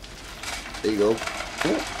 There you go.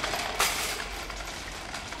 Ooh.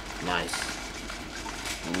 Nice.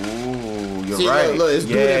 Ooh, you're See, right. look, it's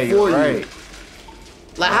doing it for you. Right.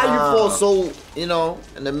 Like how you fall so, you know,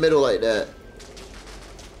 in the middle like that.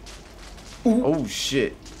 Ooh. Oh,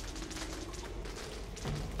 shit.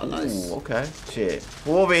 Oh, nice. Ooh, okay. Shit.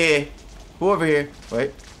 Who over here?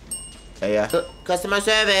 Wait. Hey, yeah. Customer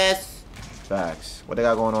service. Facts. What they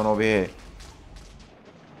got going on over here?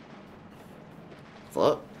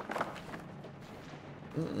 Fuck.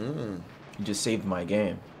 You just saved my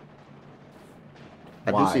game.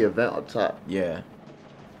 I Why? do see a vent up top. Yeah.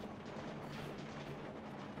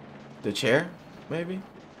 The chair? Maybe?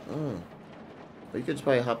 But you could just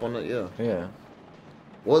probably hop on it, yeah. Yeah.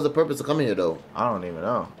 What was the purpose of coming here though? I don't even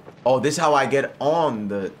know. Oh, this is how I get on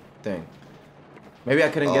the thing. Maybe I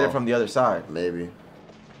couldn't get it from the other side. Maybe.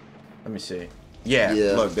 Let me see. Yeah,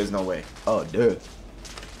 Yeah. look, there's no way. Oh, dude.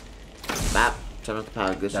 Bap. Turn off the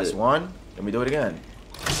power. Good That's shit. one. Let me do it again.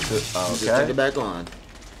 Just turn Okay. it back on.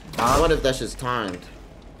 I wonder if that's just timed.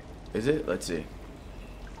 Is it? Let's see.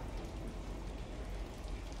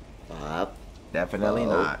 Five, Definitely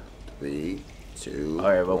not. 3, 2.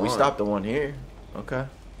 Alright, but we 1. stopped the one here. Okay.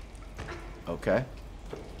 Okay.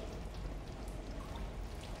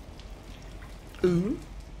 Ooh.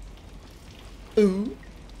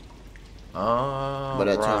 But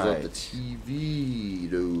that turns off the TV,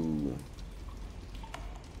 though.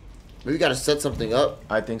 Maybe you gotta set something up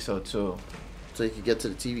I think so too. so you can get to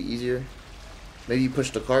the TV easier. Maybe you push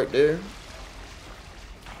the cart there.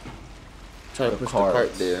 Try to The push carts. the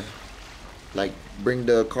cart there. Like, bring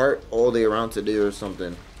the cart all the way around to there or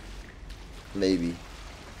something. Maybe.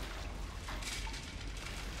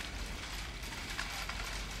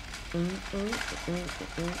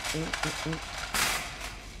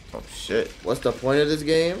 Oh shit. What's the point of this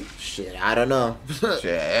game? Shit, I don't know. Shit.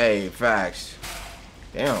 Hey, facts.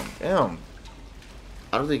 Damn.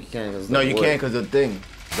 I don't think you can. 'cause No, the you wood. can't because the thing,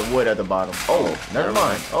 the wood at the bottom. Oh, never never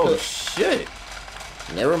mind. mind. Oh shit.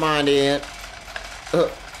 Never mind it.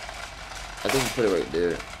 I think you put it right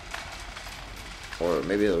there. Or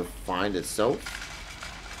maybe it'll find itself.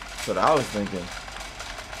 That's what I was thinking.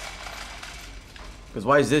 Cause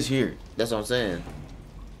why is this here? That's what I'm saying.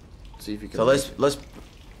 See if you can. So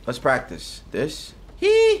let's practice this.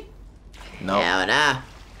 Hee. No. Yeah, nah.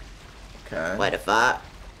 Okay. What the fuck?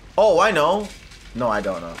 Oh, I know. No, I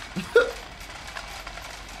don't know.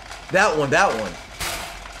 That one. That one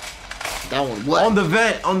what? On the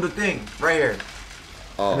vent, on the thing, right here.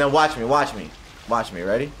 Oh. And then watch me. Watch me,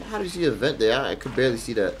 ready? How do you see a vent there? I could barely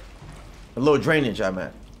see that. A little drainage, I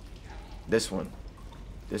meant. This one.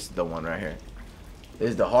 This is the one right here.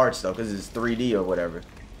 This is the hard stuff, because it's 3D or whatever.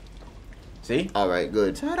 See? Alright,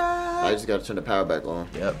 good. Ta-da! I just gotta turn the power back on.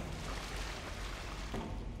 Yep.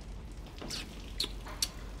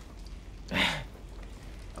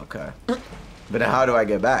 Okay. But then how do I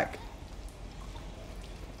get back?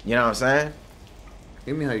 You know what I'm saying?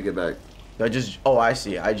 Give me how you get back. I just, oh, I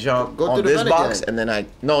see. I jump Go on through the this vent box again. and then I,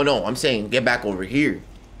 no, I'm saying get back over here.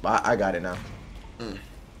 But I got it now.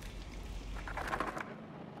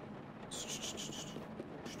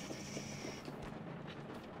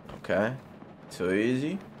 Okay. Too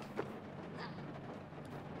easy.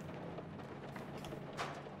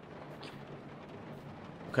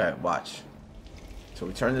 Okay, watch. So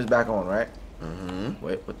we turn this back on, right? Mm-hmm.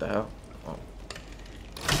 Wait, what the hell? Oh.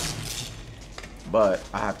 But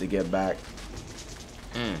I have to get back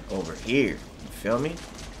over here. You feel me?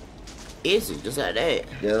 Easy, just like that.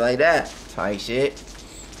 Just like that. Tight shit.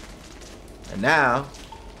 And now,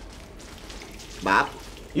 Bop.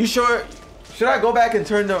 you sure? Should I go back and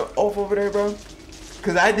turn the off over there, bro?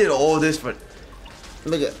 Cause I did all this for.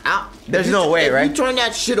 Look at out. There's no way, if right? you turn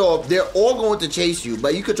that shit off, they're all going to chase you.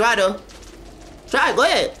 But you could try to. Try it, go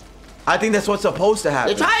ahead. I think that's what's supposed to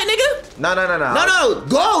happen. Then try it, nigga. No. No,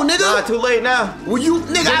 go, nigga. Nah, too late now. Well, you,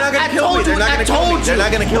 nigga, They're not gonna I kill me. told you. They're not I gonna kill me. told They're you.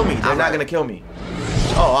 not gonna kill me. They're not Alright. gonna kill me.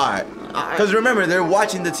 Oh, alright. Alright. Because remember, they're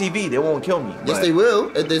watching the TV. They won't kill me. Yes, but they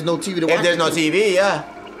will. If there's no TV to watch. If there's no TV, yeah.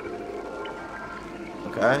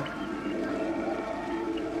 Okay.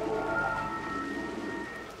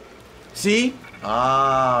 See?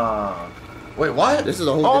 Ah. Wait, what? This is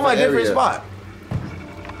a whole oh, my different different area.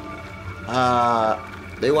 spot.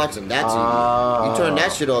 They watching that TV. You turn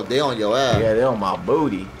that shit off, they on your ass. Yeah, they on my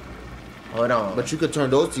booty. Hold on. But you could turn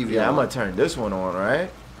those TV yeah, on. I'm gonna turn this one on, right?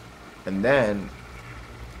 And then,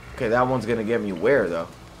 okay, that one's gonna get me where though?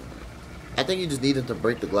 I think you just needed to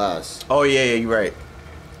break the glass. Oh yeah, you're right.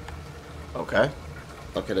 Okay,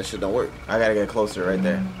 Okay, that shit don't work. I gotta get closer right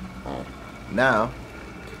there. Oh. Now,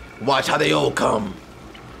 watch how they all come.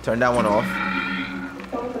 Turn that one off.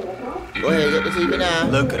 Go ahead, get the TV now.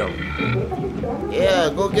 Look at them. Yeah,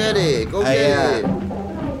 go get it. Go get yeah. it.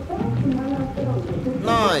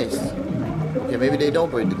 Nice. Okay, maybe they don't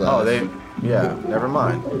break the glass. Oh, they, yeah, never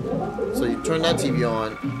mind. So you turn that TV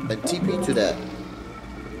on and TP to that.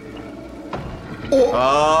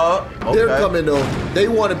 Oh, Okay. they're coming though. They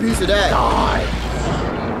want a piece of that. Die.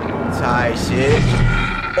 Tight shit.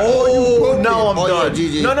 you Oh, broke no, it. I'm Oh, yeah, done.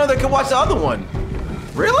 GG. No, they can watch the other one.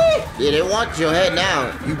 Really? Yeah, they want your head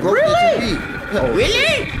now. You broke Really? the TV. Oh.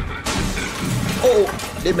 Really?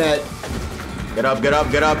 Oh, they mad. Get up.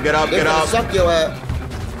 They're gonna suck your ass.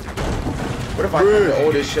 What if I turn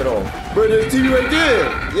all this shit off? Bro, there's TV right there.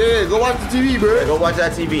 Yeah, go watch the TV, bro. Go watch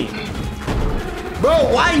that TV.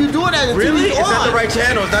 Bro, why are you doing that? The Really? TV's It's not on. the right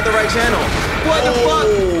channel. It's not the right channel. What the fuck?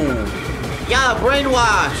 fuck? Y'all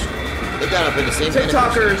brainwashed. They got up in the same animation.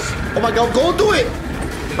 TikTokers. Oh my god, go do it.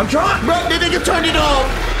 I'm trying. Bro, the nigga turned it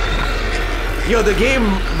off. Yo, the game,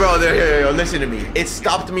 bro, yo, listen to me. It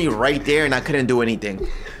stopped me right there and I couldn't do anything.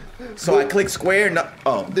 So I clicked square. No,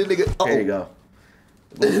 oh, The nigga, there you go.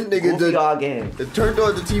 The nigga Goofy did. dog game. It turned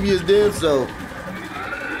on the TV is dead, so.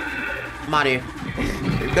 I'm out here.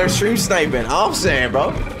 They're stream sniping. I'm saying, bro.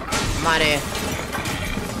 I'm out here.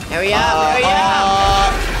 Hurry up, hurry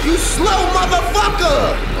up. You slow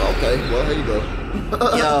motherfucker! Okay, well, here you go.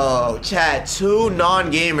 Yo, chat, 2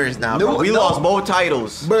 non-gamers now, bro. No, We no. lost both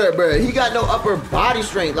titles. Bruh, he got no upper body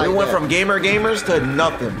strength like We went that. from gamers to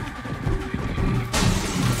nothing.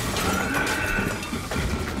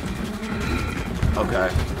 Okay.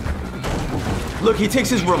 Look, he takes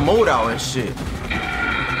his remote out and shit.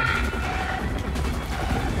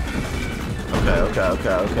 Okay. Okay.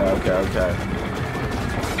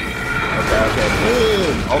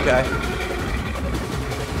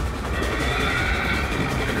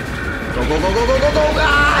 Go,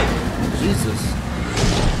 guy! Jesus.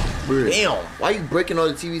 Bruh. Damn. Why you breaking all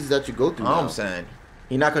the TVs that you go through now? I'm saying.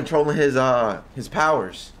 He not controlling his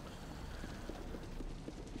powers.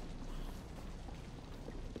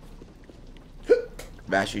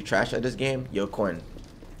 Vash, you trash at this game? Yo, Quinn.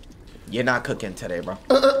 You're not cooking today, bro.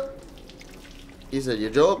 He said, your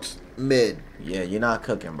jokes? Mid. Yeah, you're not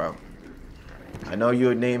cooking, bro. I know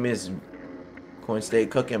your name is Quinn Stay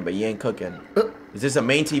Cooking, but you ain't cooking. Is this a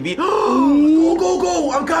main TV?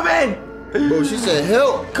 Go! I'm coming! Bro, she said,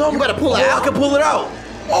 help. Come. You better pull it I out. can pull it out.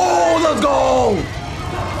 Oh, let's go!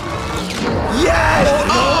 Yes!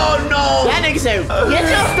 Oh, no! That nigga said, get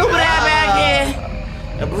your stupid ass back here.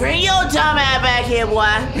 And bring your dumb ass back here, boy.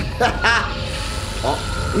 Oh,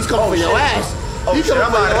 he's coming for your ass. Oh, He's shit, coming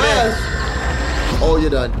I'm for out your of there. ass. Oh,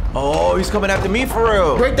 you're done. Oh, he's coming after me for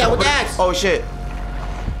real. Break that with the axe. Oh, shit.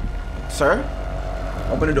 Sir?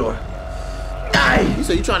 Open the door. Die! You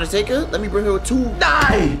say you trying to take her? Let me bring her too.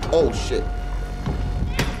 Die! Oh, shit.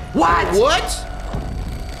 What? What?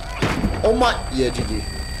 Oh, my. Yeah, GG.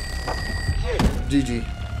 GG.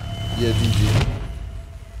 Yeah, GG.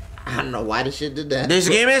 I don't know why this shit did that. This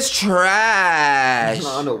game is trash. I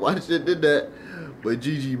don't know why this shit did that. But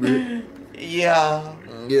GG, bro. Yeah.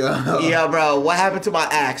 Yeah. Yeah, bro. What happened to my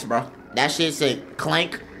axe, bro? That shit said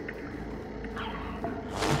clank.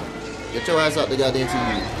 Get your ass out the goddamn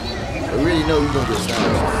TV. I really know you're gonna get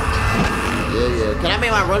snatched. Yeah. Can I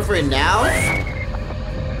make my run for it now?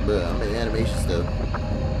 Bruh, I'm in animation stuff.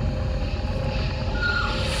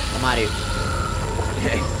 I'm out here.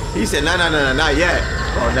 He said, no, not yet.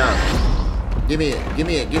 Oh, no. Give me it. Give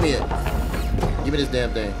me it. Give me it. Give me this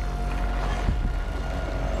damn thing.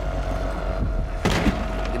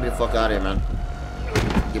 Get me the fuck out of here, man.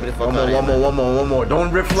 Get me the fuck out of here. One more.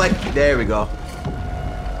 Don't reflect. There we go.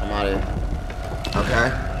 I'm out of here.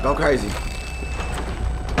 Okay. Go crazy.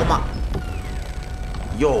 Come on.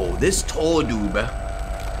 Yo, this tall dude, bro.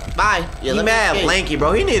 Bye. He Yeah, let me mad escape. lanky,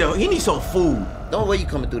 bro. He need some food. No way you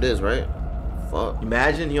coming through this, right? Fuck.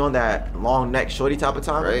 Imagine he on that long neck shorty type of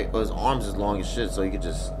time. Right? Well, his arms is long as shit, so you could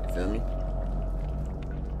just, you feel me?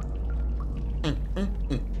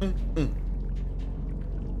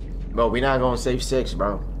 Bro, we not going safe 6,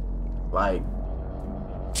 bro. Like,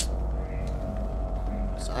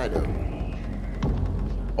 Side though.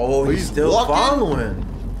 oh, he's still walking? following.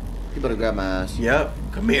 You better grab my ass. Yep.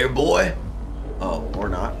 Come here, boy. Oh, or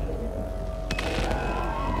not.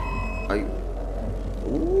 Are you?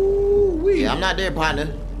 Ooh, wee. Yeah, I'm not there,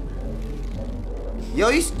 partner. Yo,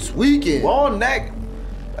 he's tweaking. Long neck.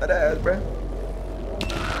 That ass, bro.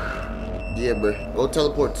 Yeah, bro. Go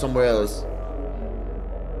teleport somewhere else.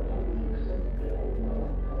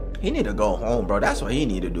 He need to go home, bro. That's what he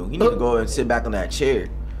need to do. He need to go and sit back on that chair.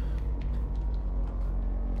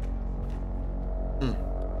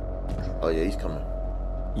 Oh yeah, he's coming.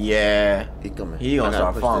 Yeah. He's coming. He gonna I gotta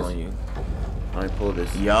start push following this. you. Let me pull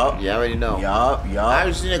this. Yup. Yeah, I already know. Yup. I Yup.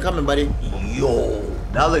 already seen it coming, buddy. Yo,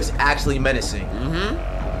 that looks actually menacing.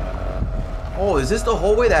 Mm-hmm. Oh, is this the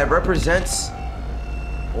hallway that represents?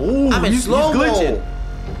 Oh, I'm in slow glitching. mo.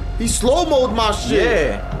 He slow mode my shit.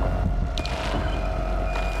 Yeah.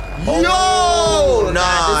 Yo! Oh,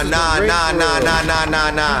 nah.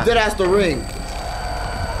 That ass the ring.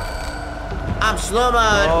 I'm slow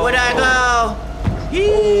mode. Where'd I go?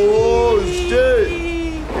 Oh shit!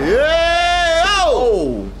 Yeah!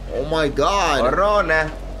 Oh. Oh my god! Hold on now.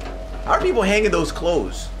 How are people hanging those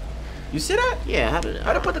clothes? You see that? Yeah, how did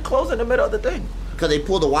How to put the clothes in the middle of the thing? Because they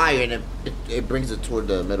pull the wire and it brings it toward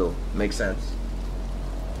the middle. Makes sense.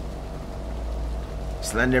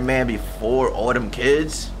 Slender Man before all them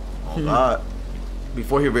kids. Oh God.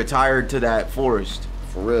 Before he retired to that forest.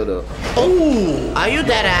 For real though. Oh. Are you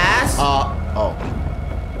that ass? Oh.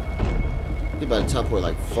 You better teleport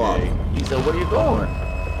like fuck. Okay. He said, "Where you going?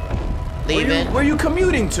 Leaving. Where you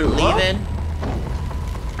commuting to? huh? Leaving.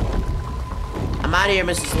 I'm out of here,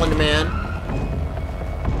 Mr. Slenderman.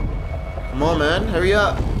 Come on, man. Hurry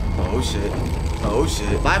up. Oh shit. Oh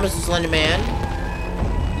shit. Bye, Mr. Slenderman.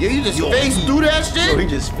 Yeah, you just Yo. phased through that So shit? he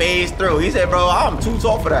just phased through. He said, "Bro, I'm too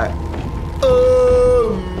tall for that."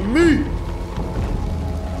 Me.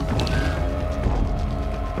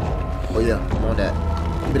 Oh yeah, I'm on that.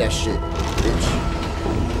 Give me that shit,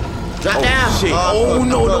 bitch. Drop Oh down. shit. Uh, Oh cut,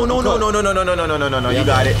 no cut, no no no cut. no no no no no no no no no. Yeah, You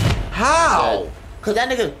got it. How? Cause that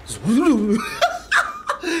nigga.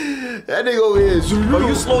 That nigga over here. Bro,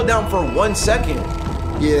 you slowed down for 1 second.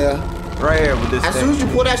 Yeah. Right here with this As thing. soon as you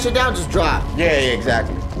pull that shit down, just drop. Yeah,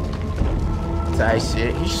 exactly. Tight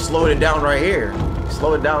shit. He slowed it down right here.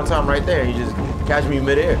 Slow it down time right there. He just catch me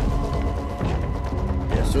midair.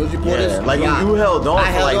 As soon as you pull Yeah, this, like drop. you held on I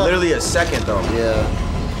for held like on. literally a second though. Yeah.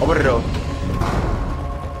 Open the door.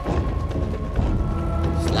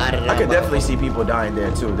 Slide it I out, could bro. definitely see people dying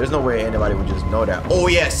there too. There's no way anybody would just know that. Oh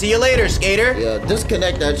yeah, see you later, skater. Yeah,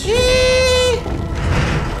 disconnect that shit. Bye,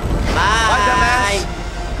 Bye. dumbass.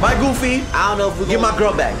 Bye, Goofy. I don't know if we Give my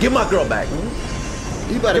girl back. Give my girl back.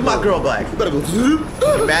 You better Give go. my girl back. You better go.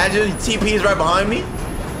 Imagine TP's right behind me.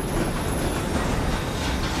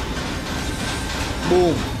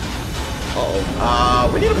 Boom. Uh-oh.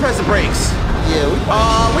 We need to press the brakes. Yeah,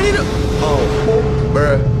 We need to. Oh,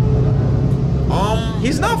 bruh. we...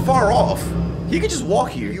 He's not far off. He could just walk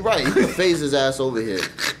here. You're right. He can phase his ass over here.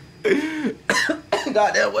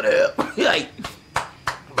 Goddamn, what the hell? Like,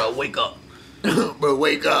 bro, wake up. Bro,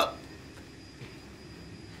 wake up.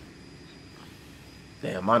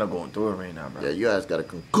 Damn, mine are going through it right now, bro. Yeah, you guys got a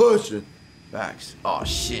concussion. Facts. Oh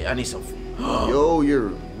shit, I need some food. Yo,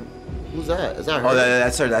 who's that? Is that her? Oh,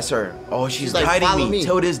 that's her. That's her. Oh, she's like, guiding follow me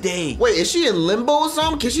till this day. Wait, is she in limbo or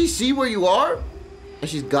something? Can she see where you are? And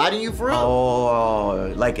she's guiding you for real?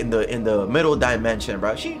 Oh, like in the middle dimension,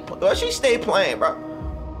 bro. She stayed playing, bro.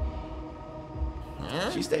 Huh?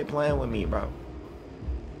 She stayed playing with me, bro.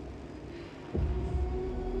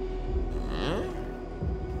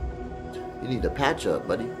 You need to patch up,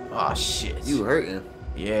 buddy. Oh shit. You hurting.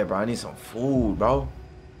 Yeah, bro. I need some food, bro.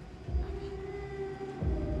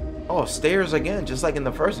 Oh, stairs again, just like in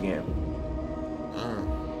the first game.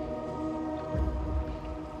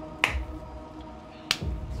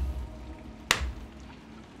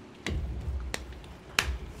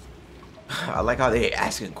 I like how they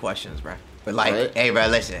asking questions, bro. But like, right. Hey, bro,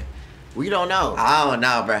 listen. We don't know. I don't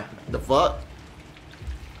know, bro. The fuck?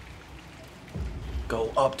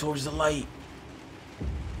 Go up towards the light.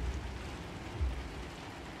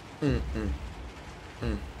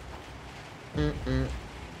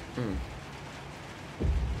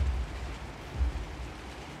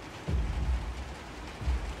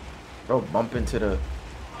 Bro, bump into the...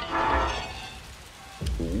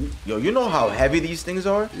 Ooh. Yo, you know how heavy these things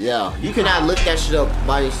are? Yeah. You cannot lift that shit up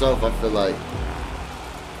by yourself, I feel like.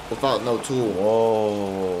 Without no tool.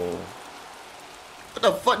 Whoa. What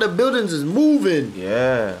the fuck? The buildings is moving.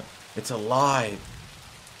 Yeah. It's alive.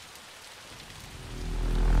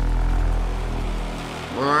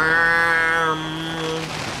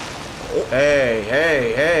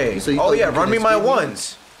 Hey. So you Oh thought yeah, you run could me my escape me?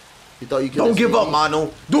 ones. You thought you could Don't give escape up, me?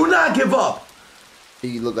 Mano. Do not give up.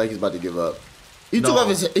 He looked like he's about to give up. He No. took off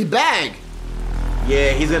his bag.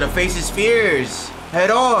 Yeah, he's gonna face his fears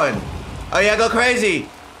head on. Oh yeah, go crazy.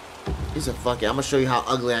 He said, fuck it, I'm gonna show you how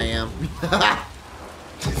ugly I am.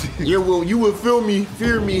 You will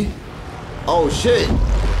fear me. Oh shit.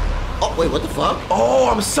 Oh wait, what the fuck? Oh,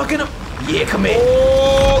 I'm sucking him. Yeah, come in.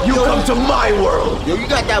 Oh, You come to my world. Yo, you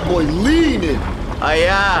got that boy leaning. Oh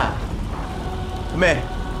yeah. Come here.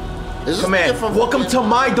 Is this Come nigga here. from Welcome fucking- to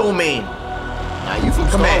my domain. Nah, you from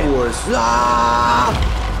Come Star here. Wars. Ah.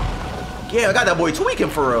 Yeah, I got that boy tweaking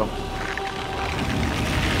for real.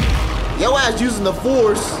 Your ass using the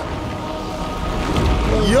force.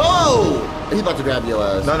 Yo! He's about to grab your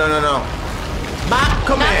ass. No.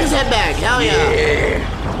 Come here. his head back. Hell yeah.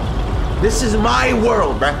 Yeah. This is my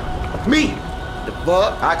world, bruh. Me. The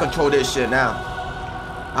fuck? I control this shit now.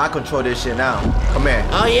 Come here.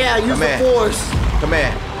 Oh yeah, Use Come the here. force. Come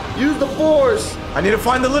here. Use the force. I need to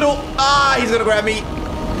find the little... Ah, he's gonna grab me.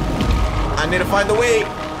 I need to find the way.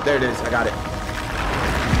 There it is. I got it.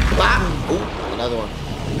 Bop. Ooh, another one.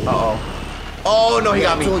 Uh-oh. Oh, no, he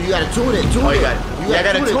got me. You gotta tune it. Tune Oh, it. you got it. Yeah, I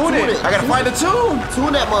gotta tune it. I gotta find the tune.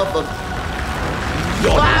 Tune that motherfucker. Yo,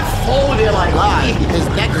 Hold it like God, his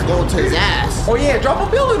neck is going to his ass. Oh, yeah, drop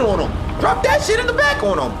a building on him. Drop that shit in the back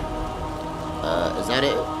on him. Is that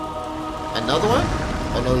it? Another one?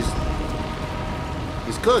 Oh no,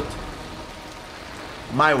 he's cooked.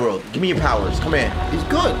 My world. Give me your powers. Come in. He's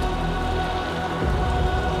good.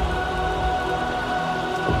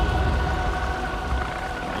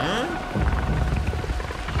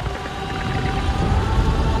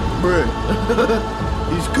 Bruh.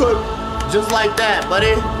 He's cooked. Just like that,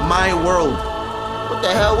 buddy. My world. What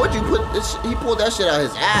the hell? What'd you put this? He pulled that shit out of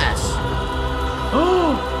his ass.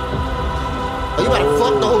 Oh, you about to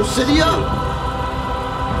fuck the whole city up?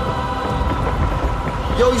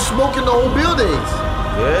 Yo, he's smoking the whole buildings.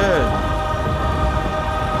 Yeah.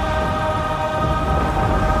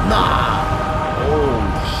 Nah. Oh,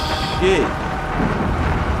 shit.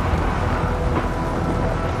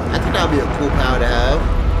 I think that'd be a cool power to have.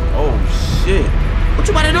 Oh, shit. What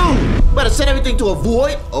you about to do? You better send everything to a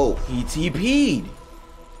void? Oh. He TP'd.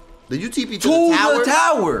 Did you TP To to the tower? the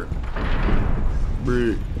tower.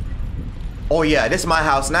 Bruh. Oh, yeah, this is my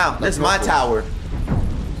house now. This is my tower.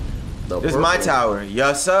 This is my tower.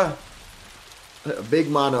 Yes, sir. Big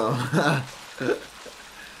mono.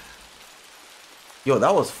 Yo,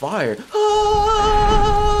 that was fire.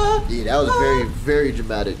 Yeah, that was very, very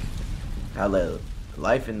dramatic. Hello.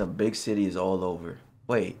 Life in the big city is all over.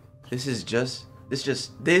 Wait, this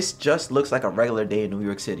just looks like a regular day in New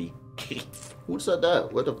York City. Who said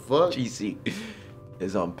that? What the fuck? GC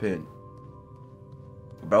is on pin.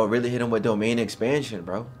 Bro, really hit him with domain expansion,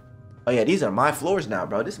 bro. Oh yeah, these are my floors now,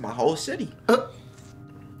 bro. This is my whole city.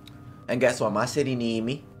 And guess what? My city need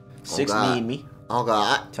me. Six God. need me. Oh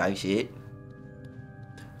God. Type shit.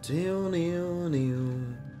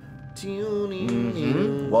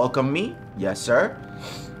 Welcome me. Yes, sir.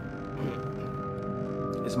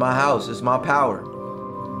 It's my house. It's my power.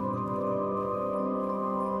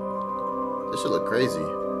 This shit look crazy.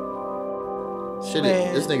 Shit,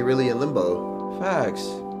 Man. this nigga really in limbo. Facts.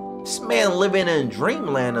 This man living in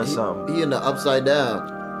dreamland or something. He in the upside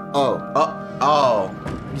down. Oh. Oh.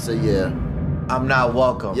 He said, yeah. I'm not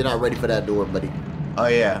welcome. You're not ready for that door, buddy. Oh,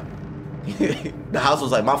 yeah. The house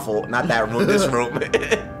was like my fault, not that room, this room.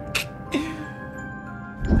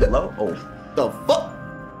 Hello? Oh. The fuck?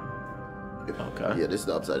 Okay. Yeah, this is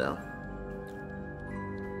the upside down.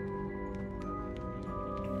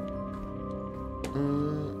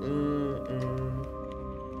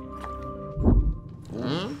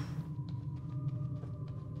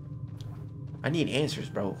 I need answers,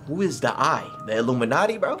 bro. Who is the I? The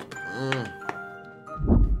Illuminati, bro?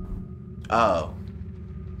 Oh.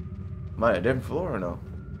 Am I on a different floor or no?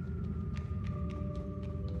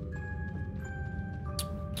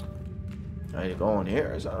 I need to go in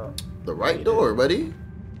here or something. The right door, buddy.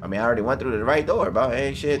 I mean, I already went through the right door, bro.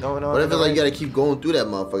 Ain't shit going on. What if it's like you gotta keep going through that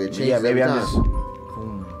motherfucker? It changes Yeah, maybe every I'm time.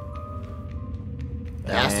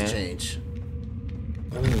 just. It has to change.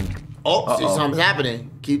 Oh, see, something's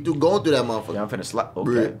happening. Keep going through that motherfucker. Yeah, I'm finna slap.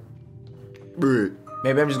 Okay. Bruh.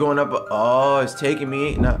 Maybe I'm just going up. Oh, it's taking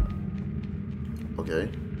me. No.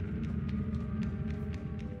 Okay.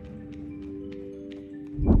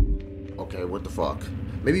 Okay, what the fuck?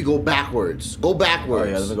 Maybe go backwards. Go backwards.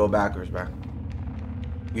 Oh yeah, let me go backwards, bro.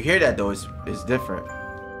 You hear that though? It's different.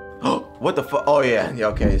 What the fuck? Oh yeah. Yeah.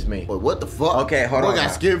 Okay, it's me. Wait, what the fuck? Okay, hold on I got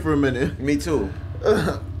now. scared for a minute. Me too.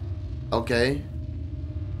 Okay.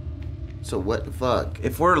 So what the fuck?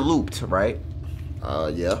 If we're looped, right?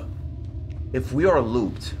 Yeah. If we are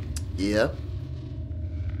looped. Yeah.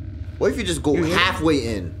 What if you just go You hear me?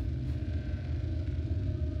 halfway in?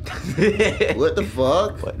 What the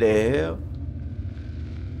fuck? What the hell?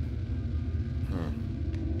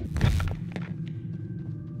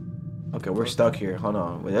 Okay, we're stuck here. Hold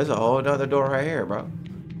on. Wait, there's a whole other door right here, bro.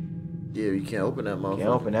 Yeah, you can't open that motherfucker. Can't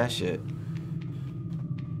open that shit.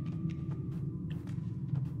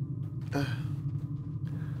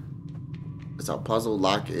 It's a puzzle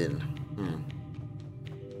lock in.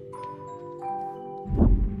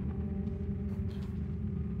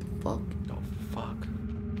 Fuck. Oh, fuck.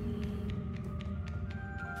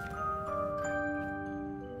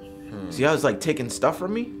 See how it's like taking stuff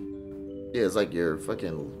from me? Yeah, it's like your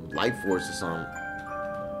fucking life force or something.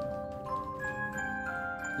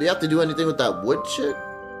 Do you have to do anything with that wood shit?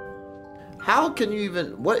 How can you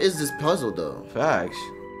even... What is this puzzle, though? Facts.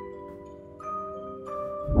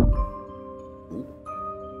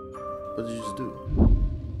 What did you just do?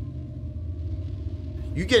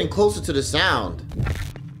 You getting closer to the sound.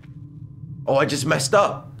 Oh, I just messed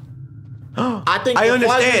up. I think... I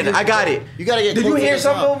understand. I got it. You gotta get Did you closer to hear the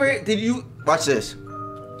something sound. over here? Did you... Watch this.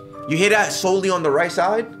 You hear that solely on the right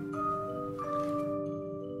side?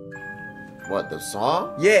 What, the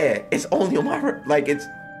song? Yeah, it's only on my right. Like, it's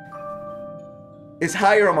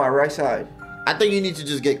higher on my right side. I think you need to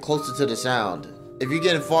just get closer to the sound. If you're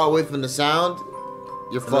getting far away from the sound,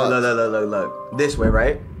 you're fucked. Look. This way,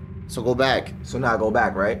 right? So go back. So now go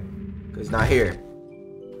back, right? Because it's not here.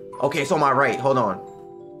 Okay, it's on my right. Hold on.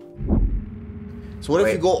 So what if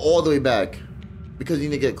Wait. you go all the way back? Because you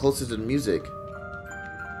need to get closer to the music.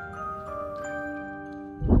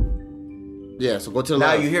 Yeah, so go to the Now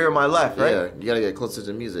left. you hear on my left, right? Yeah, you gotta get closer to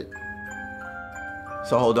the music.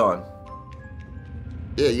 So hold on.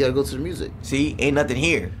 Yeah, you gotta go to the music. See, ain't nothing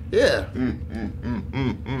here. Yeah.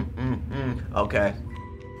 Okay.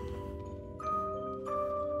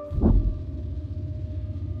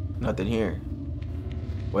 Nothing here.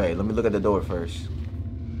 Wait, let me look at the door first.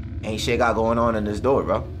 Ain't shit got going on in this door,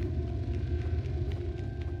 bro.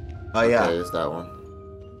 Oh yeah. Okay, it's that one.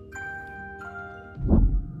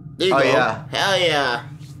 There you Oh go. yeah. Hell yeah.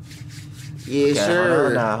 Yeah, Okay,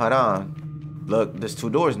 sure. Hold on. Look, there's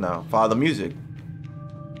two doors now. Follow the music.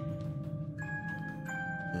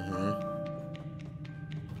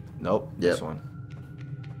 Nope, this Yep. one.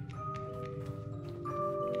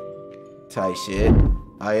 Tight shit.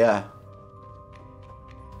 Oh yeah.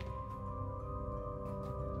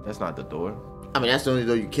 That's not the door. I mean, that's the only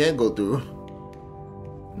door you can go through.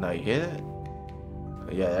 No, you hear that?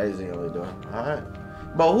 Yeah, that is the only door. Alright.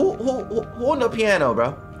 But who on the piano,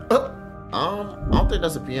 bro? I don't think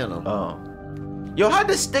that's a piano. Oh. Yo, how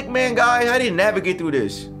this stickman guy, how did he navigate through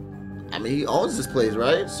this? I mean, he owns this place,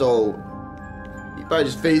 right? So he probably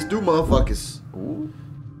just phased through motherfuckers. Ooh.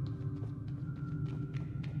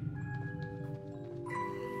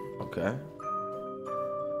 Okay.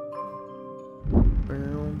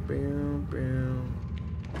 Bam, bam,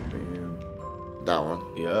 bam. That one.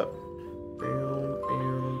 Yep. Bam,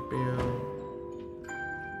 bam, bam.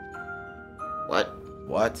 What?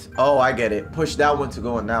 What? Oh, I get it. Push that one to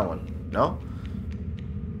go in that one. No?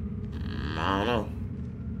 I don't know.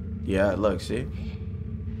 Yeah, look, see?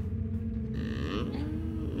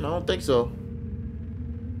 I don't think so.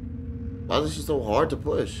 Why is she so hard to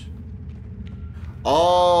push?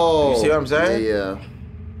 Oh. You see what I'm saying? Yeah.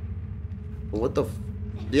 But what the?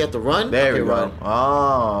 Do you have to run? There Okay, we go. run.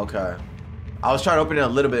 Oh, okay. I was trying to open it a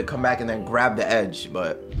little bit, come back, and then grab the edge,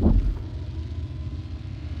 but...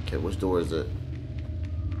 Okay, which door is it?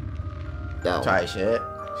 That one. Try shit.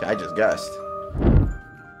 See, I just guessed.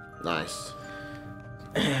 Nice.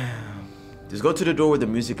 Just go to the door where the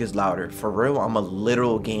music is louder. For real, I'm a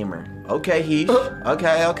literal gamer. Okay, Heath.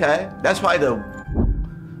 Okay, okay. That's probably the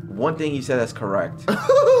one thing he said that's correct.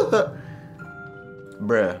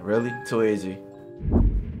 Bruh, really? Too easy.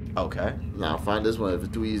 Okay. Nah, find this one if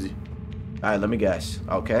it's too easy. Alright, let me guess.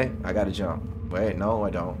 Okay, I gotta jump. Wait, no, I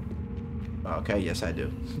don't. Okay, yes, I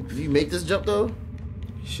do. Did you make this jump though?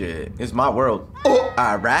 Shit, it's my world. Oh.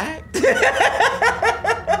 Alright.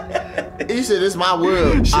 You said it's my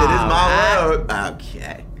world. Shit, it's my world.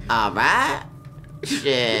 Okay. Alright.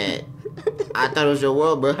 Shit. I thought it was your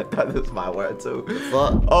world, bro. I thought it was my world too.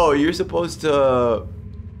 Fuck. Oh, you're supposed to...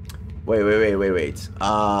 Wait.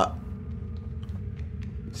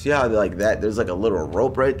 See how like that? There's like a little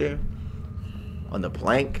rope right there on the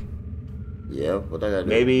plank. Yeah, what I gotta do?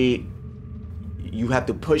 Maybe you have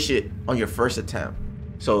to push it on your first attempt.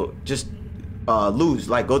 So just lose,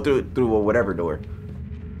 like go through whatever door.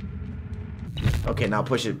 Okay, now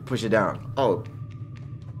push it down. Oh.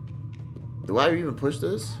 Do I even push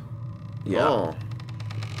this? Yeah. Oh.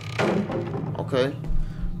 Okay.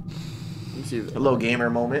 Let me see. A little gamer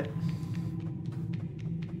moment.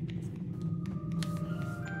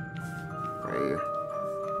 Right here.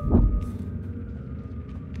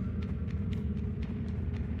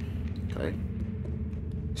 Okay.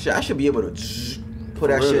 Shit, I should be able to put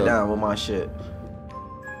that shit down with my shit.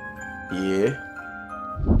 Yeah.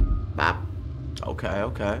 Bop.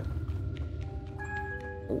 Okay.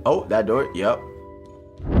 Oh, that door. Yep.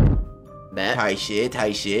 That. Tight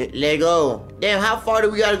shit. Let go. Damn, how far do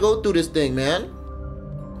we gotta go through this thing, man?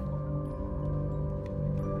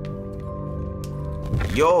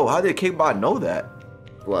 Yo, how did Kickbot know that?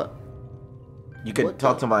 What? You could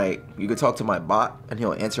talk to my bot and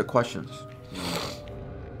he'll answer questions.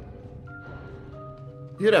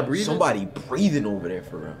 You hear that breathing? Somebody breathing over there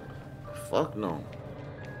for real. Fuck no.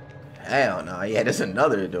 Hell no. Yeah, there's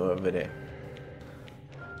another door over there.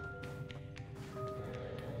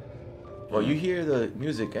 Well, you hear the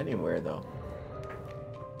music anywhere though.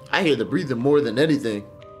 I hear the breathing more than anything.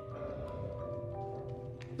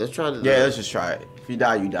 Let's try this. Yeah, let's just try it. If you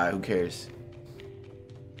die, you die. Who cares?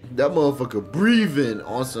 That motherfucker breathing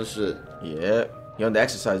on some shit. Yeah. You're on the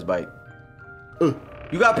exercise bike. You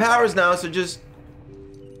got powers now, so just...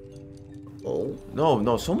 Oh.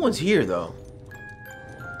 No, someone's here though.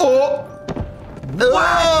 Oh!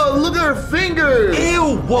 Oh, look at her fingers!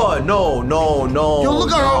 Ew, what? No. Yo,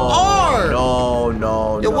 look at her arm!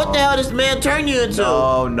 No. Yo, what the hell did this man turn you into?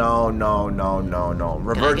 No.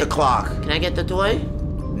 Revert the clock. Can I get the toy?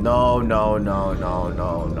 No.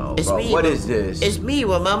 It's Bro, me. what is this? It's me,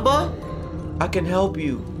 remember? I can help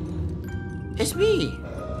you. It's me.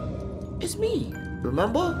 It's me.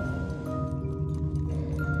 Remember?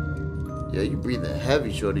 Yeah, you breathing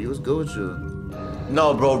heavy, shorty. What's good with you?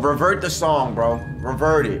 No, bro. Revert the song, bro.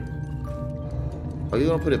 Revert it. Are you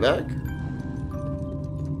gonna put it back?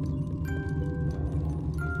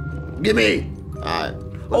 Give me. Alright.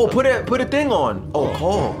 Oh, put a thing on. Oh,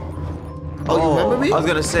 Cole. Oh, you remember me? I was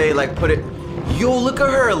gonna say, like, put it. Yo, look at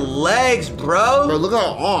her legs, bro. Bro, look at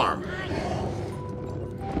her arm.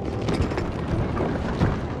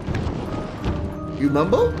 You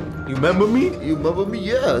remember? You remember me? You remember me?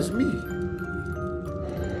 Yeah, it's me.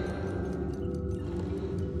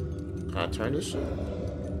 Can I turn this shit?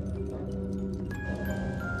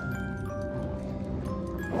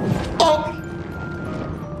 Oh!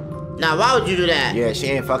 Now, why would you do that? Yeah, she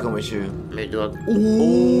ain't fucking with you. Let me do it.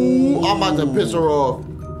 Ooh, I'm about to piss her off.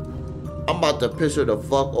 I'm about to piss her the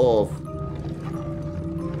fuck off.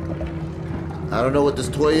 I don't know what this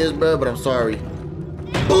toy is, bro, but I'm sorry.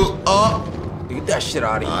 Get that shit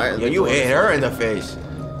out of here. Alright, Yo, you hit her in the face.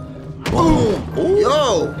 Boom!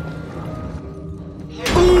 Yo!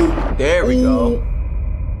 There we go.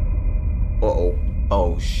 Uh-oh.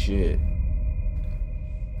 Oh, shit.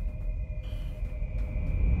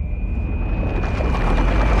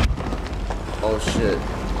 Oh, shit.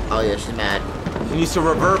 Oh yeah, she's mad. She needs to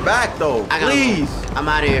revert back though. Please. I'm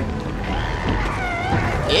out of here.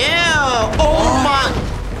 Ew! Oh my!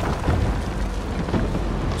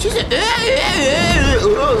 She said, yeah.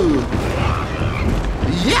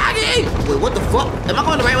 Wait, what the fuck? Am I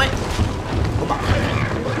going the right way? Oh my.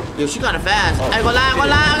 Yo, she kinda fast. I ain't gonna lie,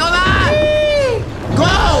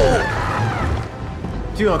 Go!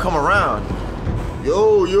 She gonna come around.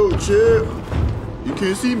 Yo, Chip. You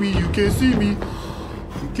can't see me. You can't see me.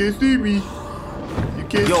 You can't see me. You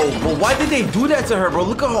can't. Yo, but why did they do that to her, bro?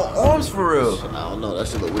 Look at her arms for real. I don't know. That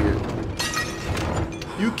shit look weird.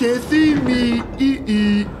 You can't see me.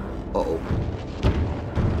 Uh-oh.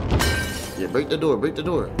 Yeah, break the door. Break the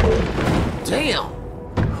door. Damn.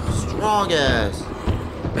 Strong ass.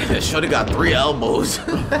 Shorty got 3 elbows.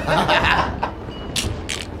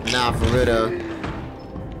 Nah, for real though.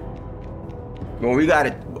 Well, we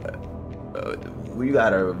gotta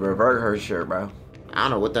revert her shit, bro. I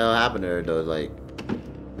don't know what the hell happened to her though. Like,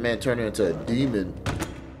 man turned her into a demon.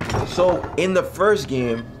 So in the first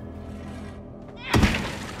game,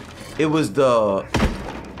 it was the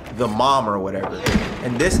mom or whatever,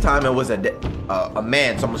 and this time it was a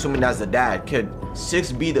man. So I'm assuming that's the dad. Could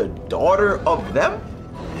 6 be the daughter of them?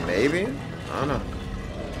 Maybe. I don't know.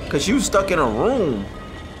 Cause she was stuck in a room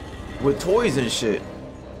with toys and shit.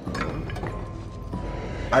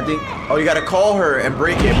 I think. Oh, you gotta call her and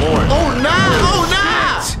break it more. Oh nah! Oh nah!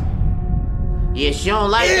 Yeah, she don't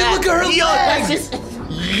like that. Look at her Yo, legs. that's just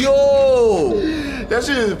Yo! That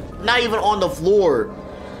shit is not even on the floor.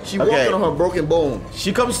 She walking on her broken bone.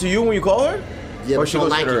 She comes to you when you call her? Yeah, or but she she don't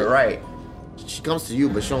goes like to her it. right? She comes to you,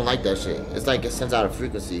 but she don't like that shit. It's like it sends out a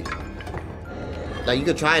frequency. Like you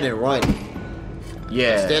could try it and run.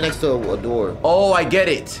 Yeah. Stand next to a door. Oh, I get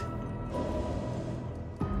it.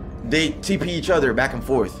 They TP each other back and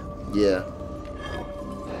forth. Yeah.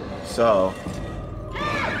 So.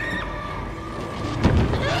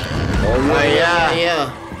 Oh yeah.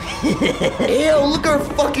 Yeah. Ew, look at her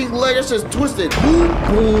fucking leg. It's just twisted. Boom,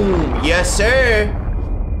 boom. Yes, sir.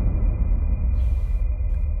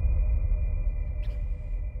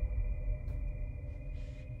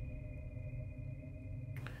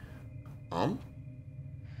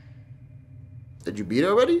 Did you beat her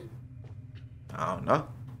already? I don't know.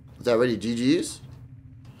 Is that already GG's?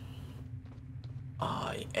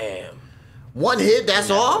 I am. One hit, that's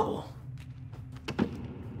all?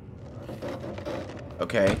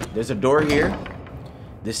 Okay, there's a door here.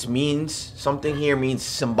 This means, something here means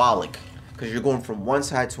symbolic. Because you're going from one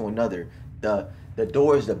side to another. The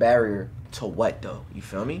door is the barrier to what though? You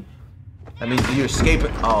feel me? That means you're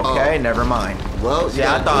escaping. Oh, okay, never mind. Well,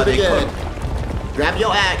 yeah, I thought they could. Grab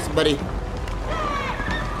your axe, buddy.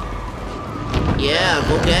 Yeah,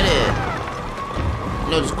 go get it.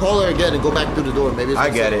 No, just call her again and go back through the door. Maybe it's I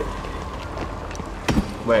get it.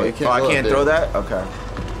 Wait, I can't throw that? Okay.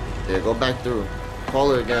 Yeah, go back through. Call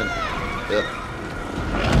her again. Yep.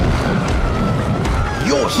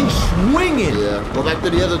 Yo, she's swinging. Yeah, go back to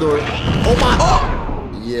the other door. Oh my. Oh.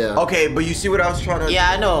 Yeah. Okay, but you see what I was trying to. Yeah,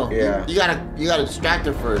 I know. Yeah. You gotta distract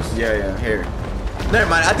her first. Yeah. Here. Never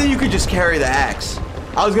mind. I think you could just carry the axe.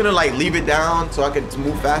 I was gonna like leave it down so I could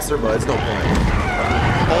move faster, but it's no point.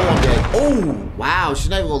 Oh, wow, she's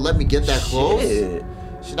not even gonna let me get that close. Shit.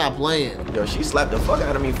 She's not playing. Yo, she slapped the fuck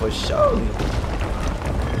out of me for sure.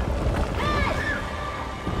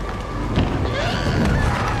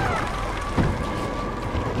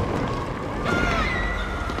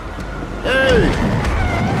 Hey!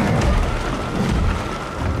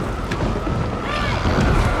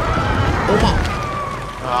 Oh my!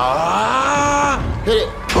 Ah! Hit it!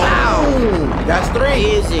 Wow! That's 3.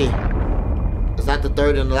 Easy. Is that the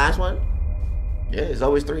third and the last one? Yeah, it's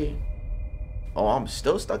always 3. Oh, I'm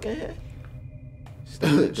still stuck in here.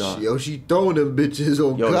 Yo, she throwing them bitches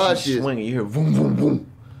on Yo, cautious. she's swinging. You hear boom, boom, boom.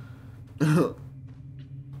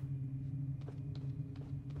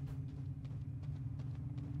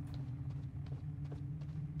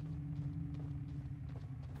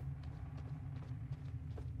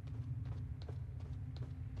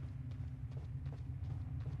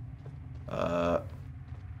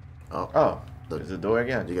 Oh, there's the door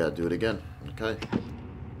again. You gotta do it again. Okay.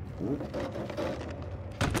 Ooh.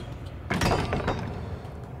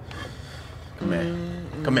 Come here.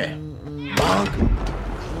 Come here. Bonk.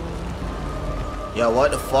 Yo,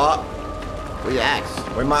 what the fuck? Where your axe?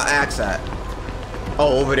 Where my axe at?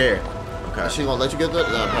 Oh, over there. Okay. Is she gonna let you get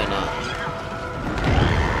that? No, probably not.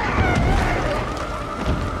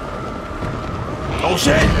 Oh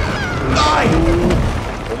shit! Die!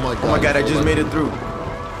 Oh my god. Oh my god, I just made it through.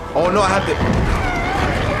 Oh no, I have to.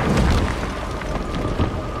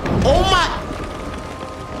 Oh my!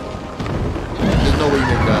 There's no way you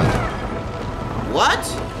make that. What?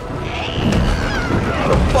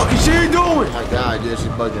 What the fuck is she doing? Oh my god, yeah, she's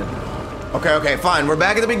bugging. Okay, okay, fine. We're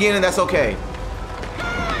back at the beginning. That's okay.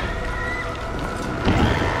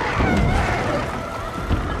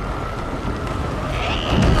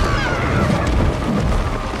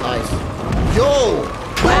 Nice. Yo!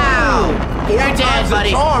 Wow! You're dead,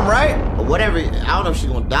 buddy. Charm, right? Or whatever. I don't know if she's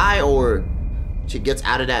gonna die or she gets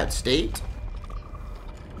out of that state.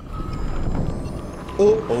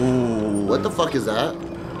 Oh. What the fuck is that?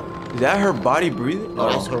 Is that her body breathing? Oh,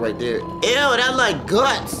 that's her right there. Ew, that's like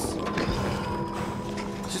guts.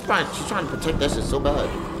 She's trying to protect that shit so bad.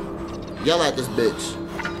 Yell at this bitch.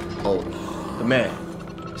 Oh. The man.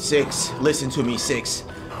 6. Listen to me, 6.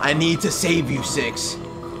 I need to save you, 6.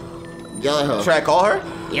 Yell at her. Should I call her?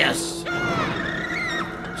 Yes.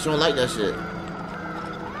 She don't like that shit.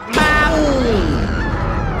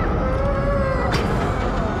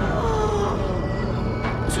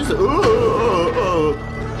 She's like,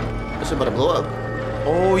 that shit about to blow up.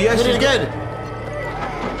 Oh, yes. Hit it again.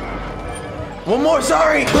 One more,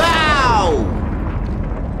 sorry. Wow!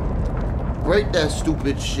 Break that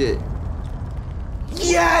stupid shit.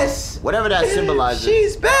 Yes. Whatever that symbolizes.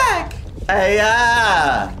 She's back. Hey,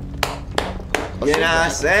 yeah. You know what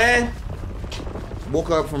I'm saying? Woke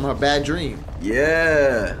her up from her bad dream.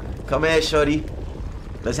 Yeah. Come here, shorty.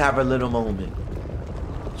 Let's have a little moment.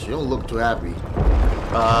 She don't look too happy.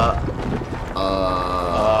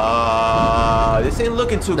 This ain't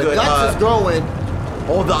looking too The good. guts is growing.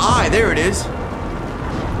 Oh, the eye. There it is.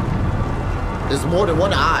 There's more than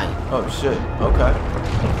one eye. Oh shit. Okay.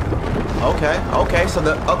 Okay. So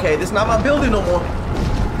this is not my building no more.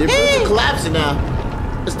 The building's collapsing now.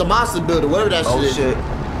 It's the monster building, whatever that shit Oh is. shit.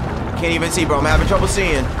 Can't even see, bro. I'm having trouble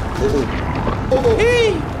seeing.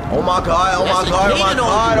 Oh my god. Oh my god. Oh my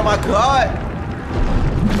god. Oh my god.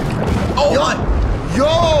 Oh my. Yo!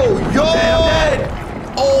 Damn, I'm dead.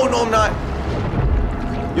 Oh no, I'm not.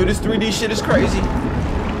 Yo, this 3D shit is crazy.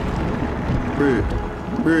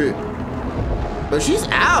 Bruh. But she's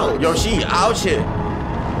out. Yo, she out shit.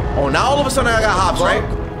 Oh, now all of a sudden I got hops, right?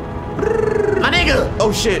 My nigga.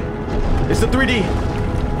 Oh shit. It's the 3D.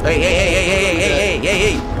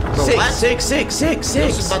 Hey. Bro, what? 6. Yo,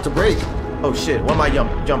 she's about to break. Oh shit. What am I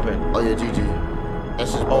jumping? Oh yeah, GG.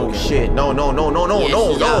 That's just Oh broken. shit. No. Yeah,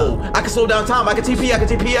 she's out. I can slow down time. I can TP.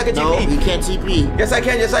 No, you can't TP. Yes, I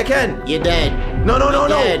can. You're dead. No.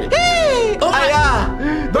 Dead. Hey! Oh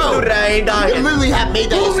my- Bro, don't do that. I ain't You dying. literally have made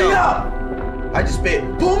that Pull me yourself. up. I just spit.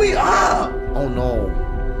 Pull me up. Oh no.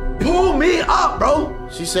 Pull me up, bro.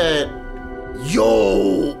 She said,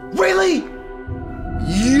 yo. Really?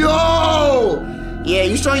 Yo. Yeah,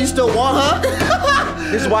 you sure you still want her?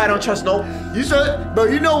 This is why I don't trust no. You sure? Bro,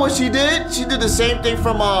 you know what she did? She did the same thing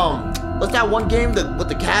from, what's that one game with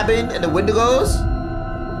the cabin and the Wendigos?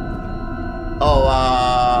 Oh,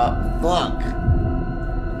 fuck.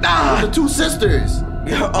 With the two sisters.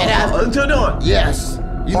 Until dawn. Yes.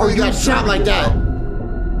 You know Are you you got shot like serious? that.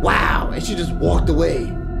 Wow. And she just walked away.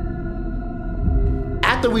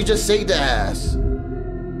 After we just saved the ass.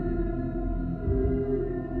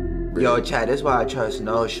 Yo, Chad, this is why I trust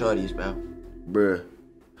no shorties, bro. Bruh.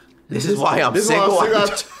 This is why I'm This is why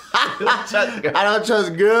single. I'm single. I don't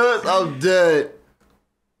trust girls. I'm dead.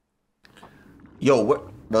 Yo,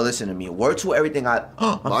 bro, listen to me. Word to everything I'm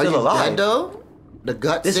Are still you alive. dead though? The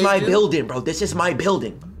gut This is saved my you? building, bro. This is my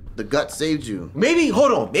building. The gut saved you. Maybe,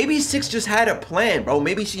 hold on. Maybe 6 just had a plan, bro.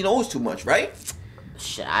 Maybe she knows too much, right?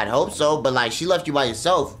 Shit, I'd hope so, but like she left you by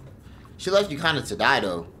yourself. She left you kind of to die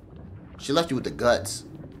though. She left you with the guts.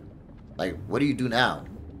 Like, what do you do now?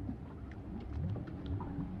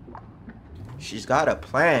 She's got a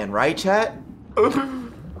plan, right, chat?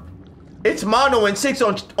 It's Mono and 6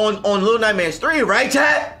 on Little Nightmares 3, right,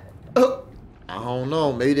 chat? I don't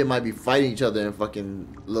know. Maybe they might be fighting each other in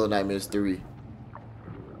fucking Little Nightmares 3.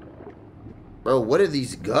 Bro, what are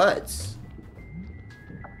these guts?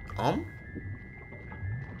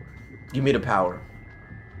 Give me the power.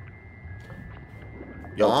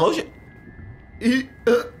 Yo, close it.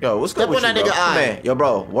 Yo, what's Step good with on you, that bro? nigga Come eye. here. Yo,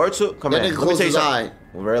 bro, word to... Come That here. nigga Let me tell you closed his something. eye.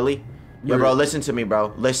 Really? Yo, bro, listen to me,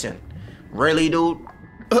 bro. Listen. Really, dude?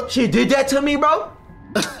 She did that to me, bro?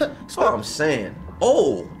 That's what I'm saying.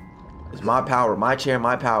 Oh. It's my power. My chair,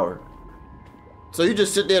 my power. So you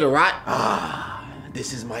just sit there to rot?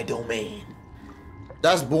 This is my domain.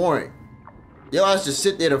 That's boring. Yo, I just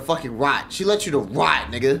sit there to fucking rot. She let you to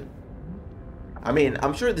rot, nigga. I mean,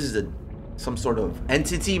 I'm sure this is some sort of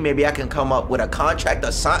entity. Maybe I can come up with a contract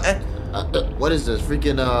or something. What is this?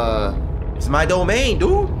 Freaking, It's my domain,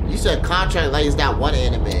 dude. you said contract like it's that one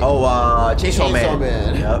anime. Oh, Chainsaw Man. Chainsaw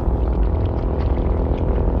Man. Yep.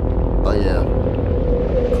 Oh, yeah.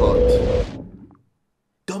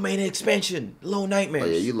 Domain expansion. Little nightmares. Oh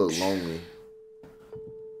yeah, you look lonely.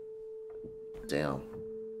 Damn.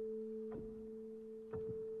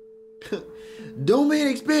 Domain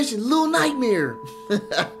expansion, little nightmare.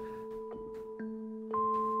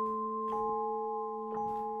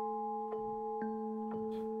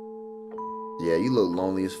 Yeah, you look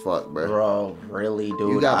lonely as fuck, bro. Bro, really,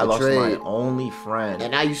 dude. You got I lost betrayed. my only friend.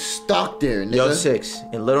 And now you stuck there, nigga. Yo, 6,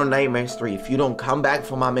 in Little Nightmares 3, if you don't come back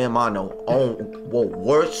for my man Mono, oh, well,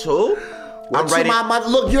 word 2? I'm What's ready. my mother?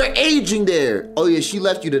 Look, you're aging there. Oh yeah, she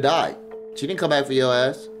left you to die. She didn't come back for your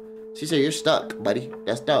ass. She said you're stuck, buddy.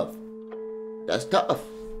 That's tough. That's tough.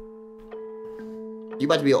 You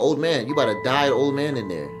about to be an old man. You about to die an old man in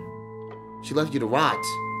there. She left you to rot.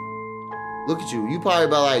 Look at you. You probably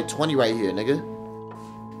about like 20 right here, nigga.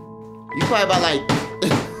 You probably about like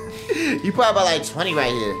you probably about like 20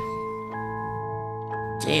 right here.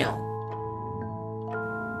 Damn.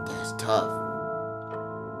 That's tough.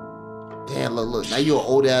 Damn, look. Now you an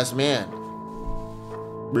old ass man.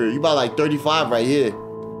 Bro, you about like 35 right here.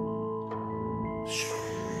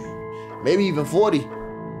 Maybe even 40.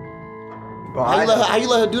 Bro, How you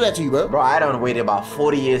let her do that to you, bro? Bro, I done waited about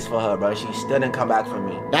 40 years for her, bro. She still didn't come back for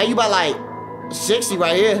me. Now you about like 60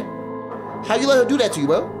 right here. How you let her do that to you,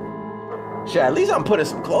 bro? Shit, at least I'm putting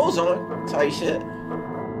some clothes on. Tell you shit.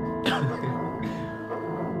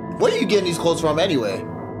 Where are you getting these clothes from anyway?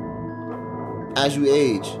 As you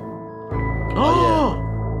age. Oh,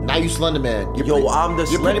 yeah. Now you Slender Man. Yo, I'm the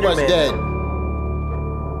You're pretty Slender much Man. dead.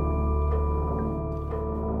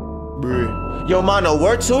 Bruh. Yo, Mono,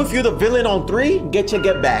 word 2, if you're the villain on 3, get your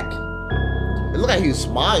get back. It look like he's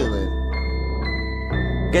smiling.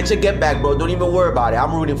 Get your get back, bro. Don't even worry about it.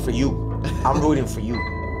 I'm rooting for you. I'm rooting for you.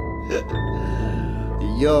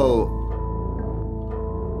 Yo.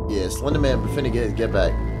 Yeah, Slender Man finna get his get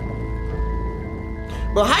back.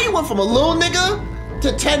 Bro, how you went from a little nigga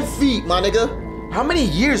to 10 feet, my nigga? How many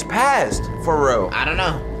years passed, for real? I don't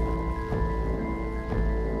know.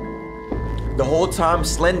 The whole time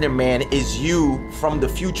Slender Man is you from the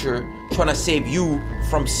future trying to save you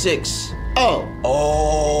from 6. Oh.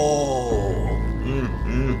 Oh.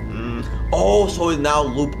 Oh, so it's now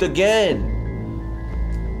looped again.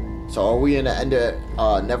 So are we in an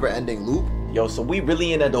never-ending loop? Yo, so we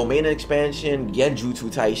really in a domain expansion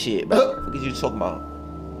genjutsu type shit, bro. What are you talking about?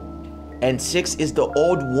 And 6 is the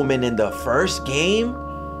old woman in the first game?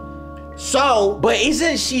 So, But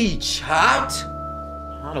isn't she chopped?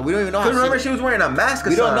 I don't know, we don't even know how Cause remember sick, she was wearing a mask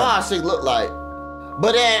or we don't something. know how sick look like.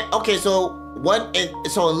 But then, okay, so in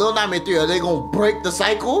Little Nightmare 3, are they gonna break the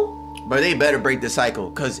cycle? But they better break the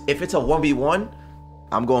cycle, cause if it's a 1v1,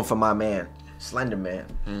 I'm going for my man, Slender Man.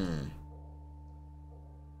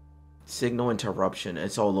 Signal interruption.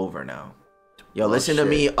 It's all over now. Yo, listen to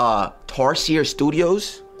me, Tarsier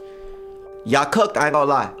Studios. Y'all cooked, I ain't gonna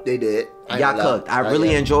lie. They did. Y'all cooked. I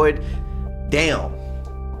really enjoyed. Damn.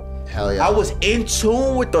 Hell yeah. I was in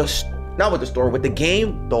tune with not with the story, with the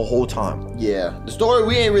game the whole time. Yeah. The story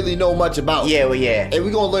we ain't really know much about. Yeah, well, yeah. And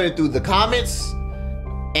we gonna learn it through the comments.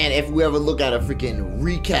 And if we ever look at a freaking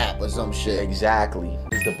recap or some shit. Exactly.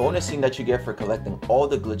 It's the bonus scene that you get for collecting all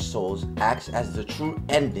the glitch souls acts as the true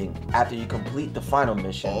ending after you complete the final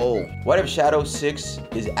mission. Oh. What if Shadow 6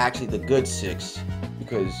 is actually the good 6?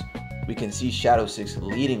 Because we can see Shadow 6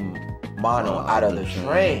 leading Mono out of the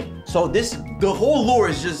train. So the whole lore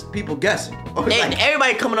is just people guessing. And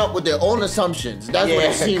everybody coming up with their own assumptions. That's what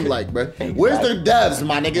it seemed like, bro. Exactly. Where's the devs,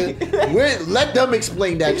 my nigga? Let them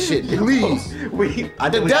explain that shit, please.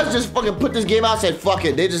 The devs just fucking put this game out and said, fuck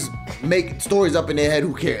it. They just make stories up in their head.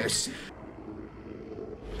 Who cares?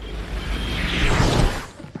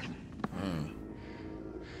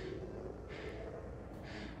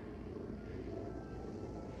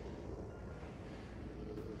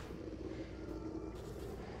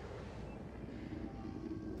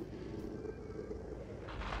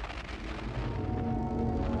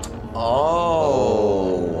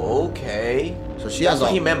 Oh, okay. So she That's has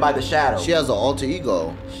what he meant by the shadow. She has an alter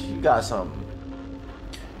ego. She got something.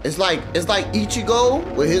 It's like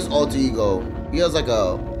Ichigo with his alter ego. He has like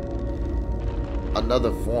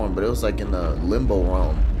another form, but it was like in the limbo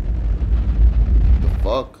realm. The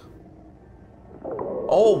fuck?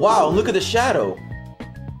 Oh wow, look at the shadow.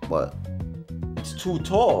 What? It's too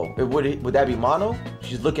tall. Would that be Mono?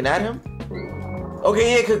 She's looking at him?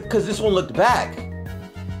 Okay, yeah, cause this one looked back.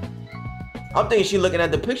 I'm thinking she's looking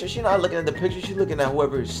at the picture. She's not looking at the picture. She's looking at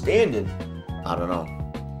whoever is standing. I don't know.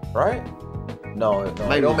 Right? No, it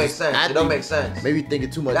don't make sense. It don't make sense. Maybe thinking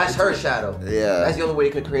too much. That's her shadow. Yeah. That's the only way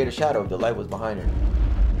you could create a shadow if the light was behind her.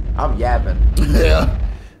 I'm yapping. Yeah.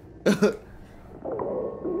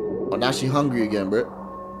 Oh, now she hungry again, bro.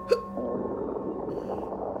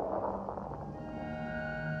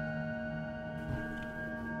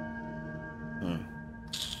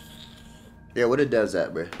 Yeah, what it does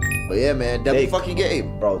that, bro. But yeah, man, W fucking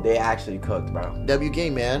game. Bro, they actually cooked, bro. W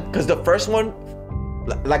game, man. Because the first one,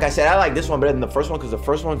 like I said, I like this one better than the first one because the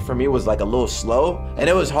first one for me was like a little slow. And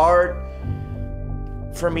it was hard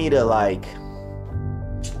for me to like...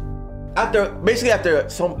 After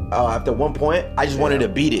one point, I just wanted to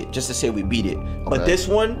beat it, just to say we beat it. But this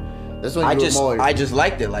one I just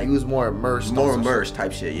liked it. Like, he was more immersed. More immersed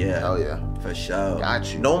type shit, yeah. Hell yeah. For sure.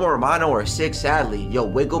 Got you. No more mono or 6, sadly. Yo,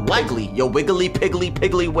 Wiggle Piggly. Yo, Wiggly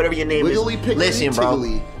Piggly, whatever your name Wiggly, is. Piggly, Listen, bro.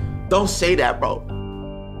 Tiggly. Don't say that, bro.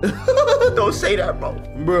 Don't say that, bro.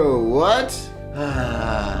 Bro, what?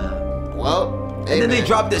 Well, and then they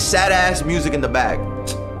dropped this sad ass music in the back.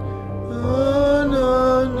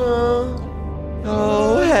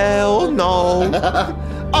 Oh, hell no.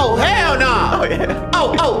 Oh, hell no. Oh, yeah.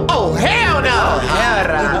 Oh, hell no.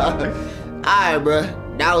 Hell no. Alright, bro.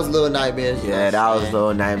 That was Little Nightmares. Yeah, that was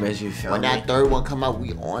Little Nightmares, you feel when me? When that third one come out,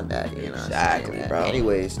 we on that, you know what I'm saying, bro.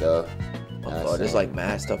 Anyways, though. Oh, there's like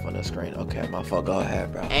mad stuff on the screen. Okay, my fault. Go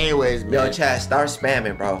ahead, bro. Anyways, man. Yo, chat, start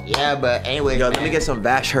spamming, bro. Yeah, but anyways, yo, let me get some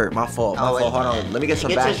Vash hurt. My fault. My fault. Hold on. Let me get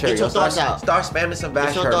some Vash hurt. Yo, start spamming some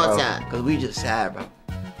Vash hurt, bro. Cause we just sad, bro.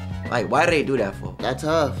 Like, why do they do that for? That's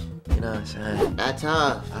tough. You know what I'm saying? That's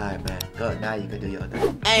tough. All right, man. Go. Now you can do your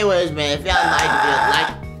thing. Anyways, man, if y'all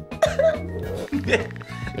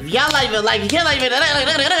if y'all like it, like, you can't like it.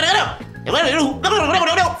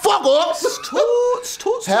 Fuck off.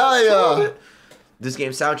 Hell yeah. This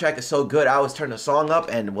game soundtrack is so good. I always turn the song up,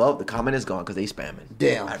 and well, the comment is gone because they spamming.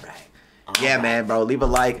 Damn. All right. Yeah, man, bro. Leave a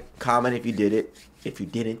like, comment if you did it. If you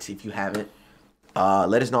didn't, if you haven't.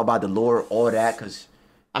 Let us know about the lore, all that, because...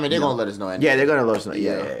 I mean, they're going to let us know. Yeah, they're going to let us know.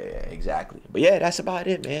 Yeah, exactly. But yeah, that's about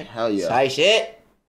it, man. Hell yeah. Tight shit.